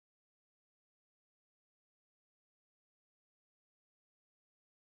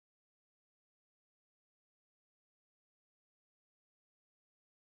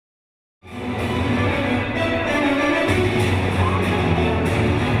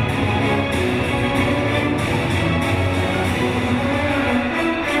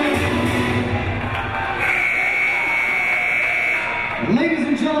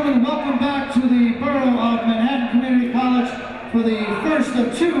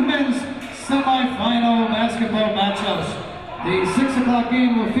semi-final basketball matchups. The 6 o'clock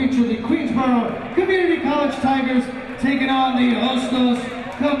game will feature the Queensborough Community College Tigers taking on the Hostos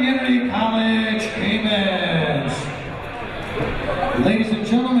Community College Caimans. Ladies and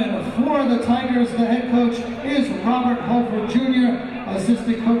gentlemen, for the Tigers, the head coach is Robert Holford Jr.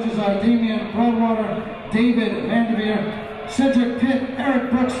 Assistant coaches are Damian Broadwater, David Vanderveer, Cedric Pitt, Eric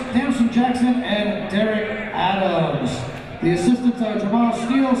Brooks, Damson Jackson, and Derek Adams. The assistants are Jamal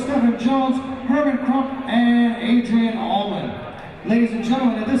Steele, Stephen Jones, Herman Crump, and Adrian Allman. Ladies and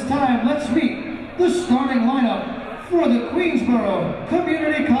gentlemen, at this time, let's meet the starting lineup for the Queensborough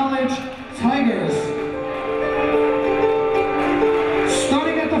Community College Tigers.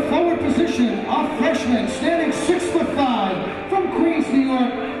 Starting at the forward position, a freshman standing 6'5" from Queens, New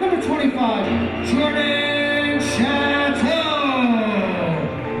York, number 25, Jordan Chateau.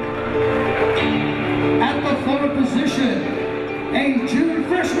 At the forward position, a junior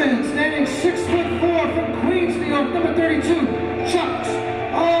freshman standing 6'4" from Queens, New York, number 32, Chucks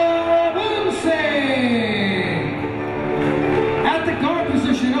Abunse. At the guard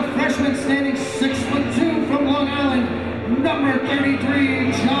position, a freshman standing 6'2" from Long Island, number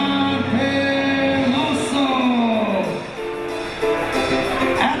 33, John Peloso.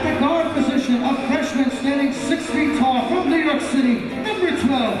 At the guard position, a freshman standing 6 feet tall from New York City, number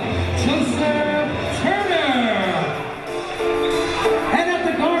 12, Joseph Turner. And at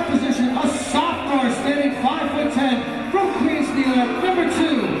the guard position, a sophomore standing 5'10" from Queens, New York, number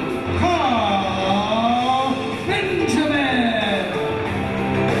 2, Carl Benjamin.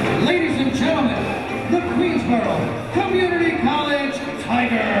 Ladies and gentlemen, the Queensborough Community College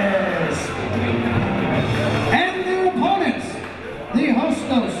Tigers. And their opponents, the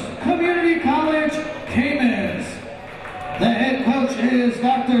Hostos Community College Caimans. The head coach is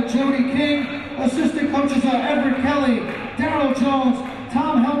Dr. Jody King. Assistant coaches are Everett Kelly, Darrell Jones,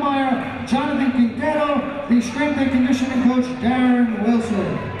 Tom Hellmeyer, Jonathan Quintero, the strength and conditioning coach, Darren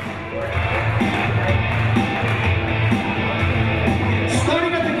Wilson.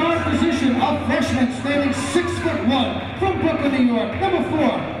 Starting at the guard position, a freshman standing 6'1" from Brooklyn, New York, number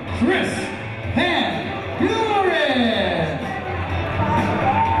 4, Chris Van Buren.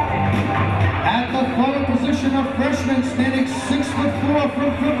 At the forward position, a freshman standing 6'4" from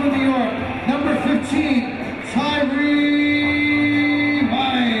Brooklyn, New York, number 15, Tyree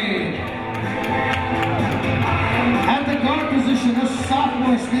White. At the guard position, a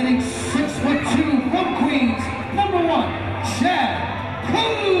sophomore standing 6'2" from Queens, number 1, Chad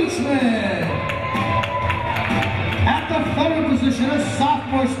Coachman. At the forward position, a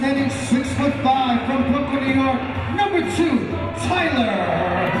sophomore standing 6'5" from Brooklyn, New York, number 2, Tyler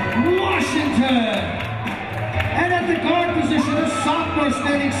Washington. And at the guard position, a sophomore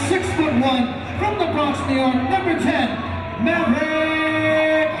standing 6'1" from the Bronx, New York, number 10,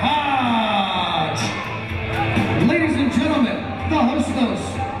 Maverick Hodge. Ladies and gentlemen, the Hostos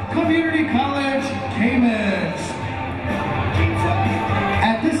Community College Caimans.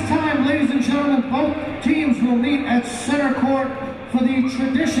 At this time, ladies and gentlemen, both teams will meet at center court for the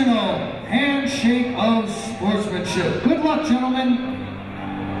traditional handshake of sportsmanship. Good luck, gentlemen.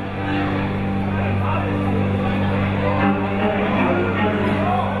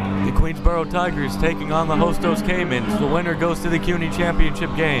 The Queensborough Tigers taking on the Hostos Caimans. The winner goes to the CUNY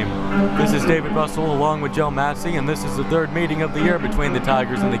championship game. This is David Russell along with Joe Massey, and this is the third meeting of the year between the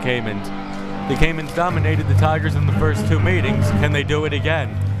Tigers and the Caimans. The Caimans dominated the Tigers in the first 2 meetings. Can they do it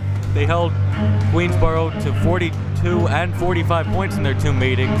again? They held Queensborough to 42 and 45 points in their 2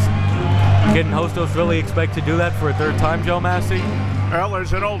 meetings. Can Hostos really expect to do that for a third time, Joe Massey? Well,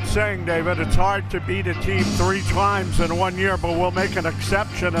 there's an old saying, David, it's hard to beat a team 3 times in 1 year, but we'll make an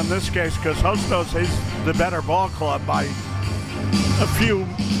exception in this case because Hostos is the better ball club by a few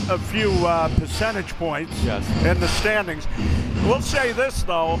percentage points in the standings. We'll say this,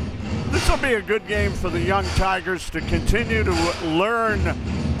 though, this will be a good game for the young Tigers to continue to learn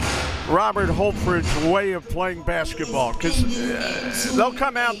Robert Holford's way of playing basketball, because they'll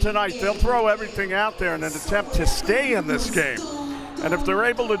come out tonight, they'll throw everything out there in an attempt to stay in this game. And if they're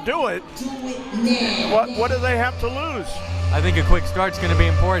able to do it, what do they have to lose? I think a quick start's going to be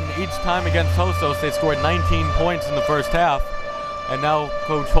important. Each time against Hostos, they scored 19 points in the first half. And now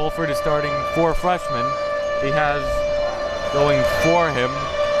Coach Holford is starting 4 freshmen. He has going for him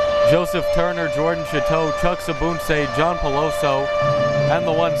Joseph Turner, Jordan Chateau, Chuck Sabunse, John Peloso, and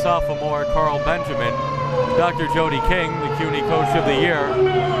the 1 sophomore, Carl Benjamin. Dr. Jody King, the CUNY Coach of the Year,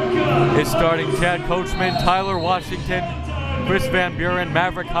 is starting Chad Coachman, Tyler Washington, Chris Van Buren,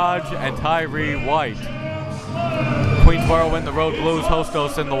 Maverick Hodge, and Tyree White. Queensborough in the road blues,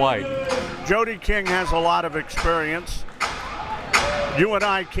 Hostos in the white. Jody King has a lot of experience. You and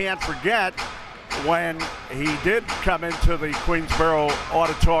I can't forget when he did come into the Queensborough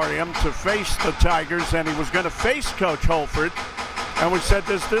Auditorium to face the Tigers, and he was going to face Coach Holford. And we said,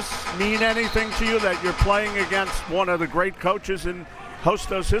 does this mean anything to you that you're playing against one of the great coaches in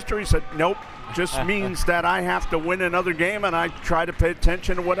Hostos history? He said, nope. Just means that I have to win another game, and I try to pay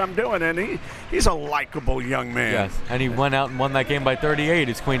attention to what I'm doing. And he's a likable young man. Yes, and he went out and won that game by 38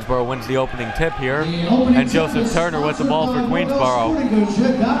 as Queensborough wins the opening tip here. And Joseph Turner with the ball for Queensborough.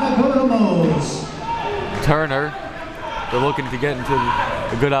 Turner, they're looking to get into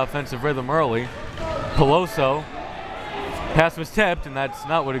a good offensive rhythm early. Peloso, pass was tipped, and that's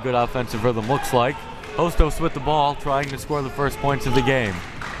not what a good offensive rhythm looks like. Hostos with the ball, trying to score the first points of the game.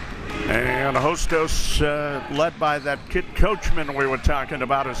 And Hostos, led by that kid Coachman we were talking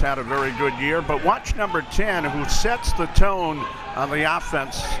about, has had a very good year. But watch number 10, who sets the tone on the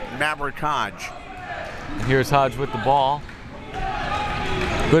offense, Maverick Hodge. And here's Hodge with the ball.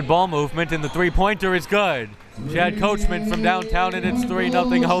 Good ball movement, and the three-pointer is good. Chad Coachman from downtown, and it's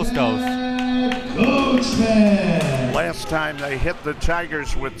 3-0 Hostos. Coachman. Last time they hit the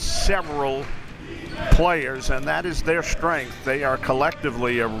Tigers with several players, and that is their strength. They are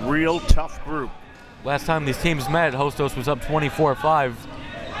collectively a real tough group. Last time these teams met, Hostos was up 24-5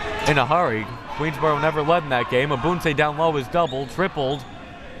 in a hurry. Queensborough never led in that game. Abunse down low is doubled, tripled,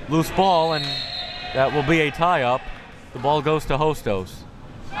 loose ball, and that will be a tie-up. The ball goes to Hostos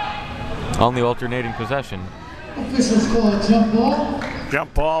on the alternating possession. Officials call a jump ball.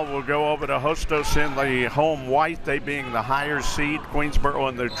 Jump ball will go over to Hostos in the home white, they being the higher seed. Queensborough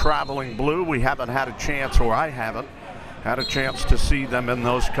in the traveling blue. We haven't had a chance, or I haven't had a chance to see them in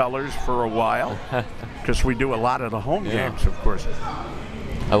those colors for a while, because we do a lot of the home games, of course.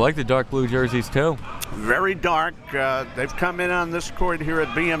 I like the dark blue jerseys too. Very dark. They've come in on this court here at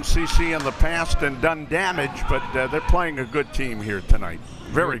BMCC in the past and done damage, but they're playing a good team here tonight.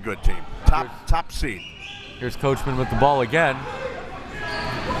 Very good team. Top seed. Here's Coachman with the ball again.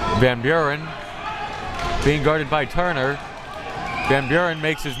 Van Buren being guarded by Turner. Van Buren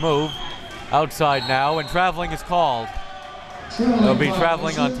makes his move outside now, and traveling is called. They'll be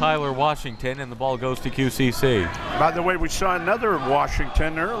traveling on Tyler Washington, and the ball goes to QCC. By the way, we saw another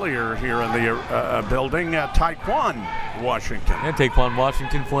Washington earlier here in the building, Taekwon Washington. And Taekwon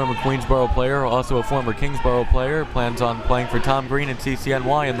Washington, former Queensborough player, also a former Kingsborough player, plans on playing for Tom Green at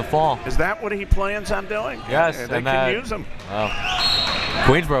CCNY in the fall. Is that what he plans on doing? Yes. They can use him.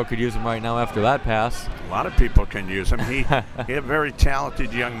 Queensborough could use him right now after that pass. A lot of people can use him. He's a very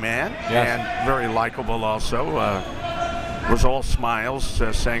talented young man, and very likable also. Was all smiles,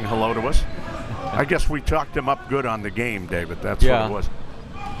 saying hello to us. I guess we talked him up good on the game, David. That's what it was.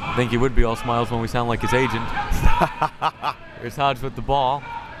 I think he would be all smiles when we sound like his agent. Here's Hodge with the ball.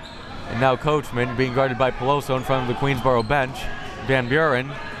 And now Coachman being guarded by Peloso in front of the Queensborough bench. Van Buren.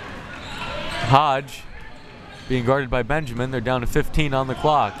 Hodge being guarded by Benjamin. They're down to 15 on the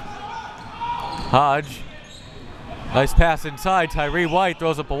clock. Hodge. Nice pass inside. Tyree White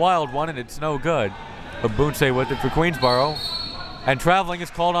throws up a wild one, and it's no good. Abunse with it for Queensborough. And traveling is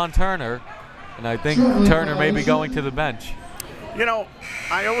called on Turner. And I think Turner may be going to the bench. You know,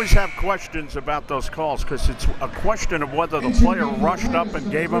 I always have questions about those calls, because it's a question of whether the player rushed up and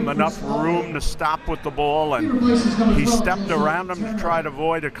gave him enough room to stop with the ball, and he stepped around him to try to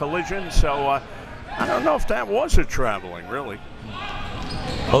avoid a collision. So I don't know if that was a traveling, really.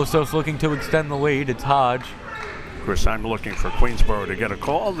 Hostos looking to extend the lead. It's Hodge. Of course, I'm looking for Queensborough to get a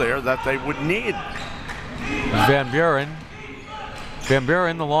call there that they would need. Van Buren. Van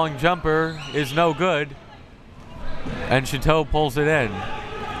Buren, the long jumper, is no good. And Chateau pulls it in.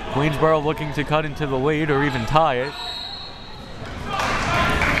 Queensborough looking to cut into the lead or even tie it.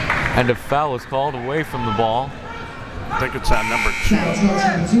 And a foul is called away from the ball. I think it's on number 2.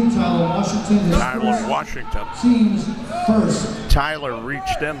 Tyler Washington. Team's first. Tyler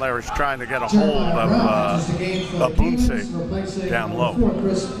reached in there, was trying to get a hold of Abunse down low.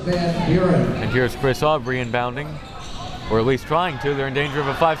 And here's Chris Aubrey inbounding, or at least trying to. They're in danger of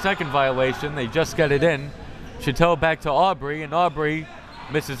a 5-second violation. They just get it in. Chateau back to Aubrey, and Aubrey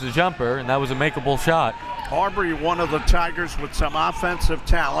misses the jumper, and that was a makeable shot. Aubrey, one of the Tigers with some offensive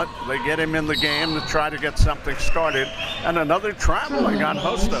talent. They get him in the game to try to get something started. And another traveling on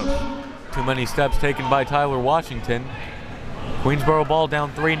Hostos. Too many steps taken by Tyler Washington. Queensborough ball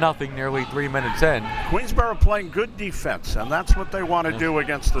down 3-0, nearly 3 minutes in. Queensborough playing good defense, and that's what they want to do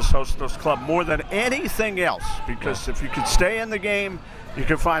against this Hostos club more than anything else, because if you can stay in the game, you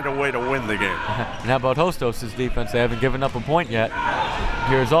can find a way to win the game. And how about Hostos' defense? They haven't given up a point yet.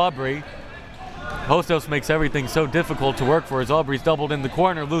 Here's Aubrey. Hostos makes everything so difficult to work for as Aubrey's doubled in the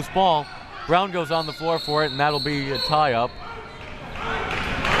corner. Loose ball. Brown goes on the floor for it, and that'll be a tie-up.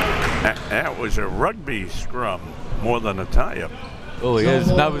 That was a rugby scrum more than a tie-up. Oh, he is.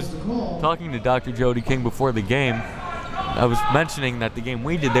 And I was talking to Dr. Jody King before the game. I was mentioning that the game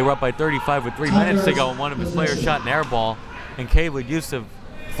we did, they were up by 35 with 3 minutes to go, and one of his players shot an air ball, and Caleb Yusuf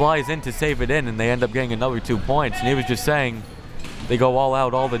flies in to save it in, and they end up getting another 2 points. And he was just saying they go all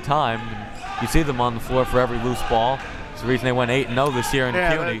out all the time. And you see them on the floor for every loose ball. It's the reason they went 8-0 this year in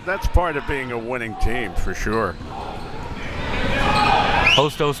CUNY. That's part of being a winning team for sure.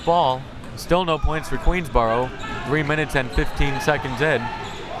 Hostos ball. Still no points for Queensborough. 3 minutes and 15 seconds in.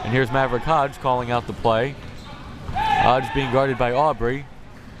 And here's Maverick Hodge calling out the play. Hodge being guarded by Aubrey.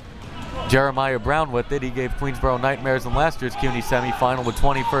 Jeremiah Brown with it. He gave Queensborough nightmares in last year's CUNY semifinal with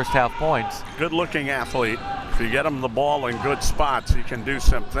 20 first-half points. Good-looking athlete. If you get him the ball in good spots, he can do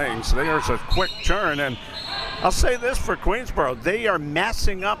some things. There's a quick turn, and I'll say this for Queensborough. They are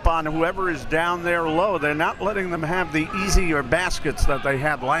massing up on whoever is down there low. They're not letting them have the easier baskets that they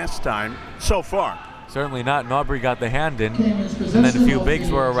had last time so far. Certainly not, and Aubrey got the hand in, and then a few bigs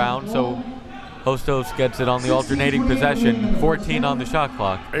were around, so Hostos gets it on the alternating possession, 14 on the shot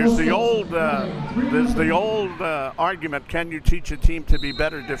clock. There's the old argument, can you teach a team to be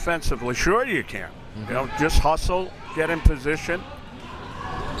better defensively? Sure you can. You know, just hustle, get in position.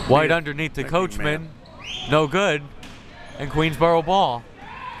 White underneath the Coachman, no good, and Queensborough ball.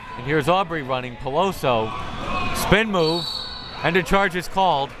 And here's Aubrey running, Peloso, spin move, and a charge is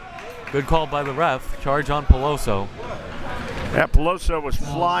called. Good call by the ref, charge on Peloso. Yeah, Peloso was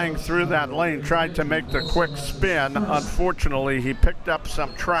flying through that lane, tried to make the quick spin. Unfortunately, he picked up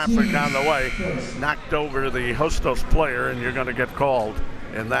some traffic down the way, knocked over the Hostos player, and you're going to get called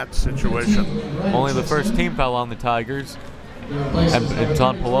in that situation. Only the first team foul on the Tigers. And it's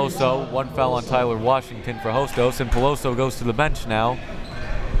on Peloso. One foul on Tyler Washington for Hostos, and Peloso goes to the bench now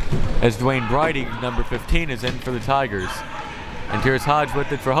as Dwayne Bridey, number 15, is in for the Tigers. And here's Hodge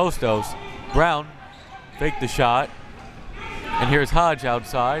with it for Hostos. Brown faked the shot. And here's Hodge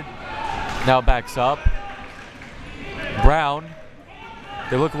outside. Now backs up. Brown.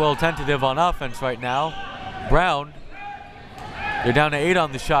 They look a little tentative on offense right now. Brown. They're down to 8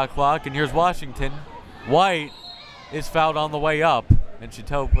 on the shot clock. And here's Washington. White is fouled on the way up. And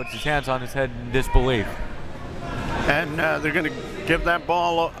Chateau puts his hands on his head in disbelief. And they're going to give that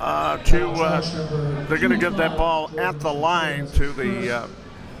ball they're going to give that ball at the line to the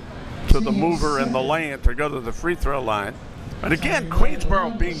mover in the lane to go to the free throw line. And again,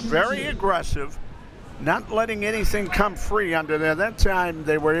 Queensborough being very aggressive, not letting anything come free under there. That time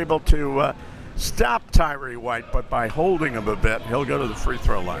they were able to stop Tyree White, but by holding him a bit, he'll go to the free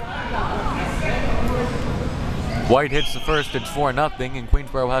throw line. White hits the first, it's 4-0, and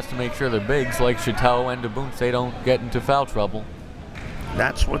Queensborough has to make sure their bigs like Chateau and Dabunse don't get into foul trouble.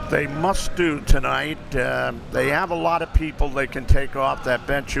 That's what they must do tonight. They have a lot of people they can take off that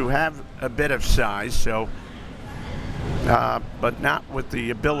bench who have a bit of size, so but not with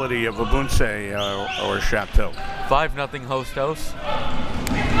the ability of Abunse or Chateau. 5-0 Hostos,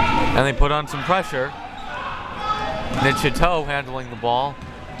 and they put on some pressure. And then Chateau handling the ball,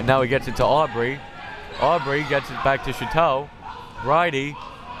 and now he gets it to Aubrey. Aubrey gets it back to Chateau. Bridey,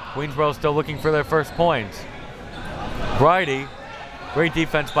 Queensborough still looking for their first points. Bridey, great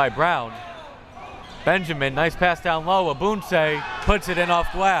defense by Brown. Benjamin, nice pass down low. Abunse puts it in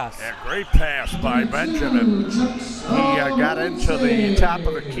off glass. Yeah, great pass by Benjamin. He got into the top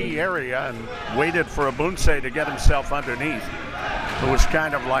of the key area and waited for Abunse to get himself underneath. It was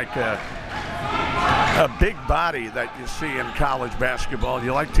kind of like a big body that you see in college basketball.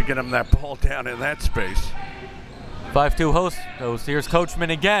 You like to get him that ball down in that space. 5-2 Hostos. Here's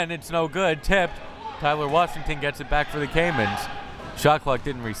Coachman again. It's no good. Tipped. Tyler Washington gets it back for the Caimans. Shot clock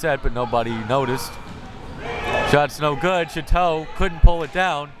didn't reset, but nobody noticed. Shot's no good. Chateau couldn't pull it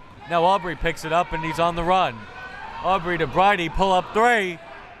down. Now Aubrey picks it up and he's on the run. Aubrey to Bridey, pull up 3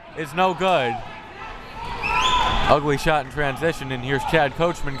 is no good. Ugly shot in transition, and here's Chad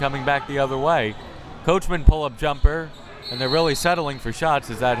Coachman coming back the other way. Coachman pull up jumper, and they're really settling for shots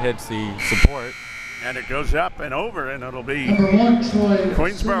as that hits the support. And it goes up and over, and it'll be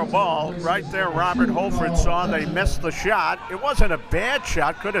Queensborough ball. Right there, Robert Holford saw they missed the shot. It wasn't a bad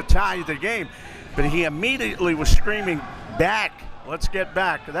shot, could have tied the game, but he immediately was screaming, back, let's get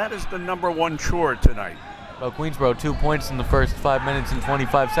back. That is the #1 chore tonight. Well, Queensborough 2 points in the first 5 minutes and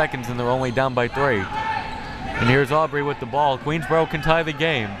 25 seconds, and they're only down by 3. And here's Aubrey with the ball. Queensborough can tie the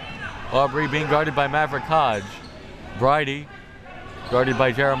game. Aubrey being guarded by Maverick Hodge. Bridey guarded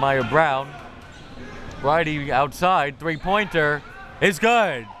by Jeremiah Brown. Bridey outside, 3-pointer is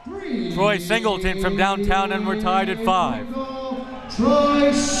good. Troy Singleton from downtown, and we're tied at 5.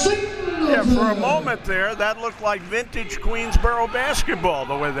 Troy Singleton. Yeah, for a moment there, that looked like vintage Queensborough basketball,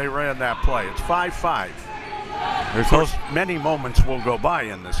 the way they ran that play. It's 5-5. Of course, many moments will go by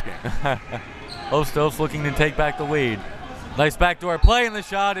in this game. Hostos looking to take back the lead. Nice backdoor play, and the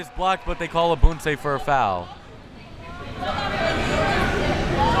shot is blocked, but they call Abunse for a foul.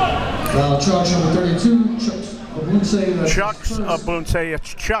 Foul charge number 32, Chucks Abunse. Chucks Abunse.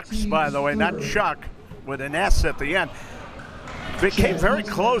 It's Chucks, by the way, not Chuck, with an S at the end. They came very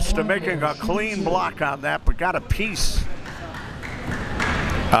close to making a clean block on that, but got a piece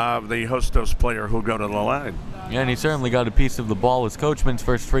of the Hostos player who'll go to the line. Yeah, and he certainly got a piece of the ball as Coachman's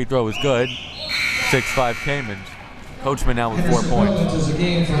first free throw is good. 6-5 Caimans. Coachman now with 4 points.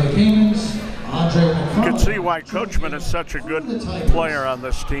 You can see why Coachman is such a good player on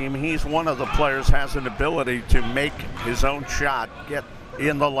this team. He's one of the players has an ability to make his own shot, get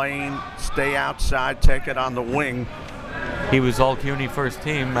in the lane, stay outside, take it on the wing. He was all CUNY first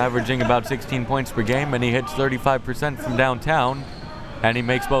team, averaging about 16 points per game, and he hits 35% from downtown, and he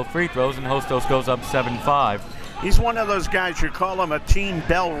makes both free throws, and Hostos goes up 7-5. He's one of those guys, you call him a team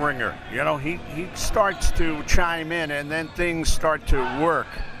bell ringer. You know, he starts to chime in, and then things start to work.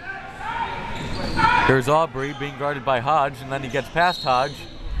 Here's Aubrey being guarded by Hodge, and then he gets past Hodge.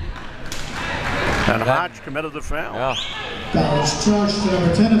 And Hodge committed the foul. Yeah. Foul charge to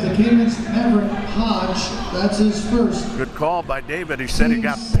number 10 of the Caimans, Maverick Hodge. That's his first. Good call by David. He said he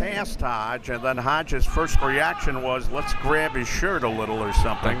got past Hodge, and then Hodge's first reaction was, let's grab his shirt a little or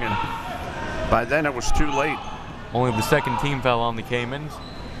something. And by then it was too late. Only the second team foul on the Caimans.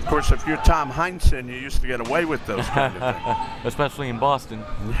 Of course, if you're Tom Heinsohn, you used to get away with those kind of things. Especially in Boston.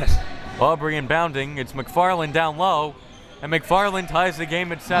 Yes. Aubrey inbounding. It's McFarland down low. And McFarland ties the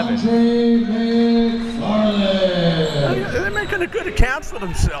game at 7. They're making a good account for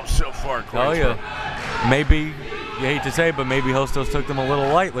themselves so far, Queensborough. Oh, yeah. Maybe, you hate to say, but maybe Hostos took them a little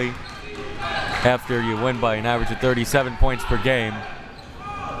lightly after you win by an average of 37 points per game.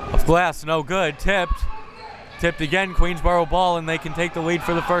 Of glass, no good. Tipped. Tipped again, Queensborough ball, and they can take the lead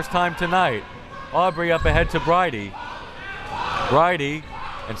for the first time tonight. Aubrey up ahead to Bridie. Bridie.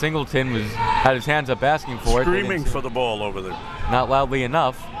 And Singleton had his hands up asking for Screaming for the ball over there. Not loudly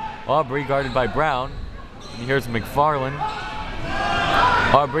enough. Aubrey guarded by Brown. And here's McFarland.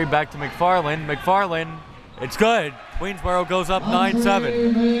 Aubrey back to McFarland. McFarland, it's good. Queensborough goes up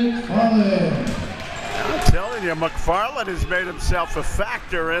 9-7. I'm telling you, McFarland has made himself a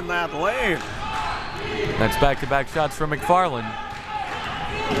factor in that lane. That's back-to-back shots for McFarland.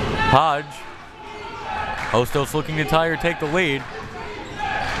 Hodge. Hostos looking to tie or take the lead.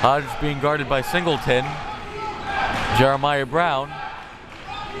 Hodge being guarded by Singleton. Jeremiah Brown.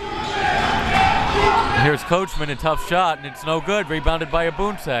 And here's Coachman, a tough shot, and it's no good. Rebounded by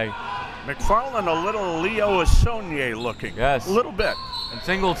Abunse. McFarland a little Leo Asonier looking. Yes. A little bit. And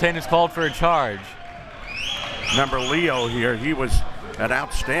Singleton is called for a charge. Remember Leo here, he was an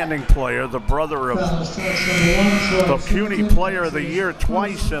outstanding player, the brother of the CUNY Player of the Year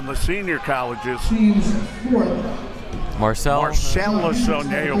twice in the senior colleges. Marcel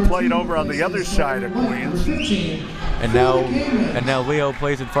Lasonier, who played over on the other side of Queens. And now Leo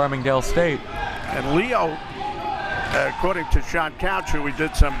plays at Farmingdale State. And Leo, according to Sean Couch, who we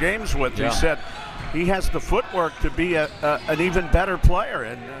did some games with, he said he has the footwork to be an even better player.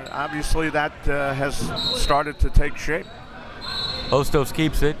 And obviously that has started to take shape. Hostos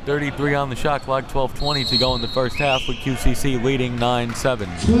keeps it, 33 on the shot clock, 12:20 to go in the first half with QCC leading 9-7.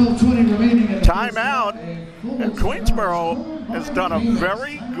 12:20 remaining. Timeout. And Queensborough has done a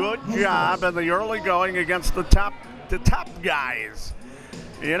very good job in the early going against the top guys.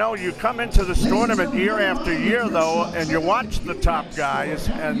 You know, you come into this tournament year after year, though, and you watch the top guys,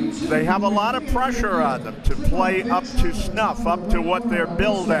 and they have a lot of pressure on them to play up to snuff, up to what they're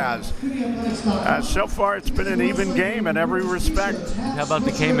billed as. So far, it's been an even game in every respect. How about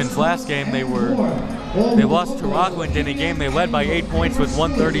the Caimans last game? They lost to Rockland in a game they led by 8 points with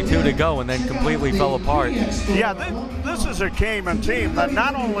 1:32 to go, and then completely fell apart. Yeah, this is a Caiman team that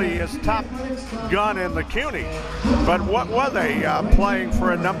not only is top gun in the CUNY, but what were they playing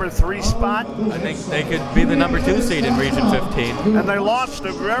for? A number 3 spot? I think they could be the number 2 seed in Region 15. And they lost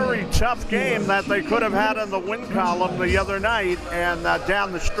a very tough game that they could have had in the win column the other night and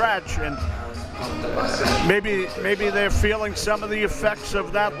down the stretch. And maybe they're feeling some of the effects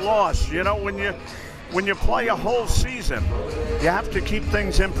of that loss. You know, when you play a whole season, you have to keep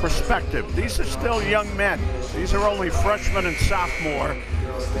things in perspective. These are still young men. These are only freshmen and sophomore.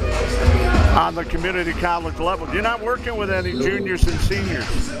 on the community college level. You're not working with any juniors and seniors.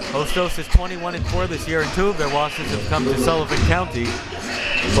 Hostos is 21-4 this year, and 2 of their losses have come to Sullivan County,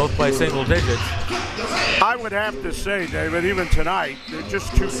 both by single digits. I would have to say, David, even tonight, they're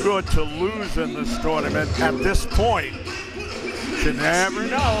just too good to lose in this tournament at this point. You never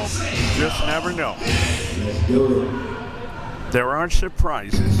know. Just never know. There are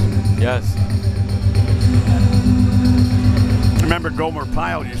surprises. Yes. Remember Gomer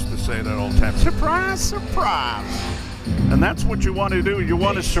Pyle used to say that all the time, surprise, surprise. And that's what you want to do. You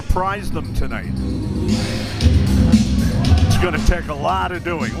want to surprise them tonight. It's going to take a lot of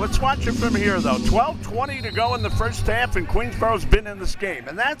doing. Let's watch it from here, though. 12:20 to go in the first half, and Queensborough's been in this game.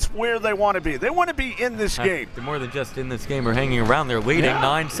 And that's where they want to be. They want to be in this game. They're more than just in this game or hanging around. They're leading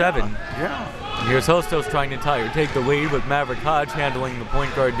 9-7. Yeah. Here's Hostos trying to take the lead with Maverick Hodge handling the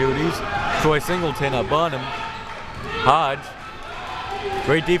point guard duties. Troy Singleton up on him. Hodge.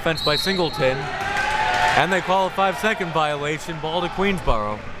 Great defense by Singleton. And they call a 5-second violation, ball to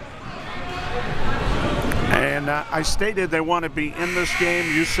Queensborough. And I stated they want to be in this game.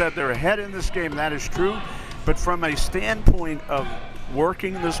 You said they're ahead in this game. That is true. But from a standpoint of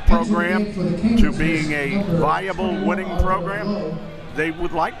working this program to being a viable winning program, they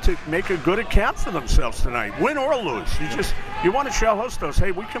would like to make a good account for themselves tonight, win or lose. You want to show Hostos,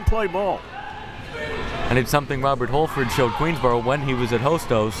 hey, we can play ball. And it's something Robert Holford showed Queensborough when he was at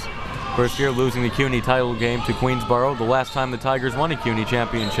Hostos. First year losing the CUNY title game to Queensborough, the last time the Tigers won a CUNY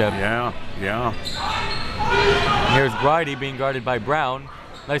championship. Yeah. And here's Bridie being guarded by Brown.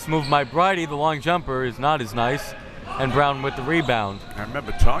 Nice move by Bridie. The long jumper is not as nice. And Brown with the rebound. I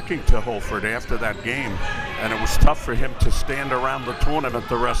remember talking to Holford after that game, and it was tough for him to stand around the tournament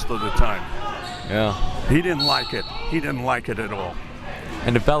the rest of the time. Yeah. He didn't like it. He didn't like it at all.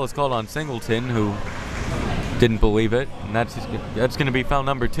 And the foul is called on Singleton, who didn't believe it. And that's going to be foul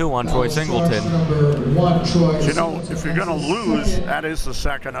number 2 on Troy Singleton. You know, if you're going to lose, that is the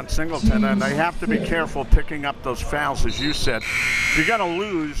second on Singleton, and they have to be careful picking up those fouls, as you said. If you're going to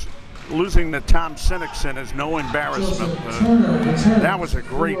lose, losing to Tom Sinnickson is no embarrassment. That was a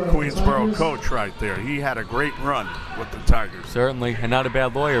great Queensborough coach right there. He had a great run with the Tigers. Certainly, and not a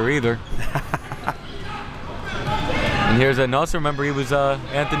bad lawyer either. And here's also remember he was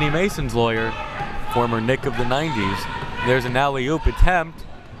Anthony Mason's lawyer, former Nick of the 90s. There's an alley-oop attempt.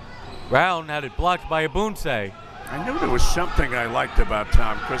 Brown had it blocked by Abunse. I knew there was something I liked about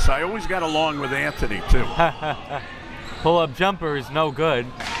Tom, because I always got along with Anthony, too. Pull-up jumper is no good.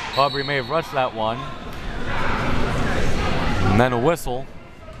 Aubrey may have rushed that one. And then a whistle.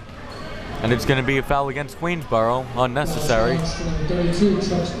 And it's going to be a foul against Queensborough, unnecessary.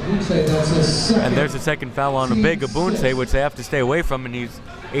 And there's a second foul on a big Abunse, which they have to stay away from, and he's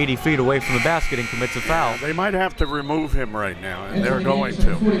 80 feet away from the basket and commits a foul. They might have to remove him right now, and they're going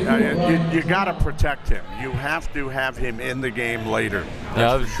to. You got to protect him. You have to have him in the game later.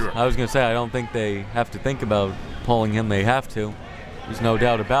 That's for sure. I was going to say, I don't think they have to think about pulling him. They have to. There's no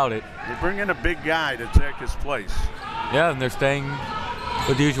doubt about it. They bring in a big guy to take his place. Yeah, and they're staying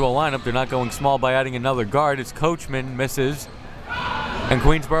with the usual lineup. They're not going small by adding another guard. It's Coachman, misses. And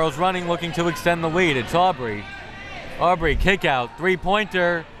Queensborough's running, looking to extend the lead. It's Aubrey. Aubrey, kick out.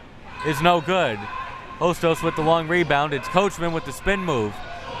 Three-pointer is no good. Hostos with the long rebound. It's Coachman with the spin move.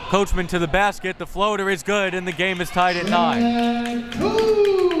 Coachman to the basket. The floater is good, and the game is tied at 9.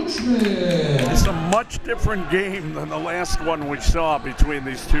 It's a much different game than the last one we saw between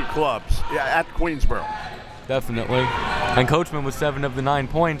these two clubs at Queensborough. Definitely. And Coachman with 7 of the 9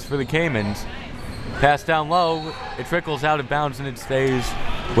 points for the Caimans. Pass down low, it trickles out of bounds and it stays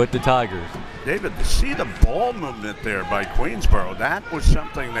with the Tigers. David, to see the ball movement there by Queensborough, that was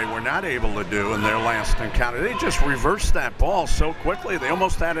something they were not able to do in their last encounter. They just reversed that ball so quickly, they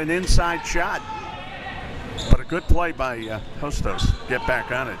almost had an inside shot. But a good play by Hostos. Get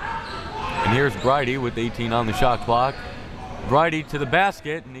back on it. And here's Bridie with 18 on the shot clock. Bridie to the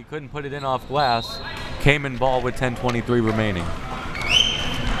basket, and he couldn't put it in off glass. Cayman ball with 10:23 remaining.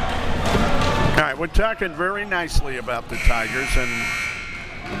 All right, we're talking very nicely about the Tigers, and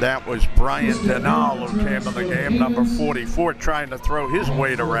that was Brian Denal who came in the game, number 44, trying to throw his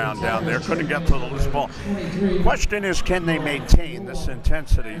weight around down there. Couldn't get to the loose ball. Question is, can they maintain this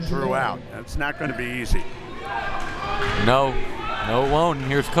intensity throughout? It's not going to be easy. No, it won't. And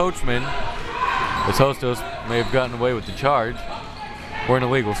here's Coachman. As Hostos may have gotten away with the charge, or an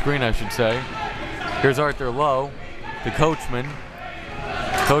illegal screen, I should say. Here's Arthur Lowe to Coachman.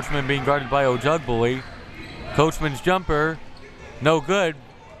 Coachman being guarded by Ojugbuli. Coachman's jumper, no good.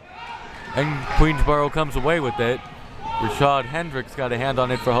 And Queensborough comes away with it. Rashad Hendricks got a hand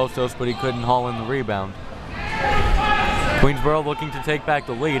on it for Hostos, but he couldn't haul in the rebound. Queensborough looking to take back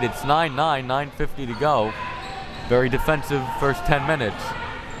the lead. It's 9-9, 9:50 to go. Very defensive first 10 minutes.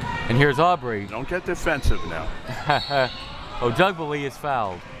 And here's Aubrey. Don't get defensive now. Ojugbali is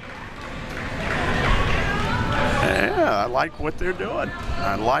fouled. Yeah, I like what they're doing.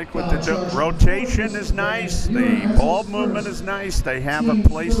 I like what they're doing. Rotation is nice. The ball movement is nice. They have a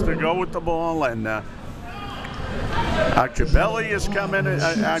place to go with the ball. And Ojugbali is coming.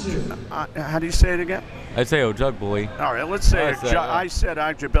 How do you say it again? I'd say Ojugbali. All right, let's say I said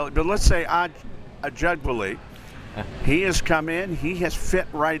Ojugbali, but let's say Ojugbali. He has come in. He has fit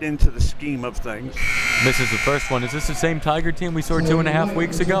right into the scheme of things. Misses the first one. Is this the same Tiger team we saw 2.5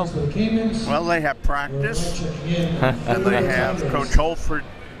 weeks ago? Well, they have practice, and they have Coach Holford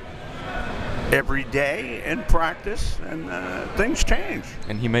every day in practice, and things change.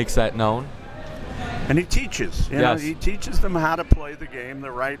 And he makes that known. And he teaches. You know, he teaches them how to play the game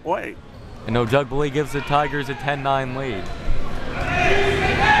the right way. And Ojugbali gives the Tigers a 10-9 lead.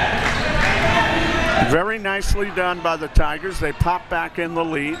 Very nicely done by the Tigers. They pop back in the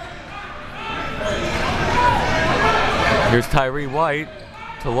lead. Here's Tyree White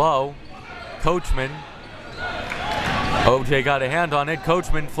to Lowe. Coachman. OJ got a hand on it.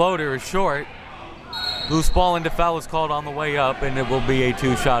 Coachman floater is short. Loose ball into foul is called on the way up, and it will be a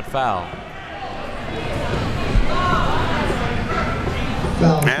 2-shot foul.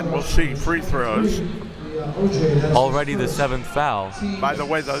 And we'll see free throws. Already the 7th foul. By the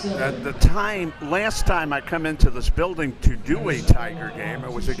way, last time I come into this building to do a Tiger game,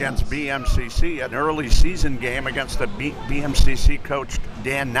 it was against BMCC, an early season game against the BMCC coached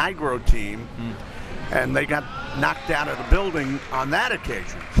Dan Nigro team, and they got knocked out of the building on that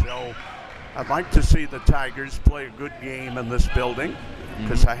occasion. So I'd like to see the Tigers play a good game in this building,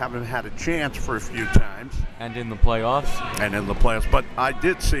 because I haven't had a chance for a few times. And in the playoffs. But I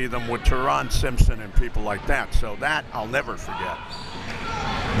did see them with Teron Simpson and people like that, so that I'll never forget.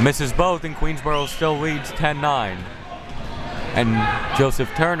 Misses both, and Queensborough still leads 10-9. And Joseph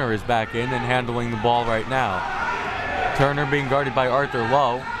Turner is back in and handling the ball right now. Turner being guarded by Arthur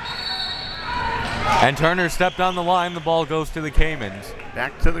Lowe. And Turner stepped on the line. The ball goes to the Caimans.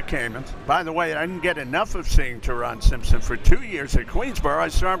 Back to the Caimans. By the way, I didn't get enough of seeing Teron Simpson for 2 years at Queensborough. I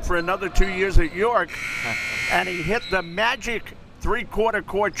saw him for another 2 years at York, and he hit the magic three-quarter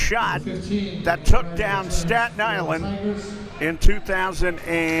court shot that took down Staten Island in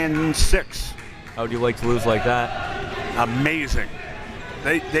 2006. How would you like to lose like that? Amazing.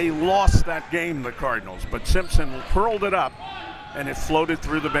 They lost that game, the Cardinals, but Simpson hurled it up, and it floated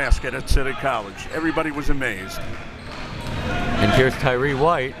through the basket at City College. Everybody was amazed. And here's Tyree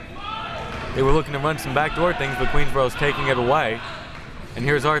White. They were looking to run some backdoor things, but Queensborough's taking it away. And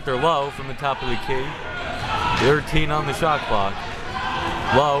here's Arthur Lowe from the top of the key. 13 on the shot clock.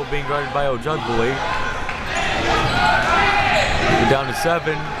 Lowe being guarded by Ojugbali. We're down to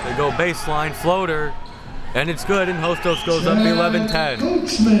 7. They go baseline, floater, and it's good, and Hostos goes up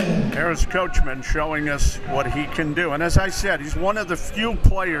 11-10. There's Coachman showing us what he can do. And as I said, he's one of the few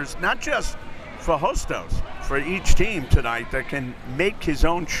players, not just for Hostos, for each team tonight, that can make his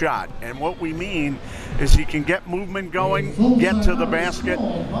own shot. And what we mean is he can get movement going, get to the basket,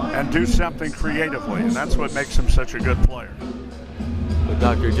 and do something creatively. And that's what makes him such a good player. But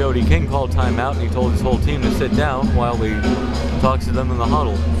Dr. Jody King called timeout, and he told his whole team to sit down while he talks to them in the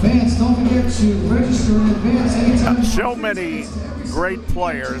huddle. Fans, don't forget to register in advance anytime. So many great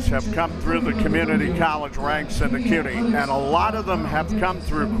players have come through the community college ranks in the CUNY, and a lot of them have come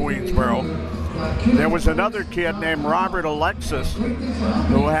through Queensborough. There was another kid named Robert Alexis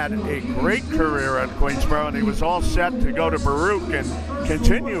who had a great career at Queensborough, and he was all set to go to Baruch and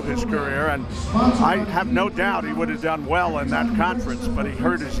continue his career, and I have no doubt he would have done well in that conference, but he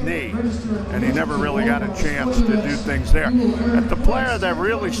hurt his knee, and he never really got a chance to do things there. And the player that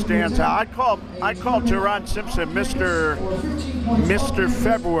really stands out, I call Teron Simpson Mr.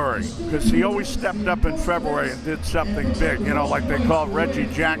 February, because he always stepped up in February and did something big, you know, like they call Reggie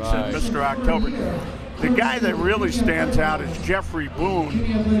Jackson Mr. October. The guy that really stands out is Jeffrey Boone,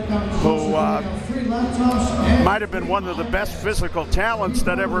 who might have been one of the best physical talents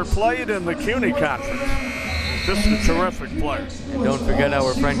that ever played in the CUNY conference. Just a terrific player. And don't forget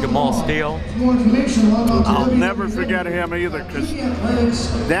our friend Gamal Steele. I'll never forget him either, because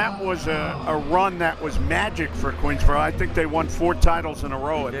that was a run that was magic for Queensborough. I think they won 4 titles in a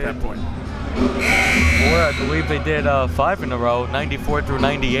row at that point. 4, I believe they did 5 in a row, 94 through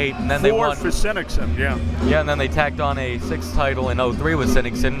 98, and then 4 they won for Sinexon, yeah. Yeah, and then they tacked on a 6th title in 03 with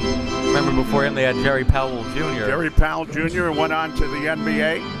Sinexon. Remember, before him they had Jerry Powell Jr. Jerry Powell Jr. went on to the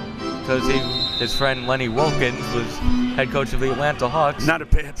NBA. Because he His friend Lenny Wilkins was head coach of the Atlanta Hawks. Not a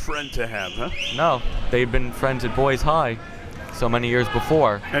bad friend to have, huh? No, they'd been friends at Boys High so many years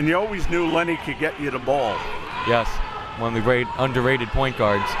before. And you always knew Lenny could get you the ball. Yes, one of the great underrated point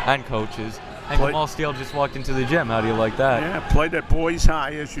guards and coaches. And Gamal Steele just walked into the gym. How do you like that? Yeah, played at Boys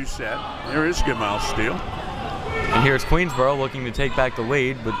High, as you said. There is Gamal Steele. And here's Queensborough looking to take back the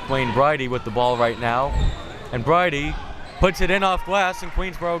lead with Wayne Bridie with the ball right now. And Bridie puts it in off glass, and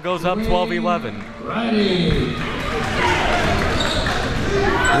Queensborough goes up 12-11.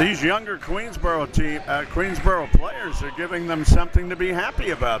 These younger Queensborough players are giving them something to be happy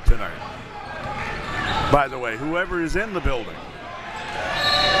about tonight. By the way, whoever is in the building.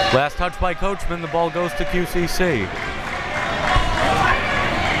 Last touch by Coachman, the ball goes to QCC.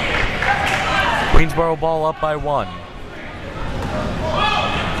 Queensborough ball up by 1.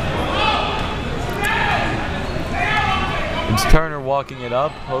 It's Turner walking it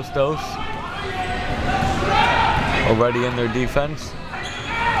up. Hostos already in their defense.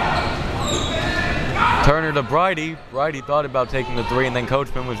 Turner to Bridie. Bridie thought about taking the 3, and then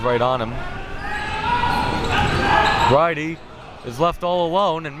Coachman was right on him. Bridie is left all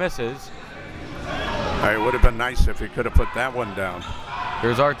alone and misses. It would have been nice if he could have put that one down.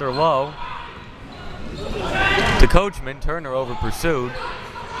 Here's Arthur Lowe. To Coachman, Turner over pursued.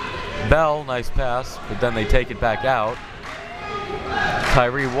 Bell, nice pass, but then they take it back out.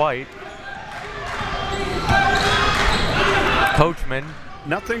 Tyree White. Coachman.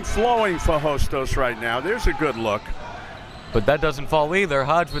 Nothing flowing for Hostos right now. There's a good look. But that doesn't fall either.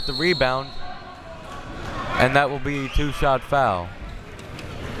 Hodge with the rebound. And that will be a 2-shot foul.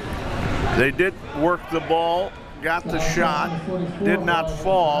 They did work the ball, got the shot, did not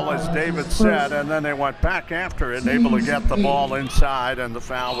fall, as David said, and then they went back after it, able to get the ball inside, and the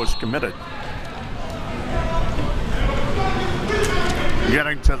foul was committed.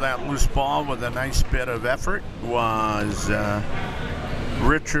 Getting to that loose ball with a nice bit of effort was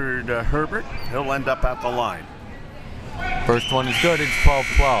Richard Herbert. He'll end up at the line. First one is good. It's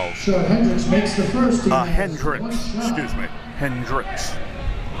 12-12. Sure, Hendricks makes the first. Hendricks, excuse me. Hendricks.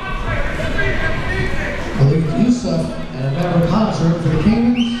 Malik Yusuf and Amber Concert for the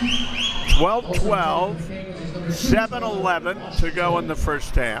Caimans. 12-12, 7-11 to go in the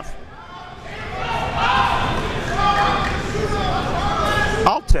first half.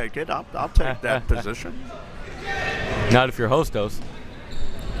 I'll take it. I'll take that position. Not if you're Hostos.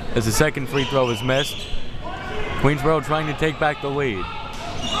 As the second free throw is missed. Queensborough trying to take back the lead.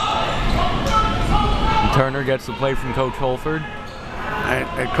 And Turner gets the play from Coach Holford.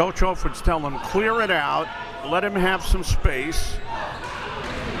 And Coach Holford's telling him, clear it out, let him have some space.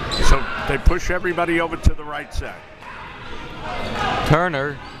 So they push everybody over to the right side.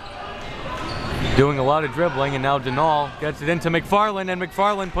 Turner doing a lot of dribbling, and now Denal gets it into McFarland, and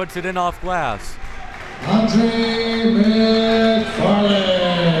McFarland puts it in off glass. Andre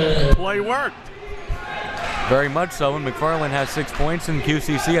McFarland. Play worked. Very much so, and McFarland has 6 points, and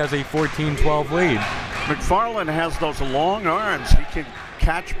QCC has a 14-12 lead. McFarland has those long arms. He can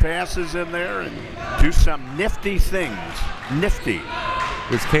catch passes in there and do some nifty things. Nifty.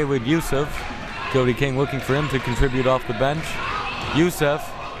 It's Khalid Yusuf. Jody King looking for him to contribute off the bench. Yusuf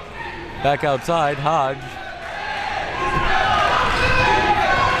back outside. Hodge.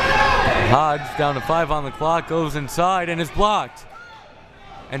 Hodge down to 5 on the clock, goes inside and is blocked.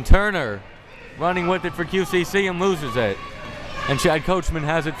 And Turner running with it for QCC and loses it. And Chad Coachman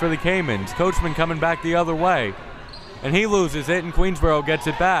has it for the Caimans. Coachman coming back the other way. And he loses it, and Queensborough gets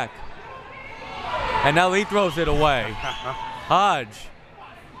it back. And now he throws it away. Hodge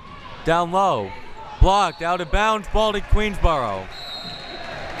down low. Blocked, out of bounds, ball to Queensborough.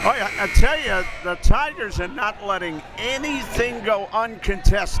 Oh, yeah, I tell you, the Tigers are not letting anything go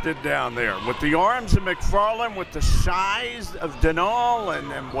uncontested down there. With the arms of McFarland, with the size of Denal,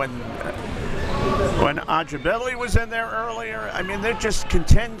 and when Ajabelli was in there earlier, I mean, they're just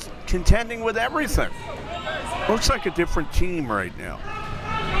contending with everything. Looks like a different team right now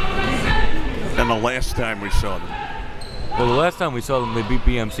than the last time we saw them. Well, the last time we saw them, they beat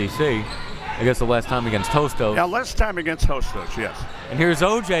BMCC. I guess the last time against Hostos. Yeah, last time against Hostos, yes. And here's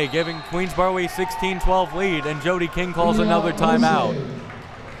OJ giving Queensborough a 16-12 lead, and Jody King calls another timeout.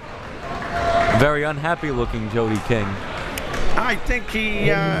 Very unhappy looking Jody King. I think he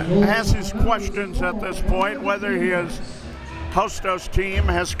has his questions at this point, whether his Hostos team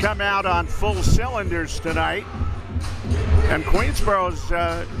has come out on full cylinders tonight. And Queensborough's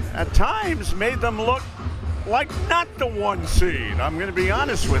at times made them look like not the 1 seed. I'm going to be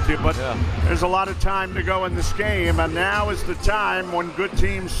honest with you, but there's a lot of time to go in this game, and now is the time when good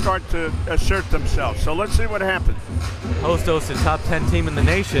teams start to assert themselves. So let's see what happens. Hostos, the top 10 team in the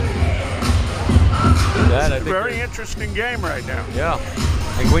nation. That, I think very interesting game right now. Yeah,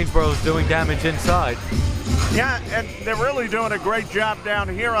 and Queensborough's doing damage inside. Yeah, and they're really doing a great job down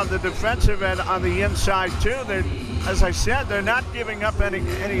here on the defensive end on the inside too. They're, as I said, they're not giving up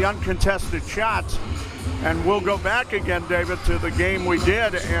any uncontested shots. And we'll go back again, David, to the game we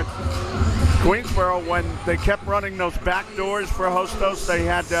did at Queensborough when they kept running those back doors for Hostos.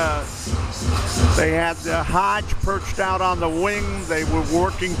 They had Hodge perched out on the wing. They were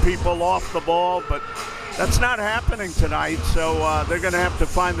working people off the ball, but that's not happening tonight. So they're going to have to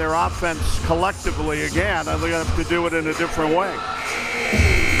find their offense collectively again, and they're going to have to do it in a different way.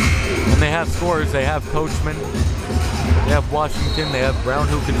 And they have scorers. They have Coachman. They have Washington, they have Brown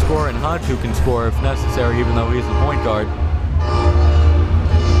who can score, and Hodge who can score if necessary, even though he's a point guard.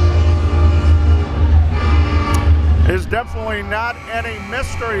 There's definitely not any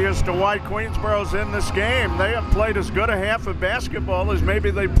mystery as to why Queensborough's in this game. They have played as good a half of basketball as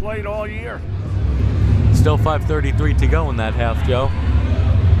maybe they played all year. Still 5:33 to go in that half, Joe.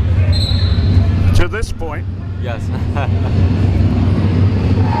 To this point. Yes.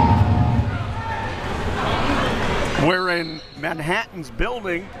 We're in Manhattan's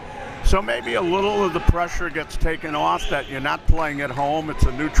building, so maybe a little of the pressure gets taken off that you're not playing at home. It's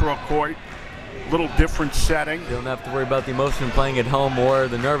a neutral court, little different setting. You don't have to worry about the emotion of playing at home or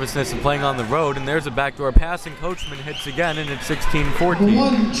the nervousness of playing on the road. And there's a backdoor pass, and Coachman hits again, and it's 16-14.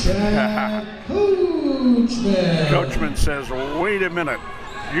 One check, Coachman. Coachman says, wait a minute.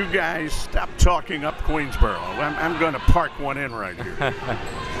 You guys stop talking up Queensborough. I'm going to park one in right here.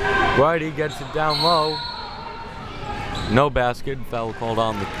 Bridie gets it down low. No basket. Foul called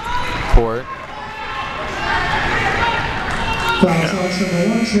on the court.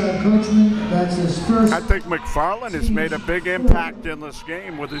 That's his first. I think McFarland has made a big impact in this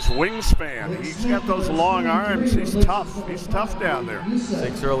game with his wingspan. He's got those long arms. He's tough. He's tough down there.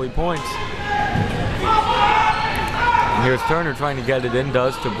 6 early points. And here's Turner trying to get it in,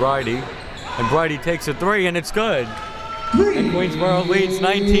 does to Bridie. And Bridie takes a 3, and it's good. And Queensborough leads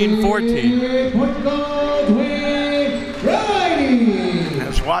 19-14. Point guard with Bridie.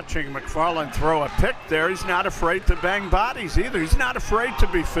 As watching McFarland throw a pick there, he's not afraid to bang bodies either. He's not afraid to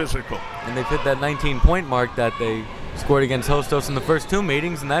be physical. And they've hit that 19-point mark that they scored against Hostos in the first 2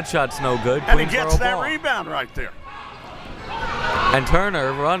 meetings, and that shot's no good. And he gets that rebound right there. And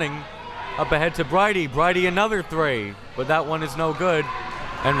Turner running up ahead to Bridie. Bridie another 3, but that one is no good,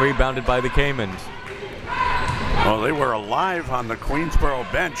 and rebounded by the Caimans. Well, they were alive on the Queensborough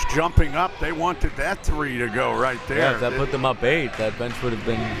bench, jumping up. They wanted that 3 to go right there. Yeah, if that put them up 8, that bench would have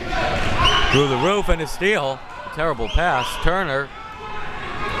been through the roof. And a steal. A terrible pass. Turner.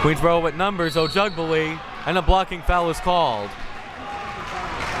 Queensborough with numbers. Ojugbali. And a blocking foul is called.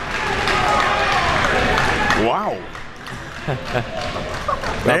 Wow.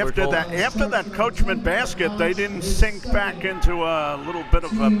 After that Coachman basket, they didn't sink back into a little bit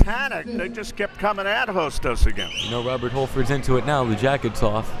of a panic. They just kept coming at Hostos again. You know, Robert Holford's into it now. The jacket's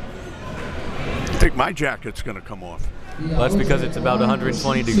off. I think my jacket's going to come off. Well, that's because it's about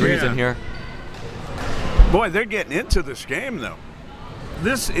 120 degrees in here. Boy, they're getting into this game, though.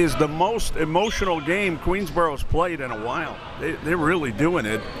 This is the most emotional game Queensborough's played in a while. They're really doing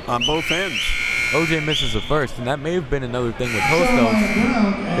it on both ends. OJ misses the first, and that may have been another thing with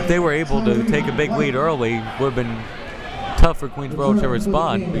Hostos. If they were able to take a big lead early, it would have been tough for Queensborough to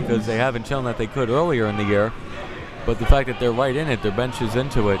respond because they haven't shown that they could earlier in the year. But the fact that they're right in it, their bench is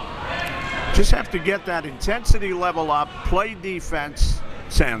into it. Just have to get that intensity level up, play defense.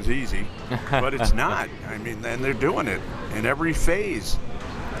 Sounds easy, but it's not. I mean, and they're doing it in every phase.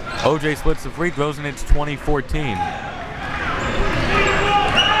 OJ splits the free throws, and it's 20-14.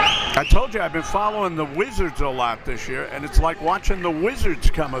 I told you I've been following the Wizards a lot this year, and it's like watching the Wizards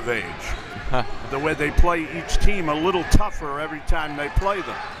come of age. The way they play each team a little tougher every time they play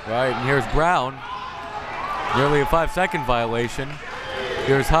them. Right, and here's Brown. Nearly a 5-second violation.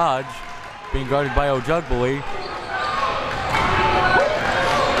 Here's Hodge being guarded by Ojugbali.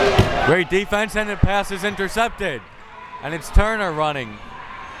 Great defense, and the pass is intercepted. And it's Turner running.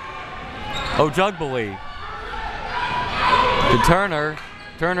 Ojugbali to Turner.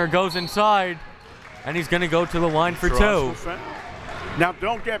 Turner goes inside, and he's going to go to the line for 2. Now,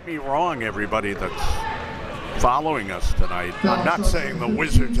 don't get me wrong, everybody that's following us tonight. I'm not saying the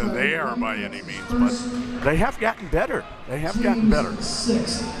Wizards are there by any means, but they have gotten better. They have gotten better.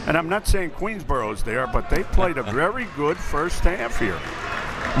 And I'm not saying Queensborough's there, but they played a very good first half here.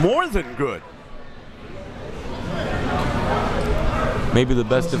 More than good. Maybe the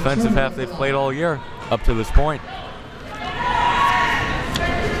best defensive half they've played all year up to this point.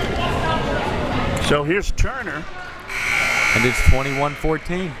 So here's Turner. And it's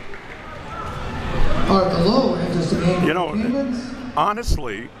 21-14. Below enters the game. You know,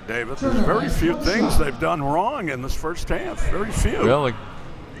 honestly, David, there's very few things they've done wrong in this first half. Very few. Really?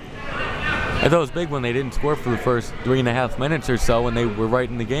 I thought it was big when they didn't score for the first 3.5 minutes or so, and they were right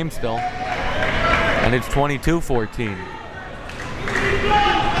in the game still. And it's 22-14.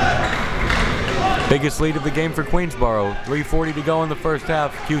 Biggest lead of the game for Queensborough. 3:40 to go in the first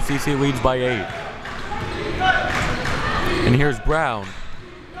half. QCC leads by 8. And here's Brown.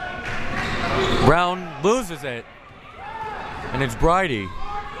 Brown loses it. And it's Bridie.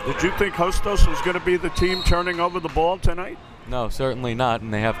 Did you think Hostos was going to be the team turning over the ball tonight? No, certainly not,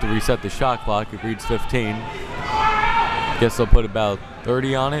 and they have to reset the shot clock. It reads 15. Guess they'll put about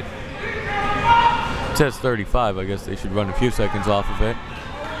 30 on it. It says 35. I guess they should run a few seconds off of it.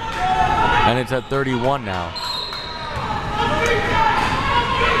 And it's at 31 now.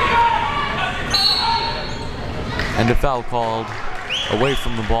 And a foul called away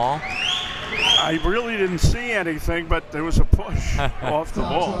from the ball. I really didn't see anything, but there was a push off the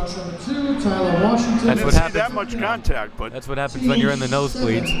ball. That's what happens. That much contact, but that's what happens when you're in the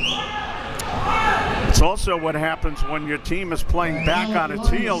nosebleeds. It's also what happens when your team is playing back on its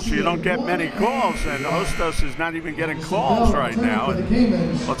heels. You don't get many calls, and Hostos is not even getting calls right now.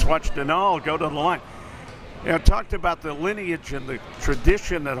 And let's watch Denal go to the line. You know, talked about the lineage and the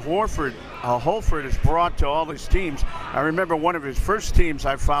tradition that Holford has brought to all his teams. I remember one of his first teams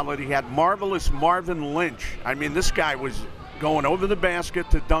I followed, he had marvelous Marvin Lynch. I mean, this guy was going over the basket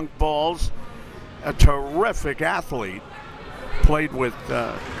to dunk balls. A terrific athlete. Played with,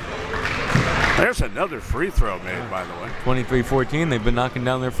 there's another free throw made, by the way. 23-14, they've been knocking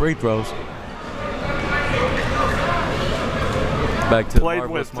down their free throws. Back to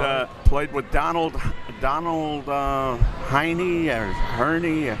played with Donald Heine or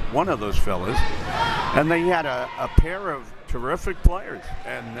Herney, one of those fellas, and they had a pair of terrific players.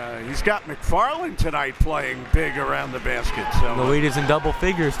 And he's got McFarland tonight playing big around the basket. So the lead is in double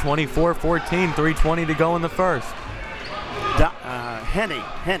figures, 24-14, 3:20 to go in the first.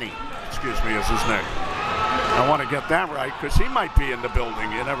 Henny, excuse me, is his name. I want to get that right because he might be in the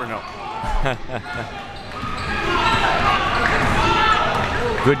building. You never know.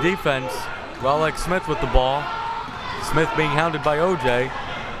 Good defense. Rollex Smith with the ball. Smith being hounded by OJ.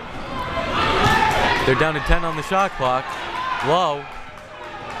 They're down to 10 on the shot clock. Low.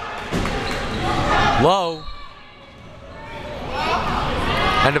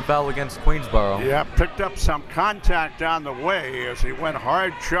 And a foul against Queensborough. Yeah, picked up some contact on the way as he went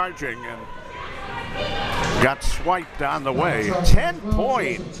hard charging and got swiped on the way.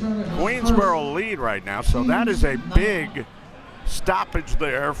 10-point Queensborough lead right now, so that is a big stoppage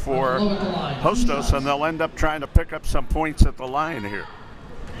there for Hostos, and they'll end up trying to pick up some points at the line here.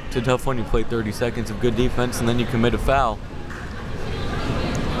 It's a tough one. You play 30 seconds of good defense and then you commit a foul.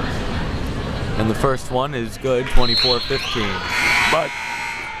 And the first one is good, 24-15. But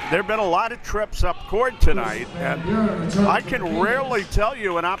there have been a lot of trips up court tonight, and I can rarely tell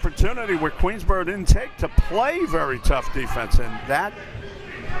you an opportunity where Queensborough didn't take to play very tough defense, and that,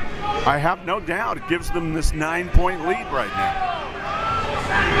 I have no doubt, it gives them this 9-point lead right now.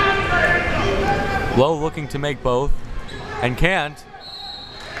 Lowe looking to make both, and can't.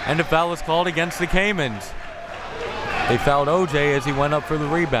 And a foul is called against the Caimans. They fouled OJ as he went up for the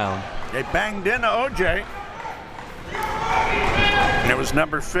rebound. They banged into OJ. And it was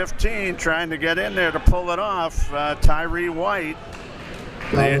number 15 trying to get in there to pull it off, Tyree White,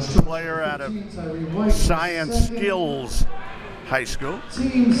 the player out of Science Skills High School,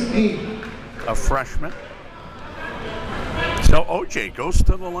 a freshman. So OJ goes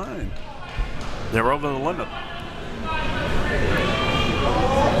to the line. They're over the limit.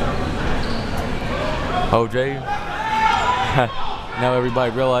 OJ, now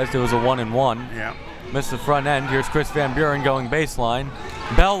everybody realized it was a 1-and-1. Yeah. Missed the front end. Here's Chris Van Buren going baseline.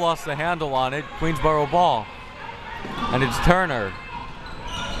 Bell lost the handle on it. Queensborough ball. And it's Turner.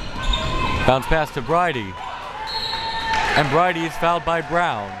 Bounce pass to Bridie. And Bridie is fouled by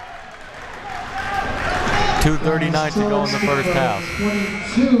Brown. 2:39 to go in the first half.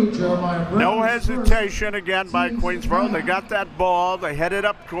 No hesitation again by Queensborough. They got that ball. They headed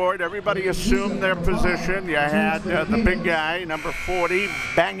up court. Everybody assumed their position. You had the big guy, number 40,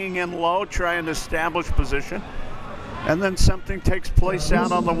 banging in low, trying to establish position. And then something takes place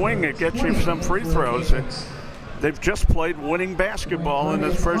out on the wing. It gets you some free throws. They've just played winning basketball in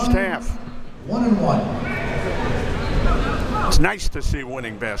this first half. 1-and-1. It's nice to see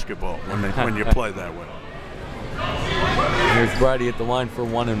winning basketball when you play that way. Here's Bridie at the line for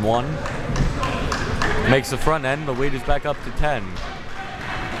 1-and-1. Makes the front end. The lead is back up to 10.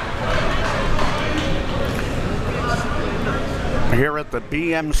 Here at the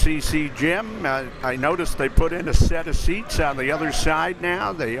BMCC gym, I noticed they put in a set of seats on the other side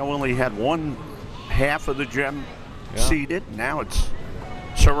now. They only had one half of the gym seated. Now it's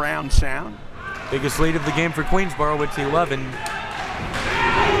surround sound. Biggest lead of the game for Queensborough. It's 11.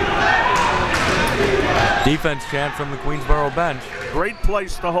 Defense chant from the Queensborough bench. Great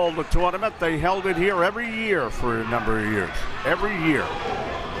place to hold the tournament. They held it here every year for a number of years. Every year.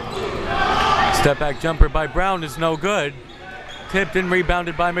 Step back jumper by Brown is no good. Tipped and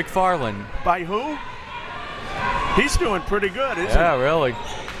rebounded by McFarland. By who? He's doing pretty good, isn't he? Yeah, really.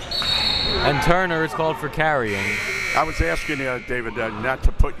 And Turner is called for carrying. I was asking you, David, not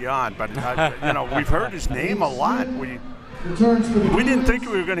to put you on, but you know, we've heard his name a lot. We didn't think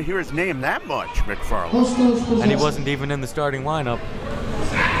we were going to hear his name that much, McFarland. And he wasn't even in the starting lineup.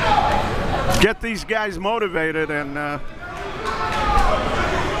 Get these guys motivated and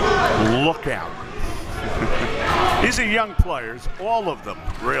look out. These are young players, all of them,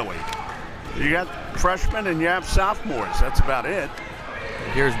 really. You got freshmen and you have sophomores. That's about it.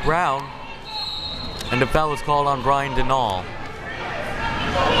 Here's Brown. And the foul is called on Brian Denal.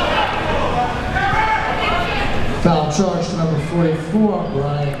 Foul charge to number 44,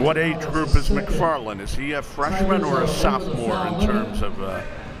 Brian. What age group is McFarland? Is he a freshman or a sophomore in terms of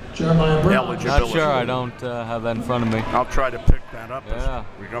eligibility? Not sure. I don't have that in front of me. I'll try to pick that up as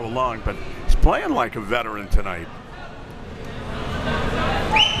we go along, but he's playing like a veteran tonight.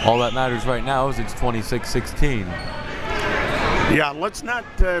 All that matters right now is it's 26-16. Yeah, let's not,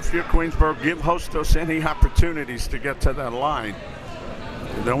 if you're Queensborough, give Hostos any opportunities to get to that line.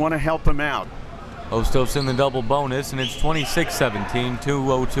 You don't want to help him out. Hostos in the double bonus, and it's 26-17,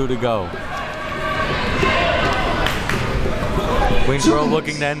 2:02 to go. Queensborough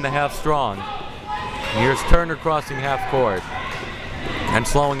looking to end the half strong. And here's Turner crossing half court and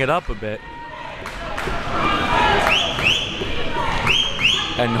slowing it up a bit.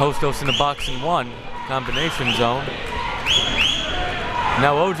 And Hostos in the box and one, combination zone.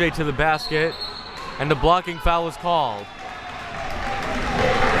 Now OJ to the basket, and the blocking foul is called.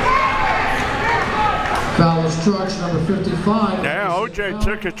 Foul is charged, number 55. Yeah, OJ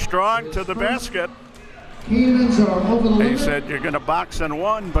took it strong to the basket. Caimans are over the limit. He said, you're going to box in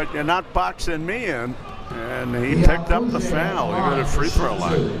one, but you're not boxing me in. And he picked up the foul. He got a free throw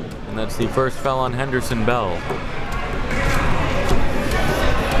line. And that's the first foul on Henderson Bell.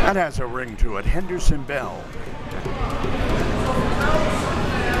 That has a ring to it. Henderson Bell.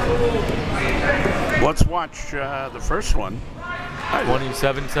 Let's watch the first one.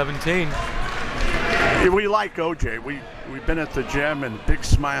 27-17. We like OJ. We've been at the gym and big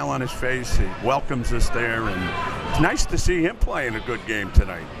smile on his face. He welcomes us there, and it's nice to see him playing a good game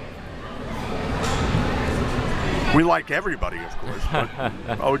tonight. We like everybody, of course, but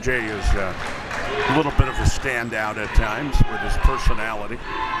OJ is a little bit of a standout at times with his personality.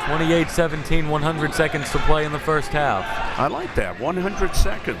 28-17, 100 seconds to play in the first half. I like that, 100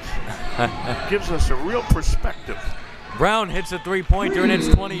 seconds. Gives us a real perspective. Brown hits a three-pointer, and it's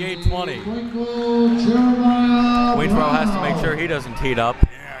 28-20. Queensborough has to make sure he doesn't heat up.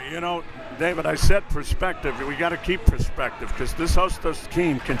 Yeah, you know, David, I said perspective. We got to keep perspective because this Hostos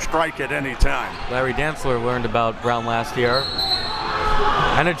team can strike at any time. Larry Dantzler learned about Brown last year.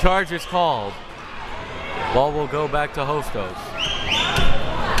 And a charge is called. Ball will go back to Hostos.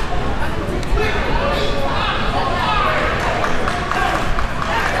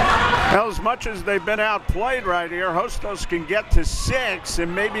 Well, as much as they've been outplayed right here, Hostos can get to 6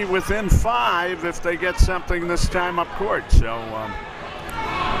 and maybe within 5 if they get something this time up court. So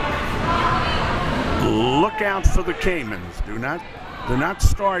look out for the Caimans. Do not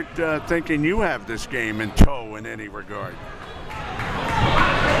start thinking you have this game in tow in any regard.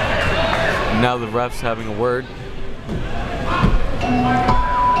 Now the ref's having a word.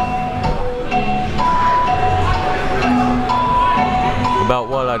 About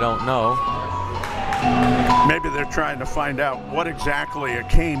what, I don't know. Maybe they're trying to find out what exactly a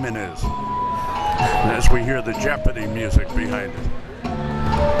Caiman is, as we hear the Jeopardy music behind it.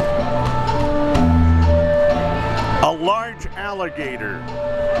 A large alligator.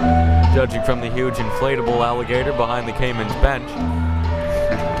 Judging from the huge inflatable alligator behind the Caimans bench.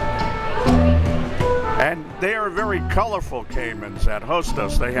 And they are very colorful Caimans at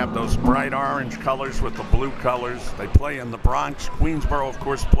Hostos. They have those bright orange colors with the blue colors. They play in the Bronx. Queensborough, of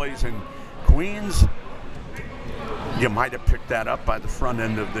course, plays in Queens. You might have picked that up by the front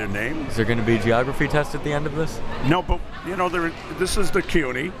end of their name. Is there going to be a geography test at the end of this? No, but, you know, this is the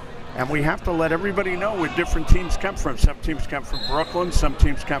CUNY. And we have to let everybody know where different teams come from. Some teams come from Brooklyn, some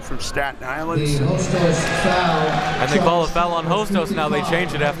teams come from Staten Island. The Hostos foul. And they call a foul on Hostos now. They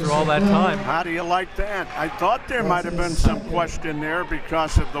changed it after all that time. How do you like that? I thought there might have been some question there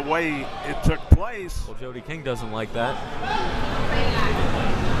because of the way it took place. Well, Jody King doesn't like that.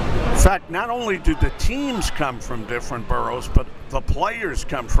 In fact, not only do the teams come from different boroughs, but the players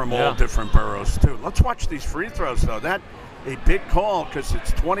come from all different boroughs too. Let's watch these free throws though. That a big call because it's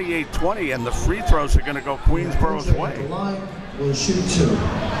 28-20 and the free throws are going to go Queensborough's way. The line will shoot 2.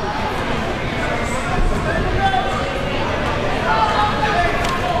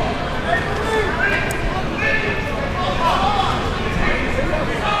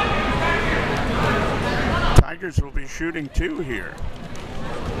 Tigers will be shooting 2 here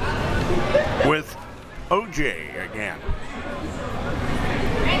with OJ again.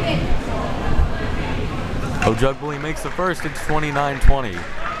 Ojugbury makes the first. It's 29-20.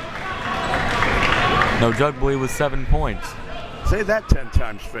 No, Ojugbury with 7 points. Say that 10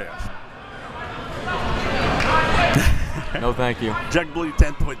 times fast. No, thank you. Ojugbury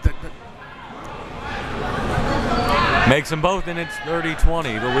 10 points. Makes them both, and it's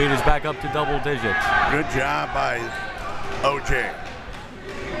 30-20. The lead is back up to double digits. Good job by OJ.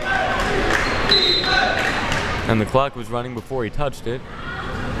 And the clock was running before he touched it.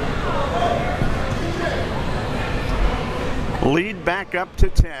 Lead back up to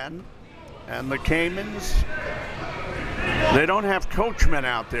 10, and the Caimans, they don't have Coachman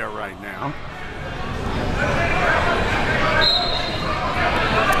out there right now.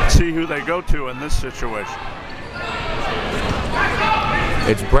 Let's see who they go to in this situation.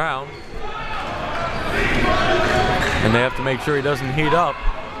 It's Brown, and they have to make sure he doesn't heat up.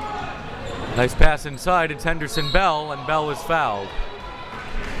 Nice pass inside. It's Henderson Bell, and Bell is fouled.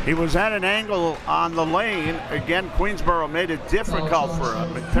 He was at an angle on the lane. Again, Queensborough made it difficult for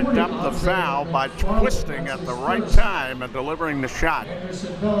him. He picked up the foul by twisting at the right time and delivering the shot.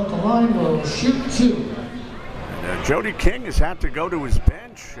 Henderson Bell at the line will shoot 2. And, Jody King has had to go to his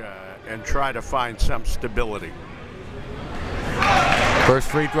bench and try to find some stability. First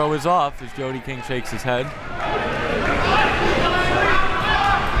free throw is off as Jody King shakes his head.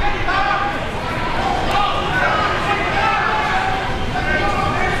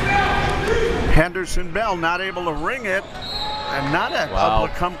 Henderson Bell not able to ring it and not able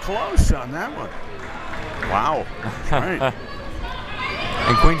to come close on that one. Wow. That's right.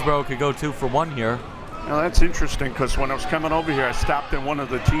 And Queensborough could go 2 for 1 here. Now that's interesting because when I was coming over here, I stopped in one of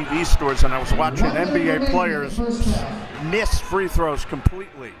the TV stores and I was watching NBA players miss free throws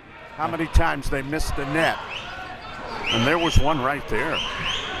completely. How many times they missed the net. And there was one right there.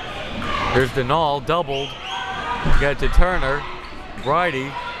 Here's Denal, doubled. Get to Turner.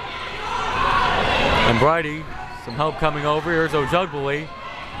 Bridie. And Bridie, some help coming over. Here's Ojugbury.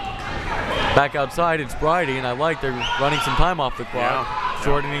 Back outside, it's Bridie, and I like they're running some time off the clock,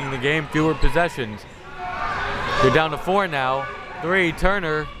 shortening the game, fewer possessions. They're down to 4 now. 3,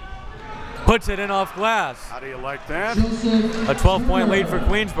 Turner puts it in off glass. How do you like that? A 12-point lead for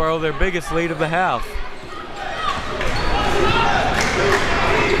Queensborough, their biggest lead of the half.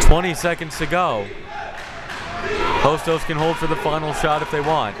 20 seconds to go. Hostos can hold for the final shot if they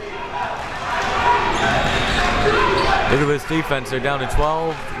want. Look at this defense. They're down to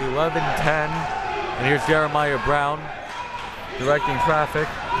 12, 11, 10. And here's Jeremiah Brown directing traffic.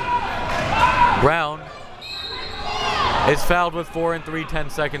 Brown is fouled with 4 and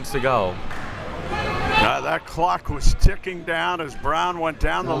 3/10 seconds to go. That clock was ticking down as Brown went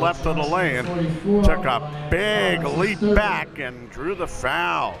down the left of the lane. Took a big leap back and drew the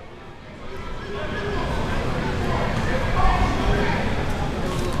foul.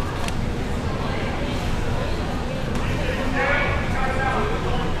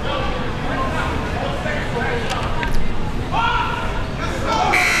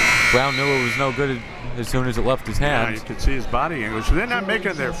 Brown knew it was no good as soon as it left his hands. Yeah, you could see his body language. They're not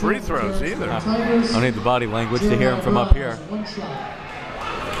making their free throws either. I don't need the body language to hear him from up here.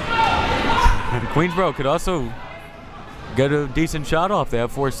 Queensborough could also get a decent shot off. They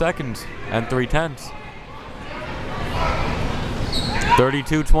have 4 seconds and 3/10.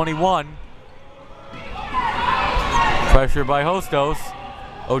 32-21. Pressure by Hostos.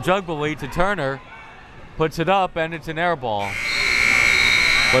 Ojugbury to Turner. Puts it up, and it's an air ball.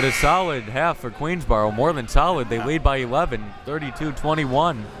 But a solid half for Queensborough, more than solid. They lead by 11,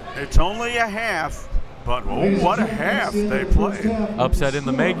 32-21. It's only a half, but what a half they played. Upset in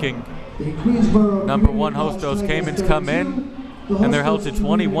the making. Number 1 Hostos Caimans come in, and they're held to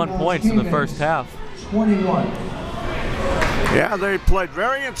 21 points in the first half. 21. Yeah, they played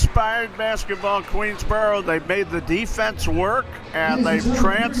very inspired basketball, Queensborough. They made the defense work. and they've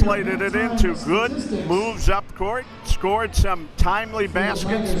translated it into good moves up court, scored some timely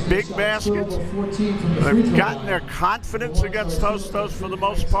baskets, big baskets. They've gotten their confidence against Hostos for the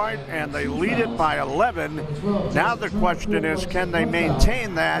most part, and they lead it by 11. Now the question is, can they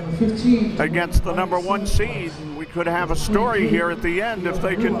maintain that against the #1 seed? We could have a story here at the end if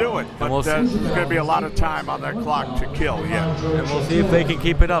they can do it, but there's going to be a lot of time on that clock to kill yet. And we'll see if they can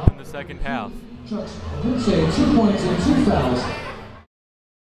keep it up in the second half. 2 points and 2 fouls.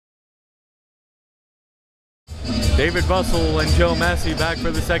 David Russell and Joe Massey back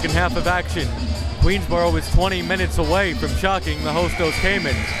for the second half of action. Queensborough is 20 minutes away from shocking the Hostos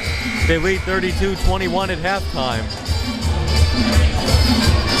Caimans. They lead 32-21 at halftime.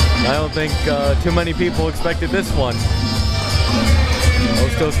 I don't think too many people expected this one.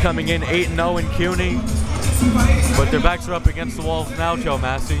 Hostos coming in 8-0 in CUNY, but their backs are up against the walls now, Joe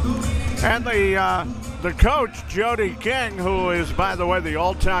Massey. And the coach, Jody King, who is, by the way, the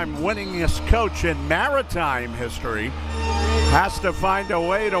all-time winningest coach in maritime history, has to find a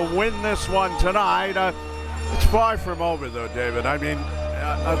way to win this one tonight. It's far from over, though, David. I mean,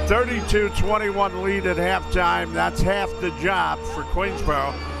 a 32-21 lead at halftime, that's half the job for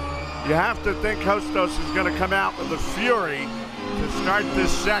Queensborough. You have to think Hostos is going to come out with a fury to start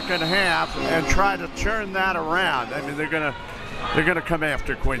this second half and try to turn that around. I mean, they're going to come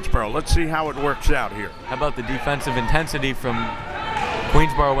after Queensborough. Let's see how it works out here. How about the defensive intensity from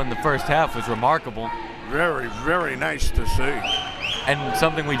Queensborough in the first half was remarkable. Very, very nice to see. And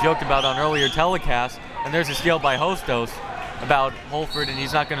something we joked about on earlier telecasts, and there's a steal by Hostos about Holford, and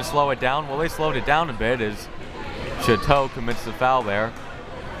he's not going to slow it down. Well, they slowed it down a bit as Chateau commits the foul there.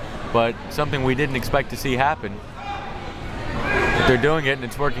 But something we didn't expect to see happen. But they're doing it, and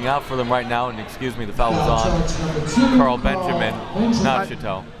it's working out for them right now. And excuse me, the foul is on Carl Benjamin, not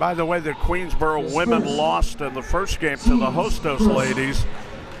Chateau. By the way, the Queensborough women lost in the first game to the Hostos ladies.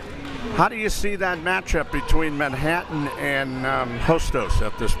 How do you see that matchup between Manhattan and Hostos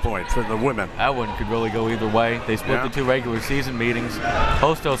at this point for the women? That one could really go either way. They split the 2 regular season meetings.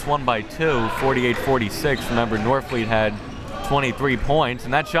 Hostos won by 2, 48-46. Remember, Norfleet had 23 points,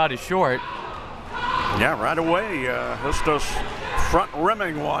 and that shot is short. Yeah, right away, Hostos front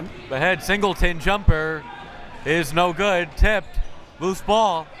rimming one. The head Singleton jumper is no good, tipped, loose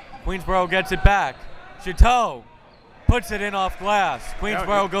ball. Queensborough gets it back. Chateau puts it in off glass.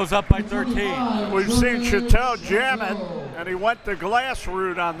 Queensborough goes up by 13. We've seen Chateau jam it, and he went the glass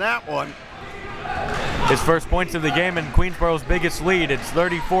route on that one. His first points of the game and Queensborough's biggest lead. It's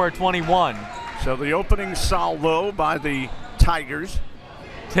 34-21. So the opening salvo by the Tigers.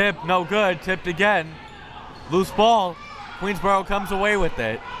 Tip, no good, tipped again. Loose ball, Queensborough comes away with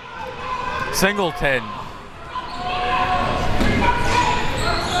it. Singleton.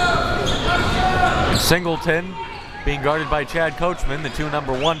 Singleton being guarded by Chad Coachman, the 2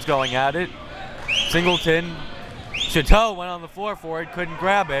 #1s going at it. Singleton, Chateau went on the floor for it, couldn't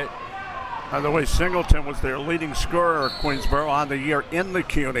grab it. By the way, Singleton was their leading scorer at Queensborough on the year in the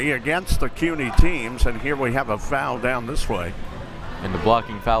CUNY against the CUNY teams, and here we have a foul down this way. And the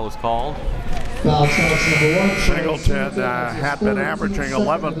blocking foul is called. Foul charge #1. Singleton had been averaging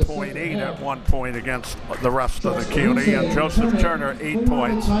 11.8 at one point against the rest of the CUNY, and Joseph Turner 8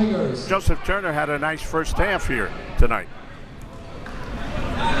 points. Joseph Turner had a nice first half here tonight.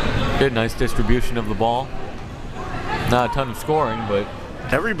 Good, nice distribution of the ball. Not a ton of scoring, but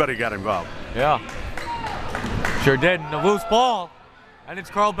everybody got involved. Yeah, sure did. And a loose ball, and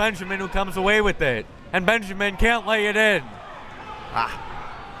it's Carl Benjamin who comes away with it, and Benjamin can't lay it in.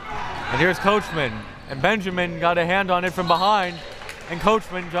 And here's Coachman, and Benjamin got a hand on it from behind, and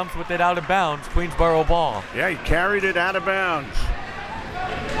Coachman jumps with it out of bounds. Queensborough ball. Yeah, he carried it out of bounds.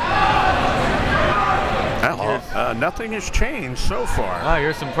 Nothing has changed so far.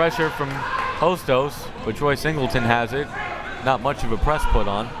 Here's some pressure from Hostos, but Troy Singleton has it. Not much of a press put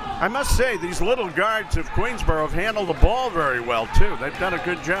on. I must say, these little guards of Queensborough have handled the ball very well, too. They've done a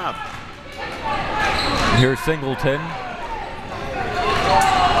good job. Here's Singleton.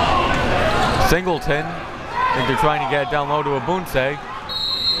 Singleton, I think they're trying to get it down low to Abunse.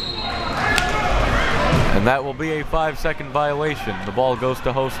 And that will be a 5-second violation. The ball goes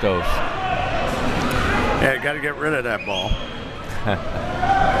to Hostos. Yeah, you got to get rid of that ball.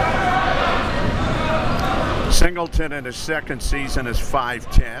 Singleton in his second season is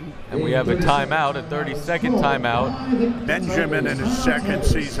 5'10". And we have a timeout, a 30-second timeout. Benjamin in his second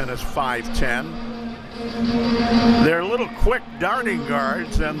season is 5'10". They're little quick darting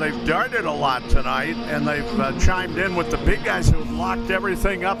guards, and they've darted a lot tonight, and they've chimed in with the big guys who've locked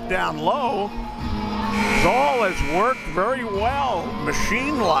everything up down low. It all has worked very well,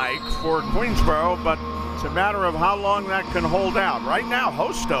 machine-like for Queensborough, but It's a matter of how long that can hold out. Right now,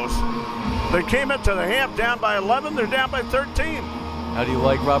 Hostos, they came into the half down by 11. They're down by 13. How do you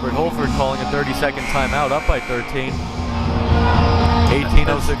like Robert Holford calling a 30-second timeout up by 13?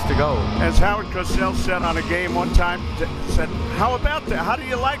 18:06 to go. As Howard Cosell said on a game one time, said, how about that? How do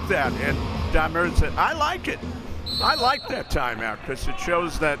you like that? And Don Meredith said, I like it. I like that timeout because it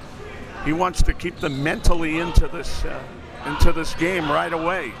shows that he wants to keep them mentally into this game right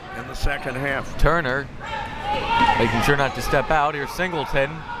away in the second half. Turner making sure not to step out. Here's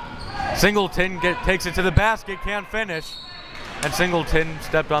Singleton. Singleton takes it to the basket, can't finish. And Singleton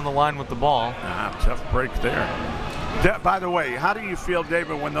stepped on the line with the ball. Tough break there. By the way, how do you feel,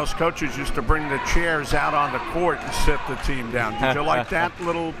 David, when those coaches used to bring the chairs out on the court and sit the team down? Did you like that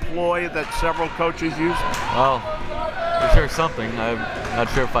little ploy that several coaches used? Well, it's sure something. I'm not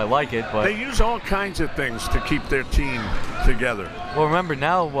sure if I like it, but they use all kinds of things to keep their team together. Well, remember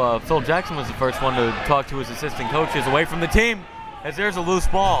now, Phil Jackson was the first one to talk to his assistant coaches away from the team, as there's a loose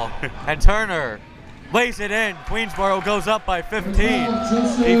ball, and Turner lays it in. Queensborough goes up by 15.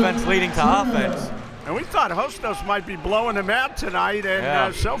 Defense leading to offense. And we thought Hostos might be blowing them out tonight,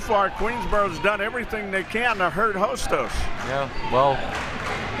 and so far Queensborough's done everything they can to hurt Hostos. Yeah, well,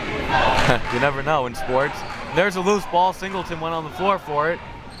 you never know in sports. There's a loose ball. Singleton went on the floor for it.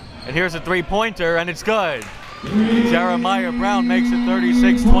 And here's a three-pointer, and it's good. Jeremiah Brown makes it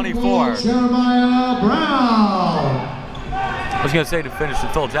 36-24. Jeremiah Brown. I was going to say, to finish the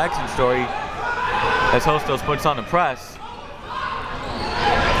Phil Jackson story, as Hostos puts on a press.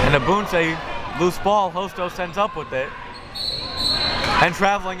 And Abunse, loose ball, Hostos ends up with it. And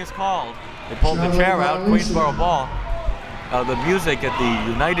traveling is called. They pulled the chair out, Queensborough ball. The music at the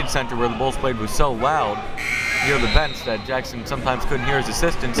United Center where the Bulls played was so loud near the bench that Jackson sometimes couldn't hear his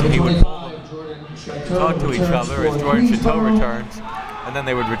assistants, and he would pull them to talk to each other as Jordan Chateau returns, and then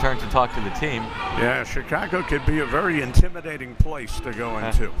they would return to talk to the team. Yeah, Chicago could be a very intimidating place to go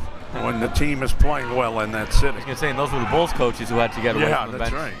into when the team is playing well in that city. I was going to say, and those were the Bulls coaches who had to get away from the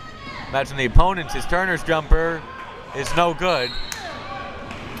bench. Yeah, that's right. Imagine the opponents. His Turner's jumper is no good,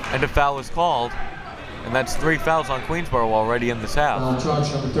 and a foul is called. And that's 3 fouls on Queensborough already in this half.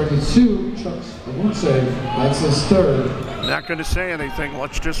 Charge number 32, Chucks, I won't say, that's his third. Not going to say anything.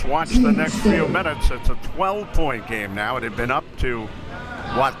 Let's just watch the next few minutes. It's a 12-point game now. It had been up to,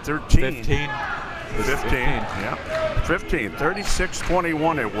 what, 13? 15. 15, yeah. 15,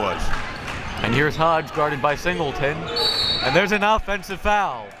 36-21 it was. And here's Hodge guarded by Singleton. And there's an offensive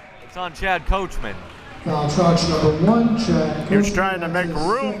foul. It's on Chad Coachman. Foul charge number 1, Chad. He was trying to make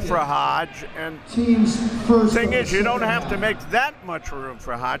room for Hodge, and team's first. Thing is, you don't have to make that much room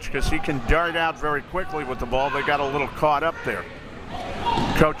for Hodge because he can dart out very quickly with the ball. They got a little caught up there.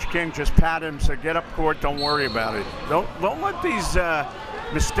 Coach King just pat him, said, "Get up court, don't worry about it. Don't let these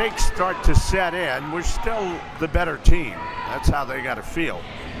mistakes start to set in. We're still the better team." That's how they got to feel.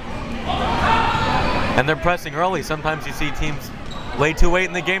 And they're pressing early. Sometimes you see teams late too late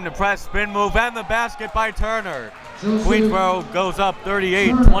in the game to press, spin move, and the basket by Turner. Queensborough goes up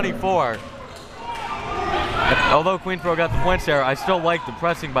 38-24. Although Queensborough got the points there, I still like the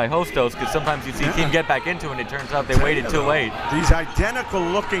pressing by Hostos because sometimes you see a team get back into it and it turns out they waited too late. These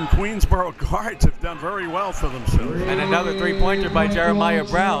identical-looking Queensborough guards have done very well for themselves. And another three-pointer by Jeremiah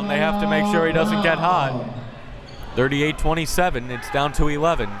Brown. They have to make sure he doesn't get hot. 38-27, it's down to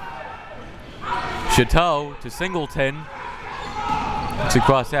 11. Chateau to Singleton. It's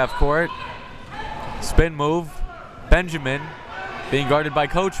across half court. Spin move. Benjamin being guarded by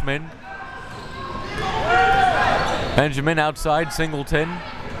Coachman. Benjamin outside Singleton.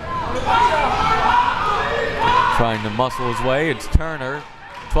 Trying to muscle his way. It's Turner.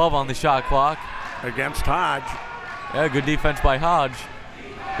 12 on the shot clock. Against Hodge. Yeah, good defense by Hodge.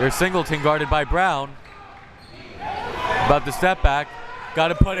 There's Singleton guarded by Brown. About the step back. Got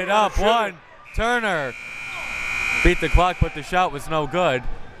to put it up. One. Turner. Beat the clock, but the shot was no good.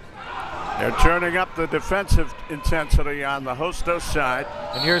 They're turning up the defensive intensity on the Hostos side.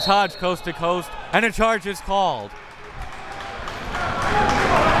 And here's Hodge coast to coast, and a charge is called.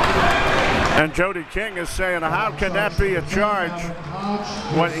 And Jody King is saying, how can that be a charge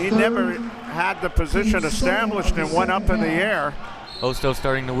when he never had the position established and went up in the air? Hostos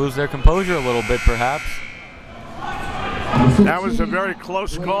starting to lose their composure a little bit, perhaps. That was a very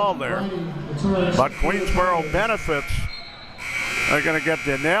close call there. But Queensborough benefits. They're going to get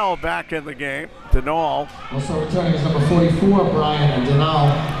Denell back in the game. Denall. Also returning is number 44, Brian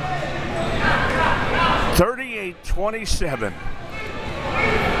Denall. 38-27.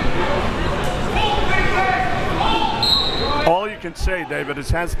 All you can say, David, is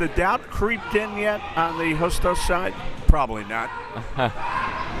has the doubt creeped in yet on the Hostos side? Probably not.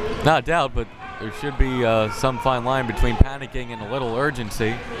 Not doubt, but there should be some fine line between panicking and a little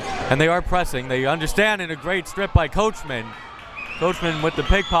urgency. And they are pressing. They understand, and a great strip by Coachman. Coachman with the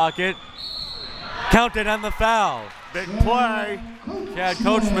pickpocket. Counted on the foul. Big play. Chad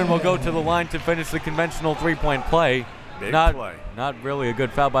Coachman will go to the line to finish the conventional three-point play. Big play. Not really a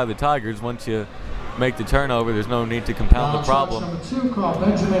good foul by the Tigers. Once you make the turnover, there's no need to compound the problem.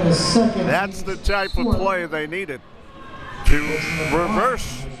 That's the type of play they needed to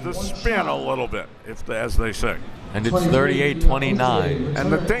reverse the spin a little bit, as they say. And it's 38-29.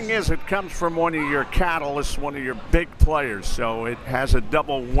 And the thing is, it comes from one of your catalysts, one of your big players, so it has a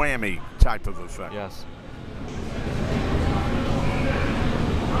double whammy type of effect. Yes.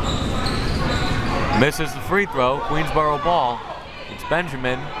 Misses the free throw. Queensborough ball. It's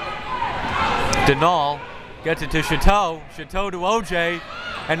Benjamin. Denal gets it to Chateau. Chateau to OJ.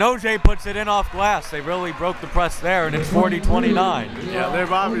 And OJ puts it in off glass. They really broke the press there, and it's 40-29. Yeah,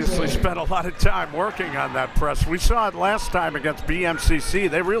 they've obviously spent a lot of time working on that press. We saw it last time against BMCC.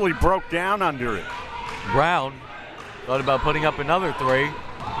 They really broke down under it. Brown thought about putting up another three.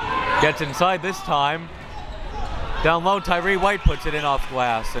 Gets inside this time. Down low, Tyree White puts it in off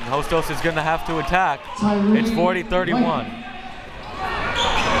glass, and Hostos is going to have to attack. It's 40-31.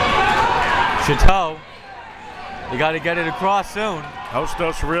 Chateau, you got to get it across soon.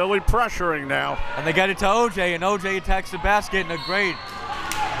 Hostos really pressuring now. And they get it to OJ, and OJ attacks the basket, and a great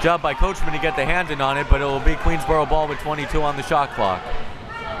job by Coachman to get the hand in on it, but it will be Queensborough ball with 22 on the shot clock.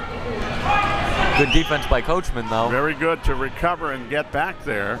 Good defense by Coachman, though. Very good to recover and get back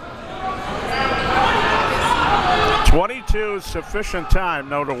there. 22 is sufficient time,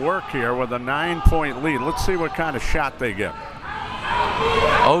 though, to work here with a 9-point lead. Let's see what kind of shot they get.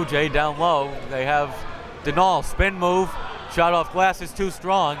 OJ down low. They have Denal, spin move. Shot off glass is too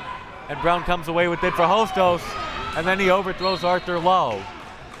strong. And Brown comes away with it for Hostos. And then he overthrows Arthur Lowe.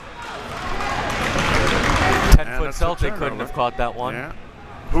 10-foot Celtic couldn't have caught that one. Yeah.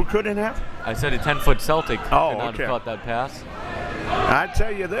 Who couldn't have? I said a 10-foot Celtic could not have caught that pass. I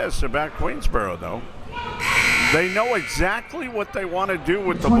tell you this about Queensborough, though. They know exactly what they want to do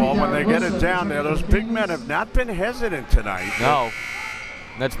with the ball when they get it down there. Those big men have not been hesitant tonight. No.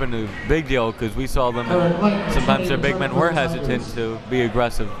 That's been a big deal because we saw them, and sometimes their big men were hesitant to be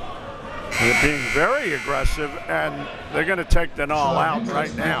aggressive. They're being very aggressive, and they're going to take them all out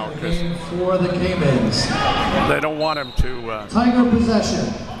right now because for the Caimans. They don't want him to. Tiger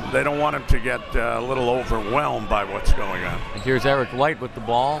possession. They don't want him to get a little overwhelmed by what's going on. And here's Eric White with the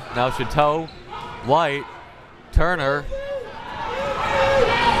ball. Now Chateau, White, Turner,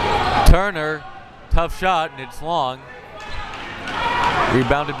 tough shot, and it's long.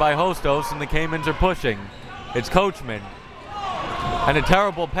 Rebounded by Hostos, and the Caimans are pushing. It's Coachman. And a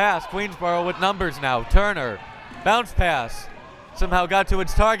terrible pass. Queensborough with numbers now. Turner, bounce pass. Somehow got to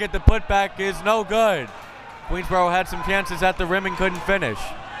its target. The putback is no good. Queensborough had some chances at the rim and couldn't finish.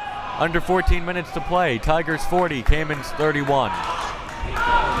 Under 14 minutes to play. Tigers 40, Caimans 31.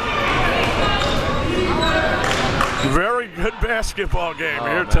 Very good basketball game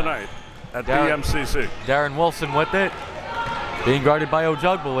here tonight at BMCC. Darren Wilson with it. Being guarded by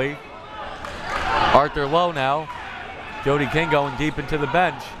Ojugbali. Arthur Lowe now. Jody King going deep into the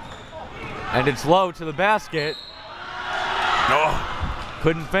bench. And it's Lowe to the basket. Oh.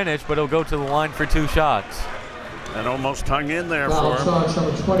 Couldn't finish, but he'll go to the line for 2 shots. And almost hung in there Foul for him. charge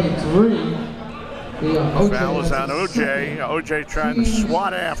number 23. Foul is on OJ. OJ trying to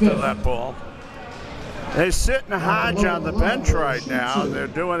swat after that ball. They sit in Hodge on the bench right now. They're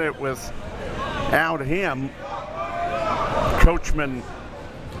doing it without him. Coachman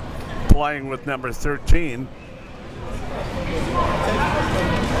playing with number 13.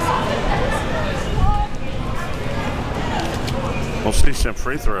 We'll see some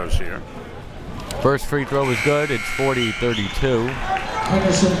free throws here. First free throw is good. It's 40-32.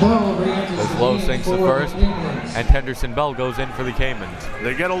 Henderson Bell As Lowe sinks the first, and Henderson Bell goes in for the Caimans.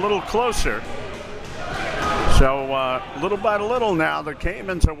 They get a little closer. So little by little now, the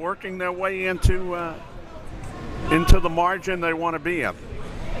Caimans are working their way into the margin they want to be in.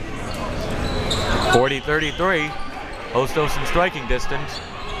 40-33. Hostos in striking distance.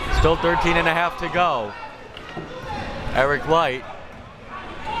 Still 13 and a half to go. Eric Light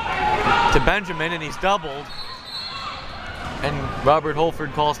to Benjamin, and he's doubled. And Robert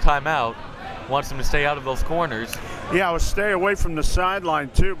Holford calls timeout. Wants him to stay out of those corners. Yeah, well, stay away from the sideline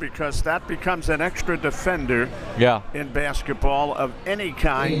too, because that becomes an extra defender in basketball of any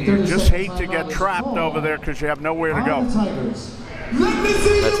kind. You just hate to get trapped over there because you have nowhere to go.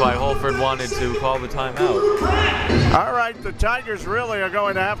 That's why Holford wanted to call the timeout. All right, the Tigers really are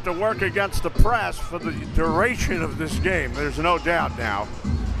going to have to work against the press for the duration of this game. There's no doubt now.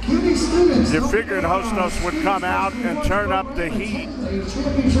 You figured Hostos would come out and turn up the heat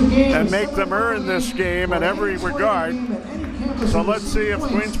and make them earn this game in every regard. So let's see if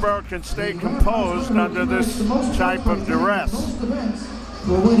Queensborough can stay composed under this type of duress.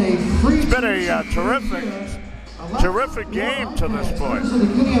 It's been a terrific game to this point.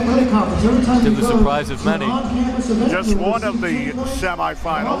 To the surprise of many. Just one of the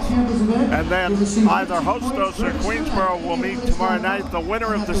semifinals, and then either Hostos or Queensborough will meet tomorrow night, the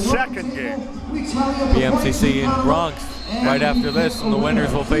winner of the second game. BMCC in Bronx right after this, and the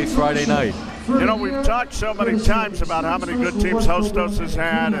winners will face Friday night. You know, we've talked so many times about how many good teams Hostos has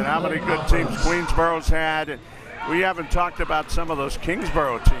had and how many good teams Queensborough's had. And we haven't talked about some of those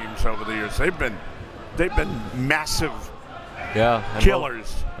Kingsborough teams over the years. They've been massive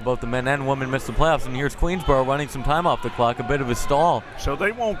killers. Both the men and women missed the playoffs, and here's Queensborough running some time off the clock, a bit of a stall. So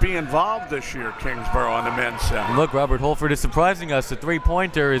they won't be involved this year, Kingsborough, on the men's side. And look, Robert Holford is surprising us. The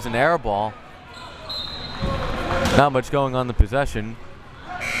three-pointer is an air ball. Not much going on the possession.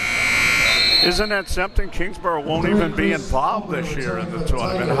 Isn't that something? Kingsborough won't even be involved this year in the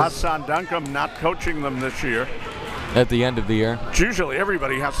tournament. Hassan Duncombe not coaching them this year. At the end of the year. It's usually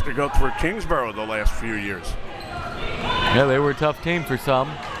everybody has to go through Kingsborough the last few years. Yeah, they were a tough team for some.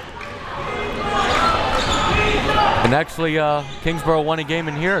 And actually, Kingsborough won a game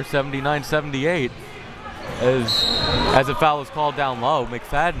in here, 79-78, as a foul was called down low.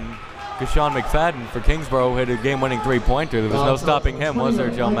 Sean McFadden for Kingsborough hit a game-winning three-pointer. There was no stopping him, was there,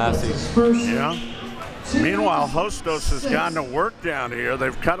 Joe Massey? Yeah. Meanwhile, Hostos has gone to work down here.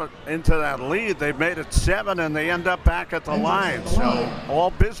 They've cut it into that lead. They've made it 7, and they end up back at the line. So all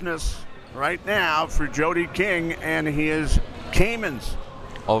business right now for Jody King and his Caimans.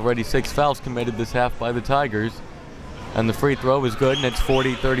 Already 6 fouls committed this half by the Tigers. And the free throw is good, and it's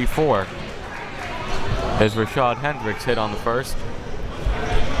 40-34. As Rashad Hendricks hit on the first.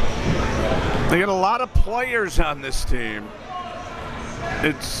 They got a lot of players on this team.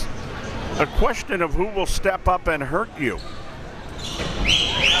 It's a question of who will step up and hurt you.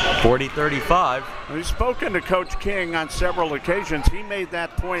 40-35. We've spoken to Coach King on several occasions. He made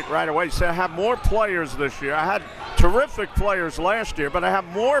that point right away. He said, I have more players this year. I had terrific players last year, but I have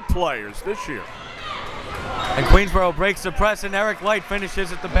more players this year. And Queensborough breaks the press, and Eric Light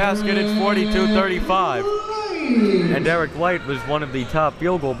finishes at the basket. It's 42-35. And Eric Light was one of the top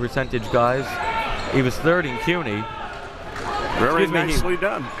field goal percentage guys. He was third in CUNY. Very nicely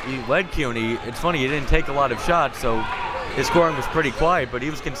done. He led CUNY. It's funny, he didn't take a lot of shots, so his scoring was pretty quiet, but he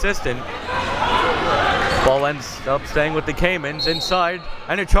was consistent. Ball ends up staying with the Caimans inside,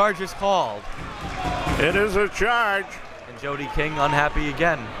 and a charge is called. It is a charge. And Jody King unhappy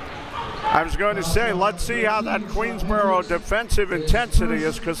again. I was going to say, let's see how that Queensborough defensive intensity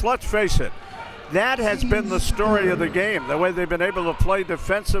is, because let's face it, that has been the story of the game, the way they've been able to play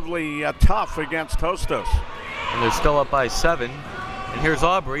defensively tough against Hostos. And they're still up by 7. And here's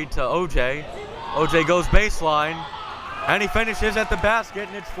Aubrey to OJ. OJ goes baseline, and he finishes at the basket,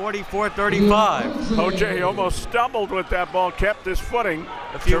 and it's 44-35. OJ almost stumbled with that ball, kept his footing.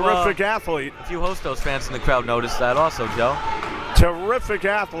 Terrific athlete. A few Hostos fans in the crowd noticed that also, Joe. Terrific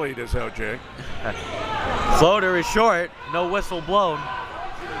athlete is OJ. Floater is short, no whistle blown.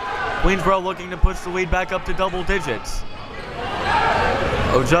 Queensborough looking to push the lead back up to double digits.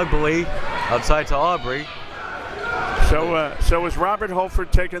 Ojugbali outside to Aubrey. So is Robert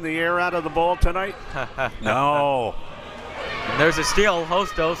Holford taking the air out of the ball tonight? No. And there's a steal.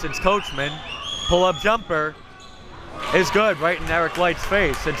 Hostos, it's Coachman. Pull-up jumper is good right in Eric Light's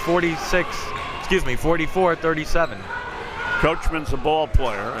face. It's 44-37. Coachman's a ball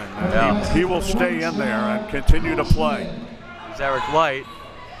player, and he will stay in there and continue to play. Here's Eric Light.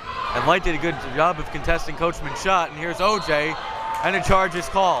 And Light did a good job of contesting Coachman's shot. And here's OJ, and a charge is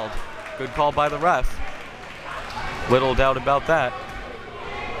called. Good call by the ref. Little doubt about that.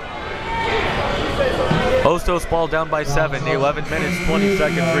 Hostos ball down by 7. 11 minutes, 20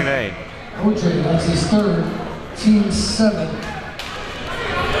 seconds remain. OJ, that's his third. Team 7.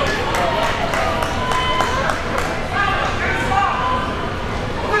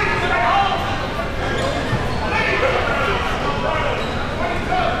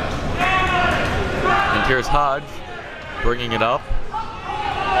 And here's Hodge bringing it up.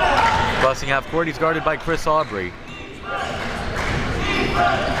 Crossing half court, he's guarded by Chris Aubrey.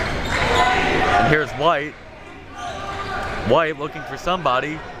 And here's White. White looking for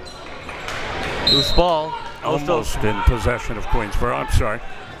somebody. Loose ball. Almost in possession of Queensborough. I'm sorry.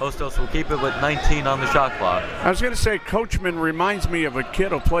 Hostos will keep it with 19 on the shot clock. I was going to say, Coachman reminds me of a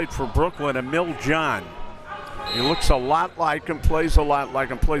kid who played for Brooklyn, Emil John. He looks a lot like him, plays a lot like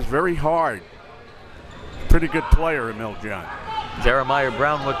him, plays very hard. Pretty good player, Emil John. Jeremiah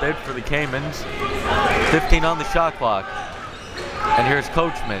Brown with it for the Caimans. 15 on the shot clock. And here's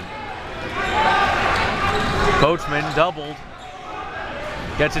Coachman. Coachman doubled.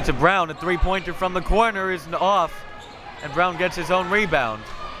 Gets it to Brown. A three-pointer from the corner is off. And Brown gets his own rebound.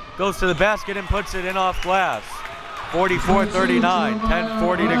 Goes to the basket and puts it in off glass. 44-39,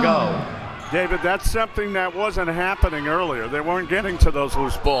 10:40 to go. David, that's something that wasn't happening earlier. They weren't getting to those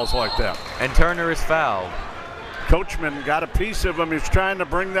loose balls like that. And Turner is fouled. Coachman got a piece of him. He's trying to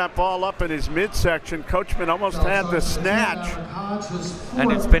bring that ball up in his midsection. Coachman almost had the snatch.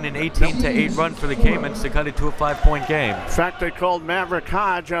 And it's been an 18-8 run for the Caimans to cut it to a 5-point game. In fact, they called Maverick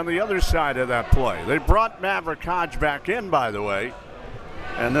Hodge on the other side of that play. They brought Maverick Hodge back in, by the way.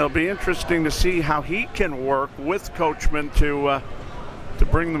 And it'll be interesting to see how he can work with Coachman to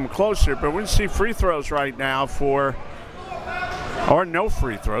bring them closer. But we see free throws right now or no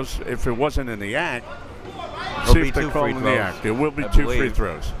free throws if it wasn't in the act. See if they call in the act. It will be two free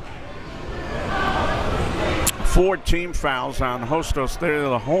throws. 4 team fouls on Hostos. They're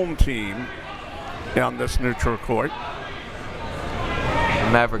the home team on this neutral court.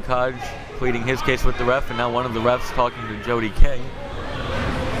 Maverick Hodge pleading his case with the ref, and now one of the refs talking to Jody King.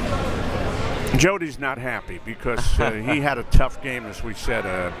 Jody's not happy because he had a tough game, as we said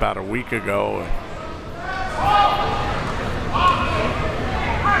about a week ago.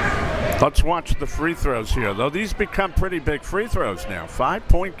 Let's watch the free throws here, though. These become pretty big free throws now.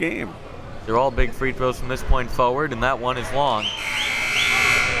 5-point game. They're all big free throws from this point forward, and that one is long.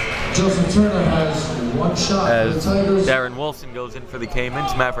 Joseph Turner has 1 shot as for the Tigers. Darren Wilson goes in for the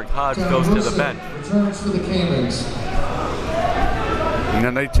Caimans. Maverick Hodge goes to the bench. Returns for the Caimans.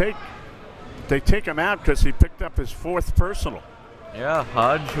 And they take him out because he picked up his 4th personal. Yeah,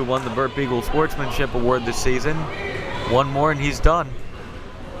 Hodge, who won the Burt Beagle Sportsmanship Award this season. One more and he's done.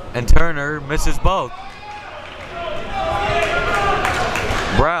 And Turner misses both.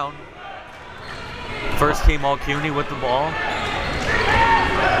 Brown, first team all CUNY with the ball.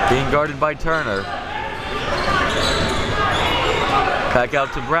 Being guarded by Turner. Back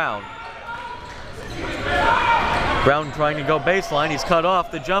out to Brown. Brown trying to go baseline. He's cut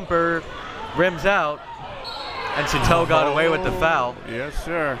off. The jumper rims out. And Chateau got away with the foul. Yes,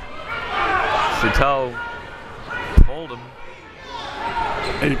 sir. Chateau pulled him.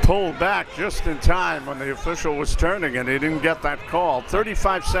 He pulled back just in time when the official was turning, and he didn't get that call.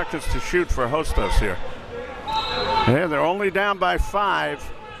 35 seconds to shoot for Hostos here. Yeah, they're only down by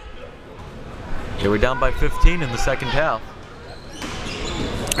 5. They were down by 15 in the second half.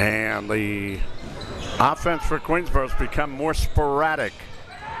 And the offense for Queensborough has become more sporadic.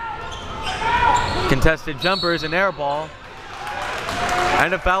 Contested jumpers, an air ball,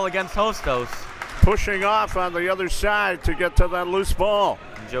 and a foul against Hostos. Pushing off on the other side to get to that loose ball.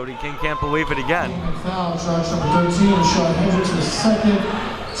 And Jody King can't believe it again. Foul, charge number 13, and Sean Hendricks, the second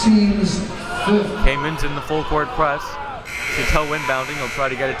team's 5th. Caimans in the full court press. Chateau inbounding, he'll try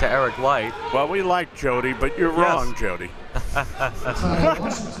to get it to Eric Light. Well, we like Jody, but you're wrong, Jody.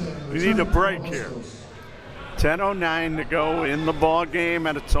 We need a break here. 10:09 to go in the ball game,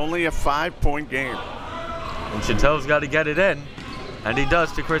 and it's only a 5-point game. And Chateau's got to get it in, and he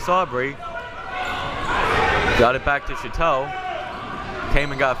does to Chris Aubrey. Got it back to Chateau.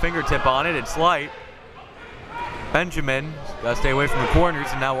 Cayman got a fingertip on it. It's Light. Benjamin got to stay away from the corners,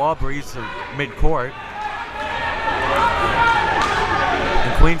 and now Aubrey's mid-court.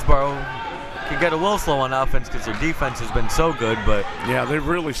 And Queensborough can get a little slow on offense because their defense has been so good, but yeah, they've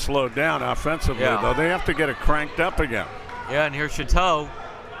really slowed down offensively, though. They have to get it cranked up again. Yeah, and here's Chateau.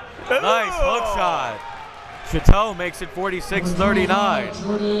 Nice hook shot. Chateau makes it 46-39.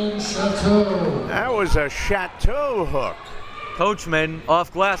 Jordan Chateau. That was a Chateau hook. Coachman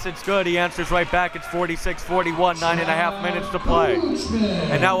off glass, it's good. He answers right back. It's 46-41, 9.5 minutes to play.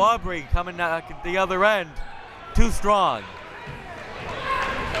 And now Aubrey coming at the other end. Too strong.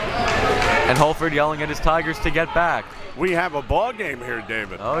 And Holford yelling at his Tigers to get back. We have a ball game here,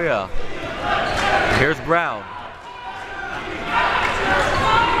 David. Oh, yeah. Here's Brown.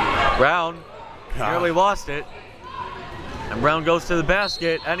 Brown nearly lost it. And Brown goes to the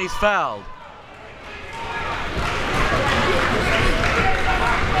basket, and he's fouled.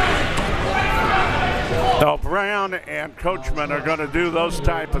 So Brown and Coachman are going to do those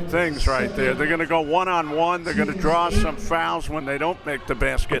type of things right there. They're going to go one-on-one. They're going to draw some fouls when they don't make the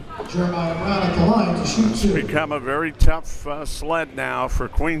basket. Jeremiah Brown at the line to shoot 2. It's become a very tough sled now for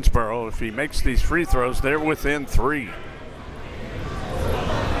Queensborough. If he makes these free throws, they're within 3.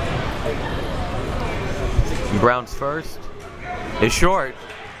 Brown's first is short.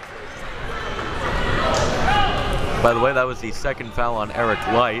 By the way, that was the second foul on Eric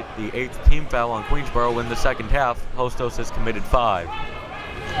Light, the 8th team foul on Queensborough in the second half. Hostos has committed 5.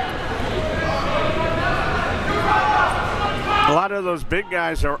 A lot of those big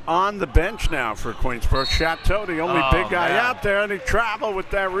guys are on the bench now for Queensborough. Chateau, the only big guy out there, and he traveled with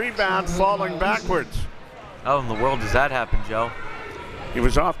that rebound, falling backwards. How in the world does that happen, Joe? He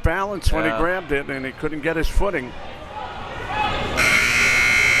was off balance when he grabbed it, and he couldn't get his footing.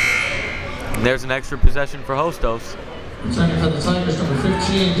 And there's an extra possession for Hostos. Returning for the Tigers, number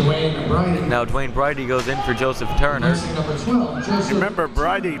 15, Dwayne Bridie. Now Dwayne Bridie goes in for Joseph Turner. Number 12, Joseph. Remember,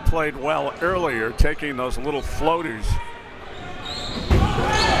 Bridie played well earlier, taking those little floaters.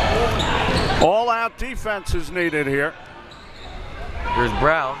 All-out defense is needed here. Here's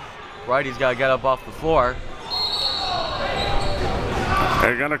Brown. Bridie's got to get up off the floor.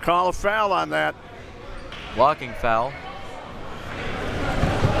 They're going to call a foul on that. Blocking foul.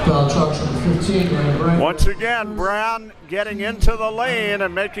 Foul charge number 15, Dwayne Bridie. Once again, Brown getting into the lane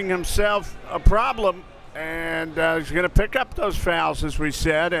and making himself a problem. And he's going to pick up those fouls, as we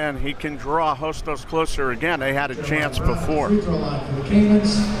said, and he can draw Hostos closer again. They had a chance before. Free throw line for the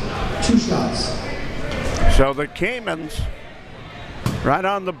Caimans, 2 shots. So the Caimans right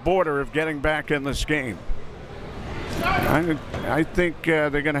on the border of getting back in this game. I think they're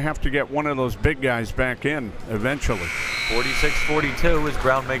going to have to get one of those big guys back in eventually. 46-42 as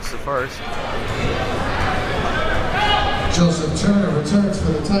Brown makes the first. Joseph Turner returns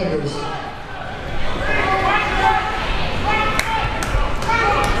for the Tigers.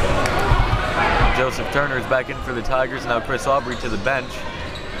 Joseph Turner is back in for the Tigers. Now Chris Aubrey to the bench.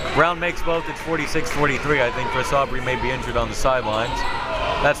 Brown makes both. It's 46-43. I think Chris Aubrey may be injured on the sidelines.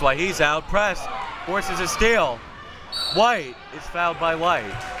 That's why he's out. Press forces a steal. White is fouled by Light.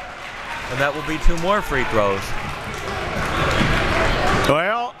 And that will be 2 more free throws.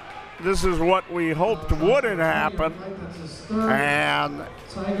 Well, this is what we hoped wouldn't happen. And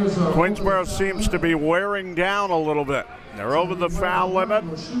Queensborough seems to be wearing down a little bit. They're over the foul limit.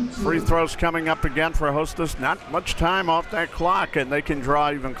 Free throws coming up again for Hostos. Not much time off that clock, and they can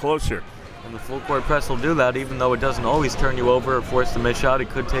draw even closer. And the full court press will do that, even though it doesn't always turn you over or force the miss shot. It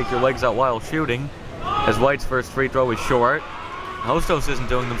could take your legs out while shooting, as White's first free throw is short. Hostos isn't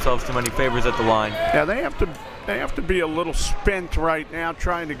doing themselves too many favors at the line. Yeah, they have to be a little spent right now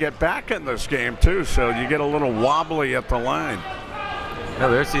trying to get back in this game too, so you get a little wobbly at the line. Yeah,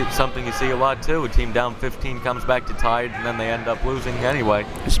 there's something you see a lot too. A team down 15 comes back to tied, and then they end up losing anyway.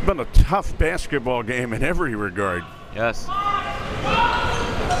 It's been a tough basketball game in every regard. Yes.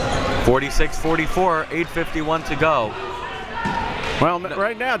 46-44, 8:51 to go. Well,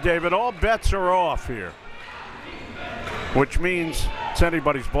 right now, David, all bets are off here, which means it's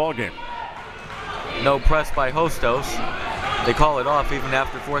anybody's ball game. No press by Hostos. They call it off even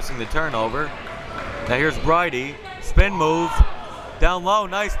after forcing the turnover. Now here's Bridie. Spin move. Down low.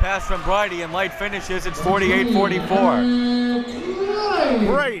 Nice pass from Bridie, and Light finishes. It's 48-44.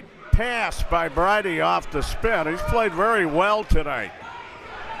 Great pass by Bridie off the spin. He's played very well tonight.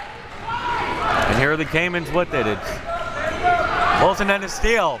 And here are the Caimans with it. It's Wilson and a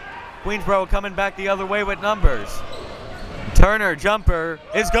steal. Queensborough coming back the other way with numbers. Turner jumper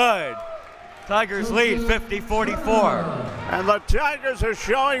is good. Tigers lead 50-44. And the Tigers are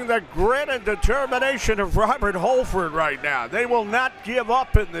showing the grit and determination of Robert Holford right now. They will not give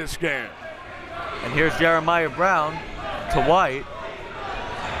up in this game. And here's Jeremiah Brown to White.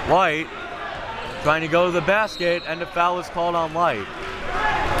 White trying to go to the basket, and the foul is called on Light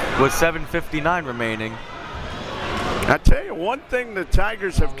with 7:59 remaining. I tell you, one thing the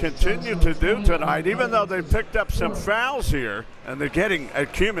Tigers have continued to do tonight, even though they've picked up some fouls here, and they're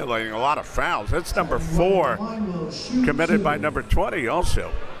accumulating a lot of fouls. That's number 4, committed by number 20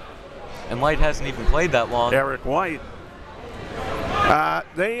 also. And Light hasn't even played that long. Eric White.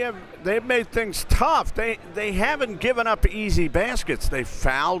 They've made things tough. They haven't given up easy baskets. They've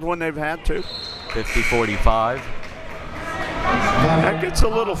fouled when they've had to. 50-45. That gets a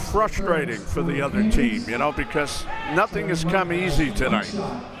little frustrating for the other team, you know, because nothing has come easy tonight.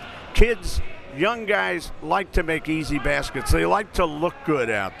 Kids, young guys like to make easy baskets. They like to look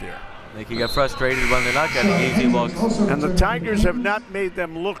good out there. They can get frustrated when they're not getting easy looks. And the Tigers have not made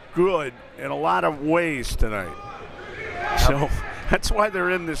them look good in a lot of ways tonight. So that's why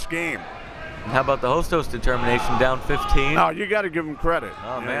they're in this game. And how about the Hostos determination, down 15? Oh, you got to give them credit.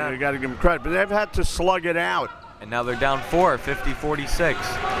 Oh, man. You got to give them credit. But they've had to slug it out. And now they're down 4, 50-46.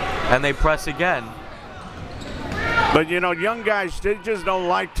 And they press again. But, you know, young guys, they just don't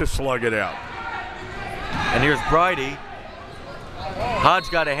like to slug it out. And here's Bridie. Hodge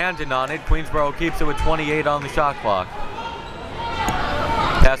got a hand in on it. Queensborough keeps it with 28 on the shot clock.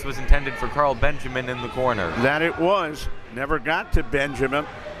 Pass pass was intended for Carl Benjamin in the corner. That it was. Never got to Benjamin.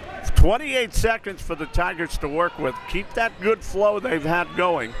 28 seconds for the Tigers to work with. Keep that good flow they've had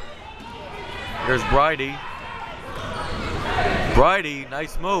going. Here's Bridie. Bridie,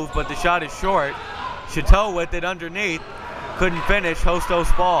 nice move, but the shot is short. Chateau with it underneath. Couldn't finish.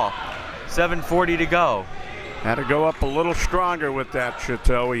 Hostos ball. 7:40 to go. Had to go up a little stronger with that,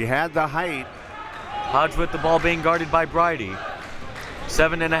 Chateau. He had the height. Hodge with the ball being guarded by Bridie.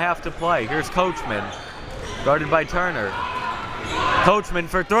 7.5 to play. Here's Coachman. Guarded by Turner. Coachman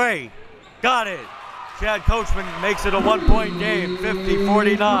for three. Got it. Chad Coachman makes it a 1-point game,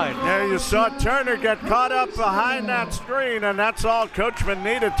 50-49. Yeah, you saw Turner get caught up behind that screen, and that's all Coachman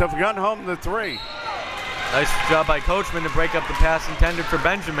needed to gun home the three. Nice job by Coachman to break up the pass intended for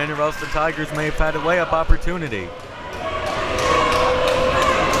Benjamin, or else the Tigers may have had a layup opportunity.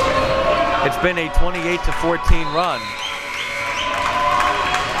 It's been a 28-14 run.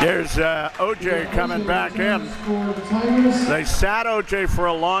 There's OJ coming back in. They sat OJ for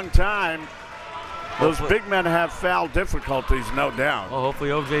a long time. Those big men have foul difficulties, no doubt. Well, hopefully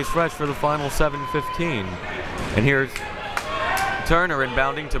OJ's fresh for the final 7:15. And here's Turner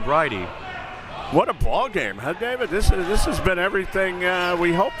inbounding to Bridie. What a ball game, huh, David? This has been everything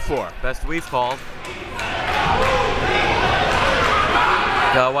we hoped for. Best we've called.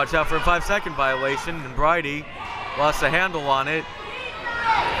 Gotta watch out for a 5-second violation, and Bridie lost the handle on it.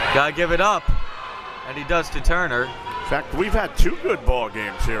 Gotta give it up, and he does to Turner. In fact, we've had 2 good ball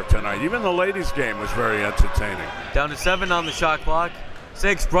games here tonight. Even the ladies' game was very entertaining. Down to 7 on the shot clock.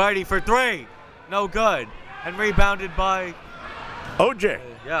 6, Bridie for 3. No good. And rebounded by OJ.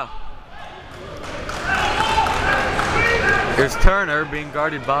 Yeah. Here's Turner being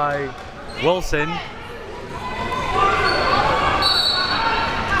guarded by Wilson.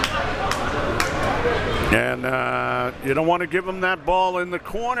 And you don't want to give them that ball in the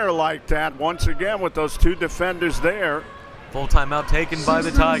corner like that once again with those 2 defenders there. Full timeout taken by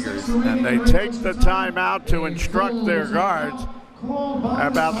the Tigers. And they take the timeout to instruct their guards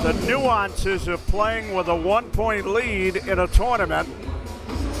about the nuances of playing with a 1-point lead in a tournament.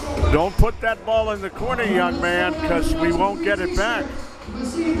 Don't put that ball in the corner, young man, because we won't get it back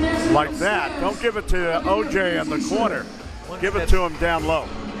like that. Don't give it to OJ in the corner. Give it to him down low.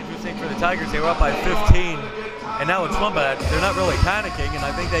 Interesting for the Tigers, they were up by 15, and now it's 1, but they're not really panicking, and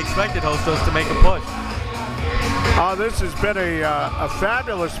I think they expected Hostos to make a push. Oh, this has been a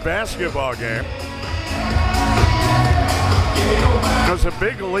fabulous basketball game. It was a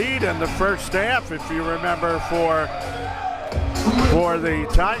big lead in the first half, if you remember, for the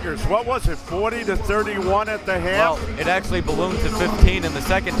Tigers. What was it, 40-31 at the half? Well, it actually ballooned to 15 in the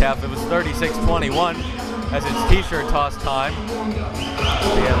second half. It was 36-21 as it's t-shirt toss time.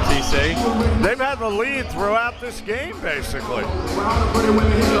 The MTC. They've had the lead throughout this game, basically,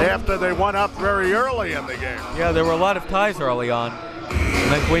 after they went up very early in the game. Yeah, there were a lot of ties early on.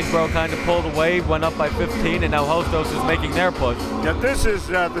 And then Queensborough kind of pulled away, went up by 15, and now Hostos is making their push. Yeah, this is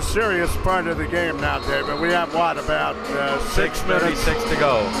the serious part of the game now, David. We have, what, about 6 minutes? 6:36 to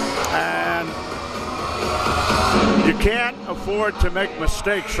go. And you can't afford to make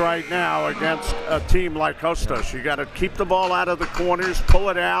mistakes right now against a team like Hostos. You got to keep the ball out of the corners, pull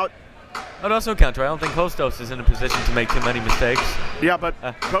it out. I'd also counter, I don't think Hostos is in a position to make too many mistakes. Yeah, but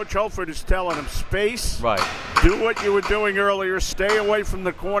Coach Holford is telling him space. Right. Do what you were doing earlier. Stay away from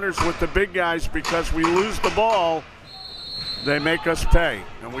the corners with the big guys, because we lose the ball, they make us pay,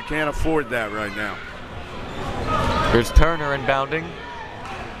 and we can't afford that right now. Here's Turner inbounding.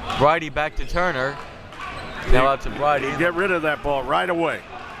 Bridie back to Turner. Now out to Bridie. Get rid of that ball right away.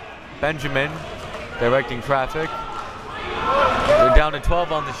 Benjamin directing traffic. They're down to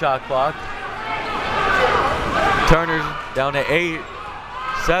 12 on the shot clock. Turner's down to 8,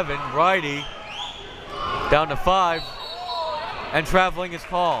 7. Bridie down to 5. And traveling is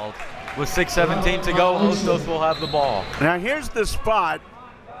called. With 6:17 to go, Hostos will have the ball. Now here's the spot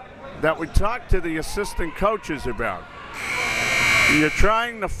that we talked to the assistant coaches about. You're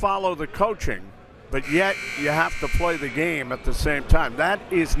trying to follow the coaching, but yet you have to play the game at the same time. That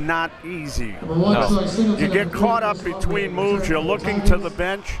is not easy. No. You get caught up between moves, you're looking to the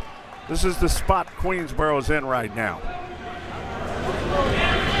bench. This is the spot Queensborough's in right now.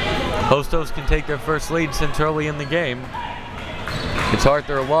 Hostos can take their first lead since early in the game. It's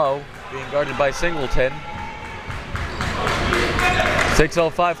Arthur Lowe being guarded by Singleton.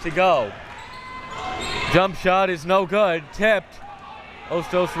 6:05 to go. Jump shot is no good, tipped.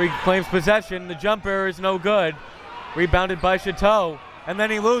 Hostos reclaims possession. The jumper is no good. Rebounded by Chateau, and then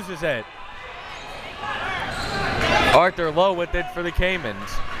he loses it. Arthur Lowe with it for the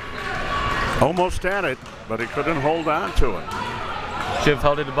Caimans. Almost had it, but he couldn't hold on to it. Should have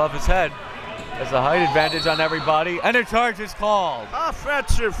held it above his head. There's a height advantage on everybody, and a charge is called.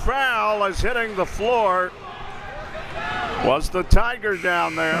 Offensive foul is hitting the floor. Was the Tiger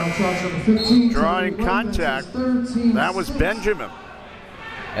down there drawing contact? That was Benjamin.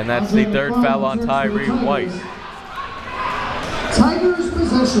 And that's the third foul on Tyree White. Tigers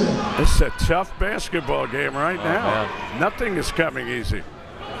possession. It's a tough basketball game right now. Man. Nothing is coming easy.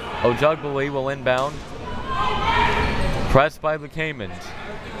 Ojugbali will inbound. Pressed by the Caimans.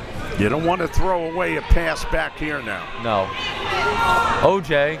 You don't want to throw away a pass back here now. No.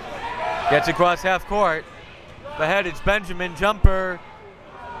 OJ gets across half court. Ahead, it's Benjamin. Jumper.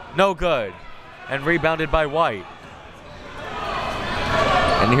 No good. And rebounded by White.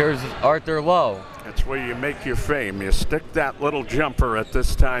 And here's Arthur Lowe. That's where you make your fame. You stick that little jumper at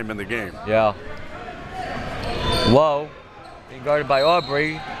this time in the game. Yeah. Lowe being guarded by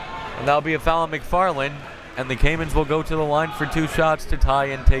Aubrey. And that'll be a foul on McFarland. And the Caimans will go to the line for 2 shots to tie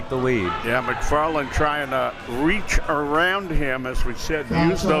and take the lead. Yeah, McFarland trying to reach around him, as we said,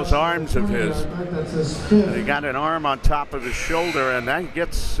 use those arms of his. And he got an arm on top of his shoulder, and that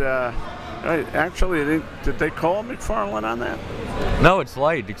gets, actually, did they call McFarland on that? No, it's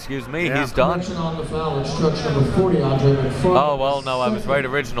light, excuse me, Yeah. he's done. On the foul, instruction number 40, Andre McFarland. Oh, well, no, I was right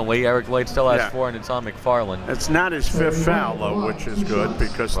originally. Eric Light still has 4, and it's on McFarland. It's not his 5th foul, though, which is good,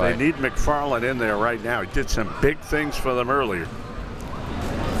 because Right. they need McFarland in there right now. He did some big things for them earlier.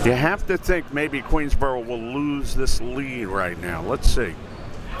 You have to think maybe Queensborough will lose this lead right now. Let's see.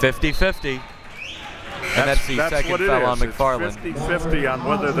 50-50. And that's the second what it foul is. on McFarland. It's 50-50 on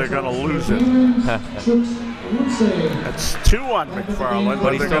whether they're going to lose it. That's 2 on McFarland,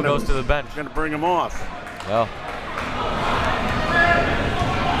 But he still goes to the bench. Going to bring him off. Well.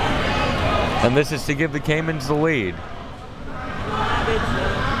 And this is to give the Caimans the lead.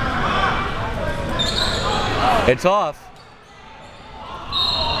 It's off.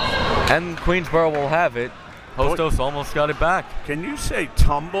 And Queensborough will have it. Hostos almost got it back. Can you say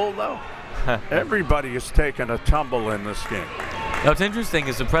tumble, though? Everybody is taking a tumble in this game. Now, what's interesting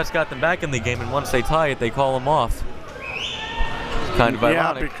is the press got them back in the game, and once they tie it, they call them off. It's kind of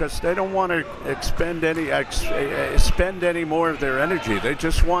ironic. Yeah, because they don't want to spend any more of their energy. They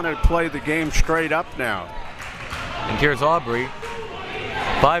just want to play the game straight up now. And here's Aubrey.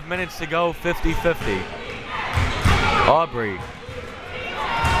 5 minutes to go, 50-50. Aubrey.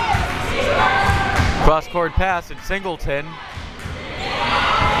 Cross-court pass, it's Singleton.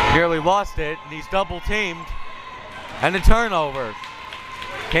 Nearly lost it, and he's double-teamed. And a turnover.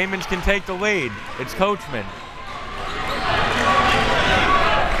 Caimans can take the lead. It's Coachman.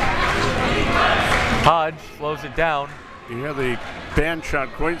 Hodge slows it down. You hear the bench on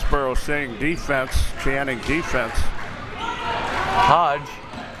Queensborough saying defense, chanting defense. Hodge.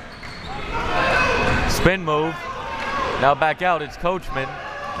 Spin move. Now back out, it's Coachman.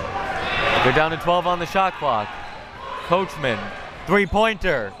 They're down to 12 on the shot clock. Coachman,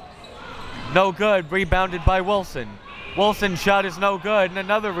 3-pointer. No good, rebounded by Wilson. Wilson's shot is no good, and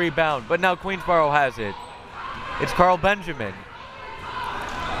another rebound, but now Queensborough has it. It's Carl Benjamin.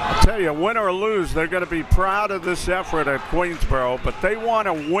 I'll tell you, win or lose, they're going to be proud of this effort at Queensborough, but they want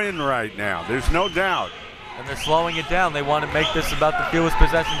to win right now. There's no doubt. And they're slowing it down. They want to make this about the fewest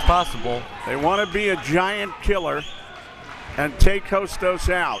possessions possible. They want to be a giant killer and take Hostos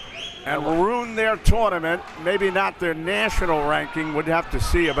out and ruin their tournament. Maybe not their national ranking. Would have to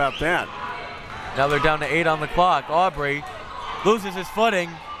see about that. Now they're down to 8 on the clock. Aubrey loses his footing.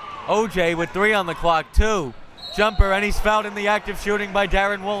 OJ with 3 on the clock, 2. Jumper, and he's fouled in the act of shooting by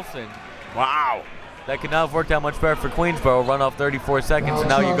Darren Wilson. Wow. That could not have worked out much better for Queensborough. Run off 34 seconds, and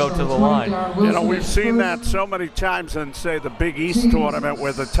now you go to the line. You know, we've seen that so many times in, say, the Big East tournament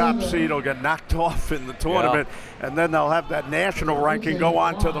where the top seed will get knocked off in the tournament, and then they'll have that national ranking go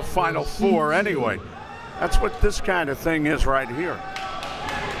on to the Final Four anyway. That's what this kind of thing is right here.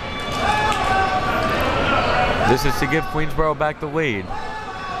 This is to give Queensborough back the lead.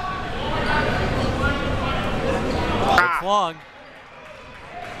 It's long.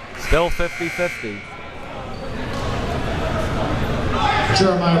 Still 50-50.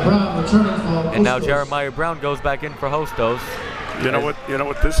 Jeremiah Brown returning for And now Jeremiah Brown goes back in for Hostos. You know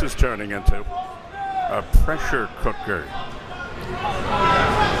what this is turning into? A pressure cooker.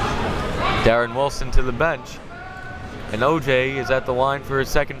 Darren Wilson to the bench. And OJ is at the line for his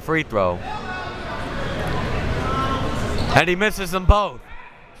second free throw. And he misses them both.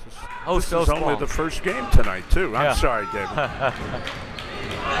 This is only the first game tonight, too. I'm sorry, David.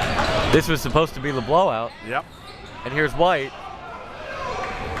 This was supposed to be the blowout. Yep. And here's White.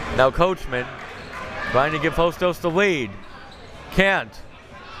 Now Coachman trying to give Hostos the lead. Can't.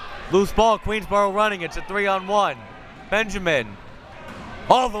 Loose ball, Queensborough running. It's a 3-on-1. Benjamin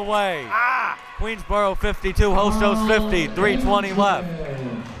All the way. Queensborough 52, Hostos 50, 3:20 left.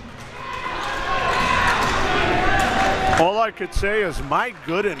 All I could say is, my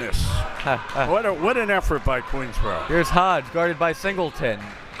goodness. What an effort by Queensborough. Here's Hodge, guarded by Singleton.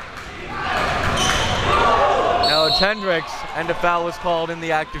 Now it's Hendricks, and a foul is called in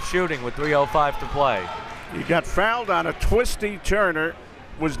the act of shooting with 3:05 to play. He got fouled on a twisty turner.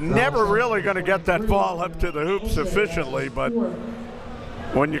 Was never really going to get that ball up to the hoop sufficiently, but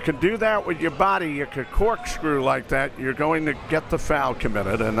when you can do that with your body, you can corkscrew like that, you're going to get the foul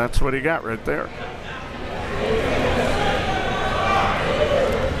committed, and that's what he got right there.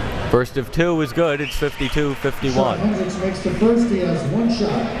 First of two is good. It's 52-51. Hendricks makes the first. He has one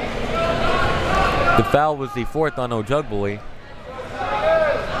shot. The foul was the fourth on Ojugbury.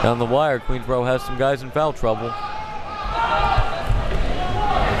 Down the wire, Queensborough has some guys in foul trouble.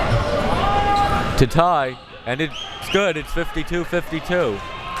 To tie, and it's good. It's 52-52.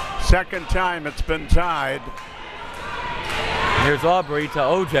 Second time it's been tied. Here's Aubrey to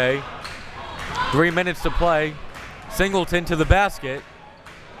OJ. 3 minutes to play. Singleton to the basket.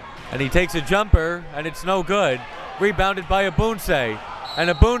 And he takes a jumper, and it's no good. Rebounded by Abunse. And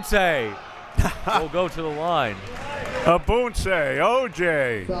Abunse will go to the line. Abunse,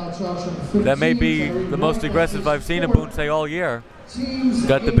 OJ. That may be the most aggressive I've seen Abunse all year.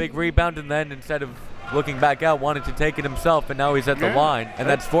 Got the big rebound, and then instead of looking back out, wanted to take it himself, and now he's at the line. And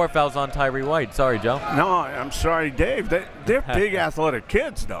that's 4 fouls on Tyree White. Sorry, Joe. No, I'm sorry, Dave. They're big athletic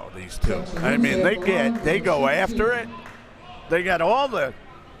kids, though, these two. I mean, they go after it. They got all the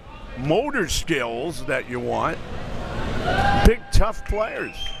motor skills that you want. Big, tough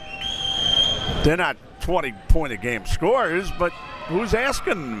players. They're not 20-point-a-game scorers, but who's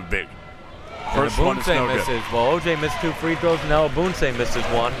asking them big? First one is no misses. good. Well, OJ missed 2 free throws, and now Abunse misses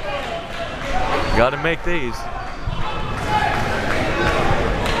 1. Got to make these.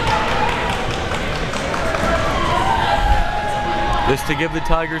 This to give the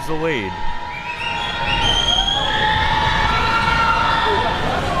Tigers the lead.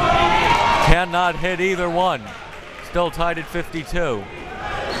 Cannot hit either one. Still tied at 52.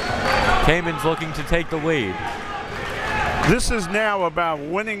 Caimans looking to take the lead. This is now about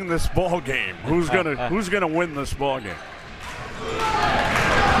winning this ball game. Who's gonna win this ball game?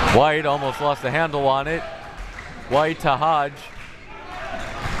 White almost lost the handle on it. White to Hodge.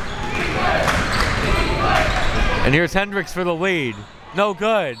 And here's Hendricks for the lead. No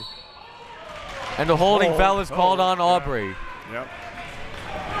good. And the holding foul is called on Aubrey. Yep.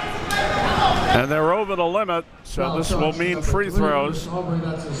 And they're over the limit, so this will mean free throws.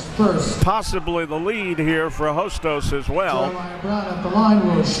 Possibly the lead here for Hostos as well. Brown at the line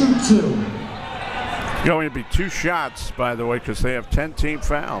will shoot 2. Going to be 2 shots, by the way, because they have 10 team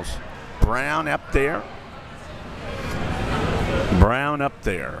fouls. Brown up there. Brown up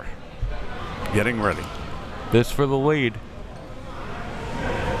there. Getting ready. This for the lead.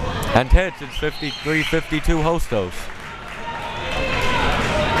 And hits. It's 53-52 Hostos.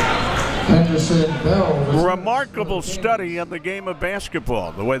 Remarkable study in the game of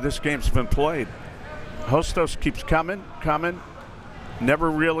basketball, the way this game's been played. Hostos keeps coming. Never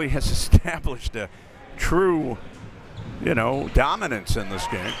really has established a true, dominance in this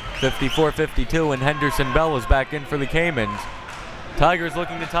game. 54-52, and Henderson Bell is back in for the Caimans. Tigers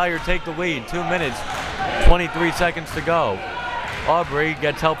looking to tie or take the lead. 2 minutes, 23 seconds to go. Aubrey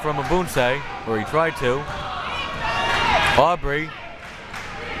gets help from Abunse, or he tried to. Aubrey.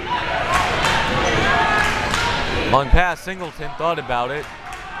 Long pass, Singleton thought about it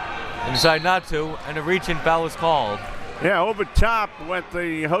and decided not to, and a reach-in foul is called. Yeah, over top went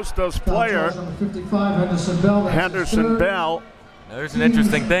the Hostos player, Henderson Bell. Now, there's an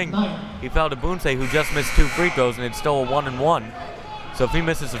interesting thing. He fouled Abunse, who just missed 2 free throws, and it's still a 1-and-1. So if he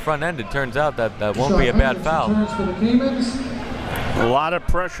misses the front end, it turns out that won't be a bad foul. A lot of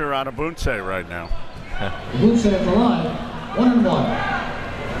pressure on Abunse right now. Abunse at the line, 1-and-1.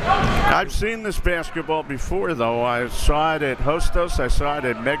 I've seen this basketball before, though. I saw it at Hostos. I saw it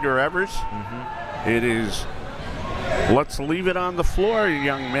at Medgar Evers. It is, let's leave it on the floor,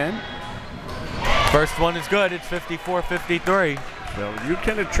 young men. First one is good. It's 54-53. So you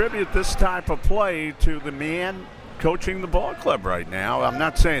can attribute this type of play to the man coaching the ball club right now. I'm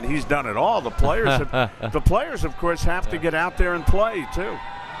not saying he's done it all. The players, of course, have to get out there and play, too.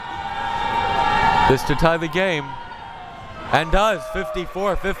 This to tie the game. And does.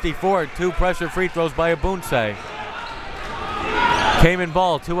 54-54. 2 pressure free throws by Abunse. Caiman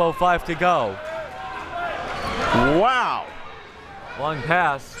ball. 2:05 to go. Wow. Long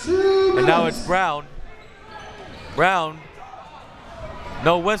pass. And now it's Brown. Brown.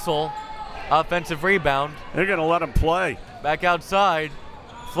 No whistle. Offensive rebound. They're going to let him play. Back outside.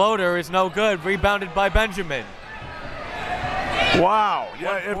 Floater is no good. Rebounded by Benjamin. Wow.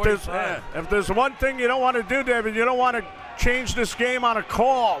 Yeah, if there's one thing you don't want to do, David, you don't want to change this game on a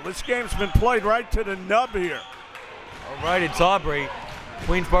call. This game's been played right to the nub here. All right, it's Aubrey.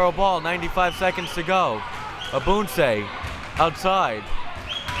 Queensborough ball, 95 seconds to go. Abunse outside.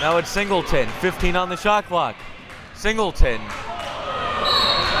 Now it's Singleton, 15 on the shot clock. Singleton.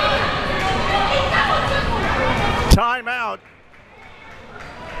 Timeout.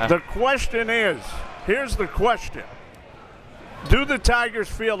 The question is, here's the question. Do the Tigers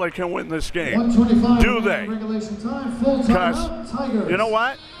feel they can win this game? Do they? Because, you know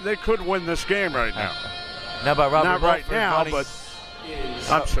what? They could win this game right now. Now about Robert Not right Holford now, running, but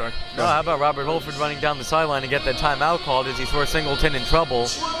I'm sorry. No, how about Robert Holford running down the sideline and get that timeout called as he saw Singleton in trouble.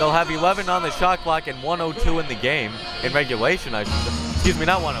 They'll have 11 on the shot clock and 1:02 in the game. In regulation, I should say. Excuse me,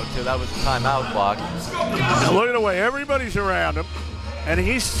 not 1:02. That was the timeout clock. Now look at the way everybody's around him, and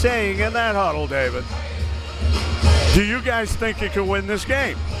he's saying in that huddle, David, do you guys think you can win this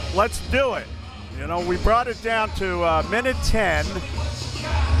game? Let's do it. You know, we brought it down to minute 10.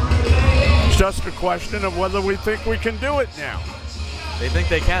 It's just a question of whether we think we can do it now. They think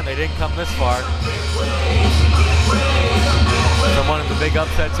they can. They didn't come this far. From one of the big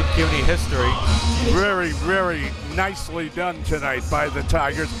upsets in CUNY history. Very, very nicely done tonight by the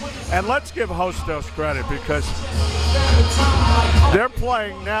Tigers. And let's give Hostos credit because they're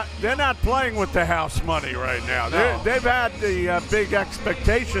playing now. They're not playing with the house money right now. No. They've had the big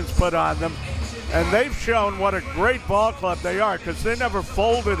expectations put on them, and they've shown what a great ball club they are because they never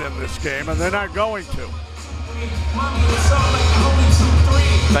folded in this game, and they're not going to.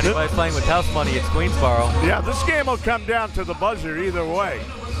 If anybody's playing with house money, it's Queensborough. Yeah, this game will come down to the buzzer either way.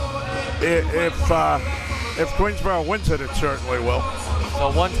 If Queensborough wins it, it certainly will.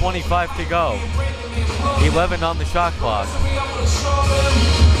 So 1:25 to go. 11 on the shot clock.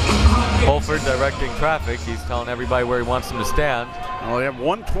 Holford directing traffic. He's telling everybody where he wants them to stand. Well, they have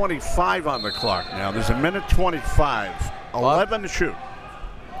 1:25 on the clock now. There's a minute 25. 11 to shoot.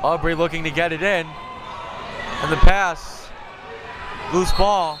 Aubrey looking to get it in. And the pass. Loose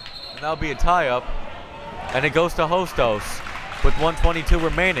ball. And that'll be a tie-up. And it goes to Hostos with 1:22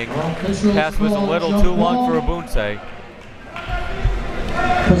 remaining. Pass was a little too long for Abunse.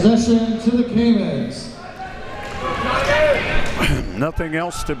 Possession to the Caimans. Nothing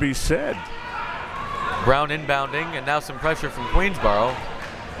else to be said. Brown inbounding, and now some pressure from Queensborough.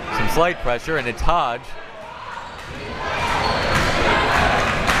 Some slight pressure, and it's Hodge.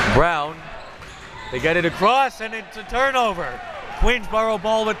 Brown. They get it across, and it's a turnover. Queensborough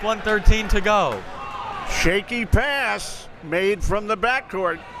ball with 1:13 to go. Shaky pass made from the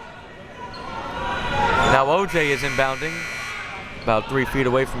backcourt. Now OJ is inbounding, about 3 feet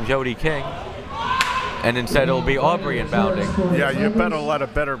away from Jody King. And instead it'll be Aubrey inbounding. Yeah, you better let a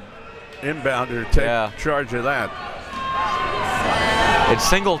better inbounder take charge of that. It's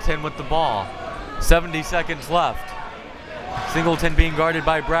Singleton with the ball. 70 seconds left. Singleton being guarded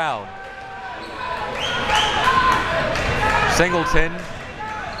by Brown. Singleton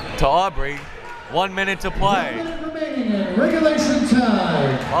to Aubrey. 1 minute to play. 1 minute remaining in regulation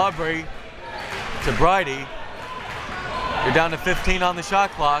time. Aubrey to Bridie. You're down to 15 on the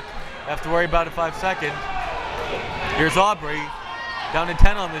shot clock. Have to worry about a 5 second. Here's Aubrey. Down to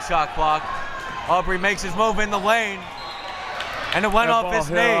 10 on the shot clock. Aubrey makes his move in the lane. And it went off his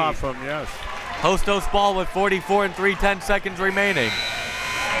knee. Off him, yes. Hostos ball with 44 and 3/10 seconds remaining.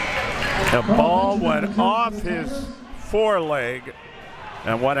 The ball went off his foreleg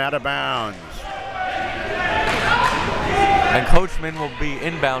and went out of bounds. And Coachman will be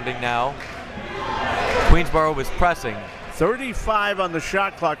inbounding now. Queensborough was pressing. 35 on the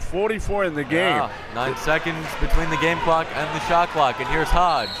shot clock, 44 in the game. Yeah, 9 seconds between the game clock and the shot clock. And here's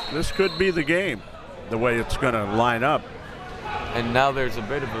Hodge. This could be the game, the way it's going to line up. And now there's a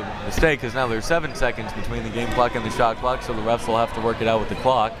bit of a mistake because now there's 7 seconds between the game clock and the shot clock, so the refs will have to work it out with the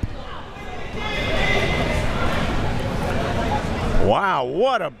clock. Wow,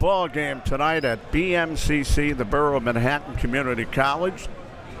 what a ball game tonight at BMCC, the Borough of Manhattan Community College,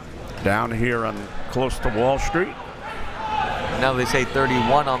 down here on close to Wall Street. Now they say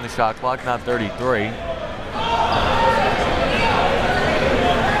 31 on the shot clock, not 33.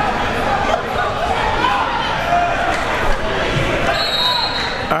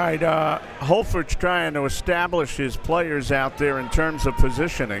 All right, Holford's trying to establish his players out there in terms of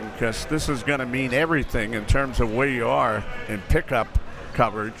positioning because this is going to mean everything in terms of where you are in pickup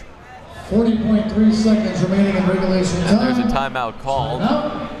coverage. 40.3 seconds remaining in regulation time. And there's a timeout called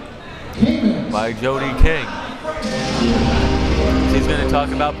Timeout. Caimans by Jody King. He's going to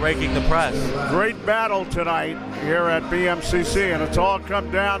talk about breaking the press. Great battle tonight here at BMCC, and it's all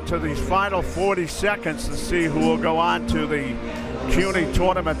come down to these final 40 seconds to see who will go on to the CUNY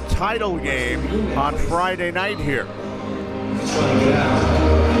tournament title game on Friday night here.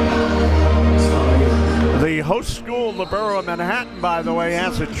 The host school, the Borough of Manhattan, by the way,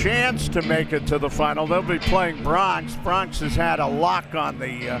 has a chance to make it to the final. They'll be playing Bronx. Bronx has had a lock on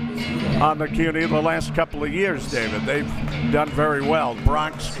the CUNY the last couple of years, David. They've done very well.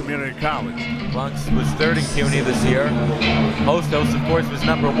 Bronx Community College. Bronx was third in CUNY this year. Hostos, of course, was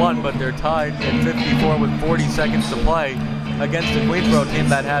number 1, but they're tied at 54 with 40 seconds to play against the Queensborough team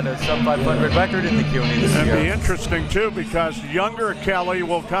that had a sub-500 record in the CUNY this year. It'll be interesting, too, because younger Kelly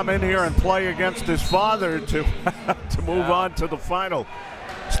will come in here and play against his father to move on to the final.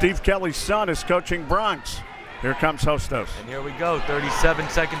 Steve Kelly's son is coaching Bronx. Here comes Hostos. And here we go, 37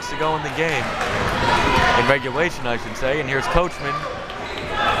 seconds to go in the game. In regulation, I should say. And here's Coachman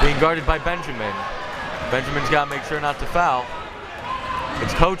being guarded by Benjamin. Benjamin's got to make sure not to foul.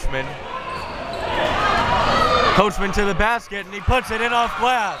 It's Coachman. Coachman to the basket, and he puts it in off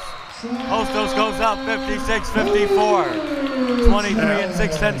glass. Hostos goes up 56-54. 23 and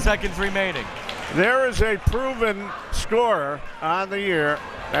 6/10 seconds remaining. There is a proven scorer on the year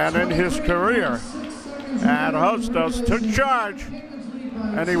and in his career. And Hostos took charge,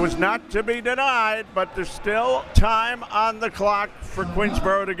 and he was not to be denied, but there's still time on the clock for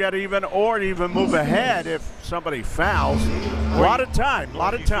Queensborough to get even or even move ahead if somebody fouls. A lot of time, a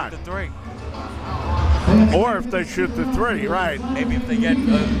lot of time. Or if they shoot the 3, right. Maybe if they get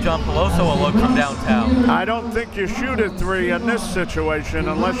John Peloso a look from downtown. I don't think you shoot a 3 in this situation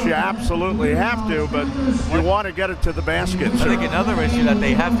unless you absolutely have to, but you want to get it to the basket. I think another issue that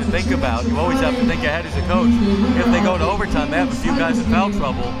they have to think about, you always have to think ahead as a coach. If they go to overtime, they have a few guys in foul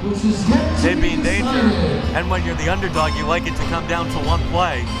trouble. They'd be in danger. And when you're the underdog, you like it to come down to one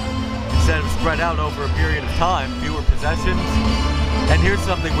play instead of spread out over a period of time, fewer possessions. And here's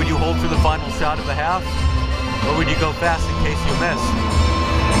something, would you hold for the final shot of the half? Or would you go fast in case you miss?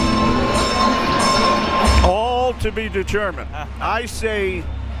 All to be determined. I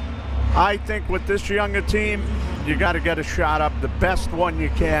think with this younger team, you got to get a shot up, the best one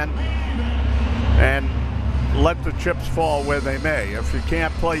you can, and let the chips fall where they may. If you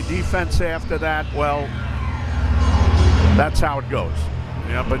can't play defense after that, well, that's how it goes.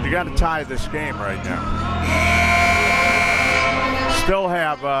 Yeah, but you got to tie this game right now. Still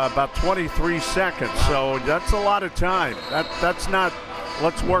have about 23 seconds, so that's a lot of time. That's not,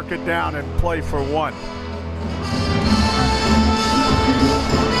 let's work it down and play for one.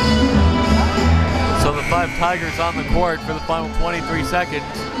 So the 5 Tigers on the court for the final 23 seconds.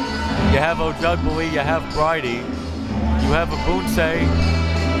 You have Ojugbali, you have Bridie, you have Abunse,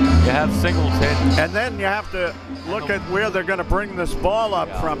 you have Singleton. And then you have to look at where they're going to bring this ball up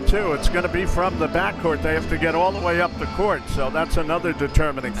from, too. It's going to be from the backcourt. They have to get all the way up the court, so that's another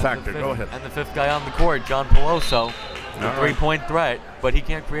determining factor. Go ahead. And the 5th guy on the court, John Peloso, a 3-point threat, but he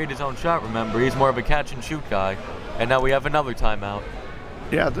can't create his own shot, remember. He's more of a catch-and-shoot guy. And now we have another timeout.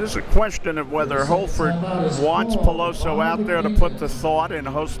 Yeah, there's a question of whether Holford wants Peloso out there to put the thought in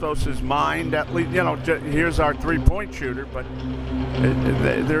Hostos' mind. At least, you know, here's our 3-point shooter, but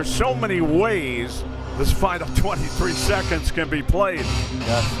there's so many ways this final 23 seconds can be played.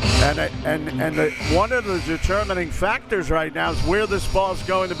 Yes. And one of the determining factors right now is where this ball is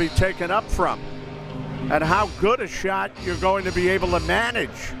going to be taken up from and how good a shot you're going to be able to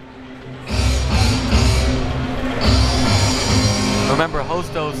manage. Remember,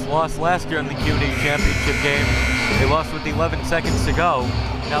 Hostos lost last year in the CUNY championship game. They lost with 11 seconds to go.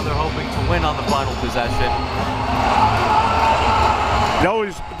 Now they're hoping to win on the final possession.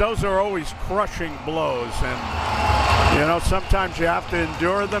 Those are always crushing blows, and you know, sometimes you have to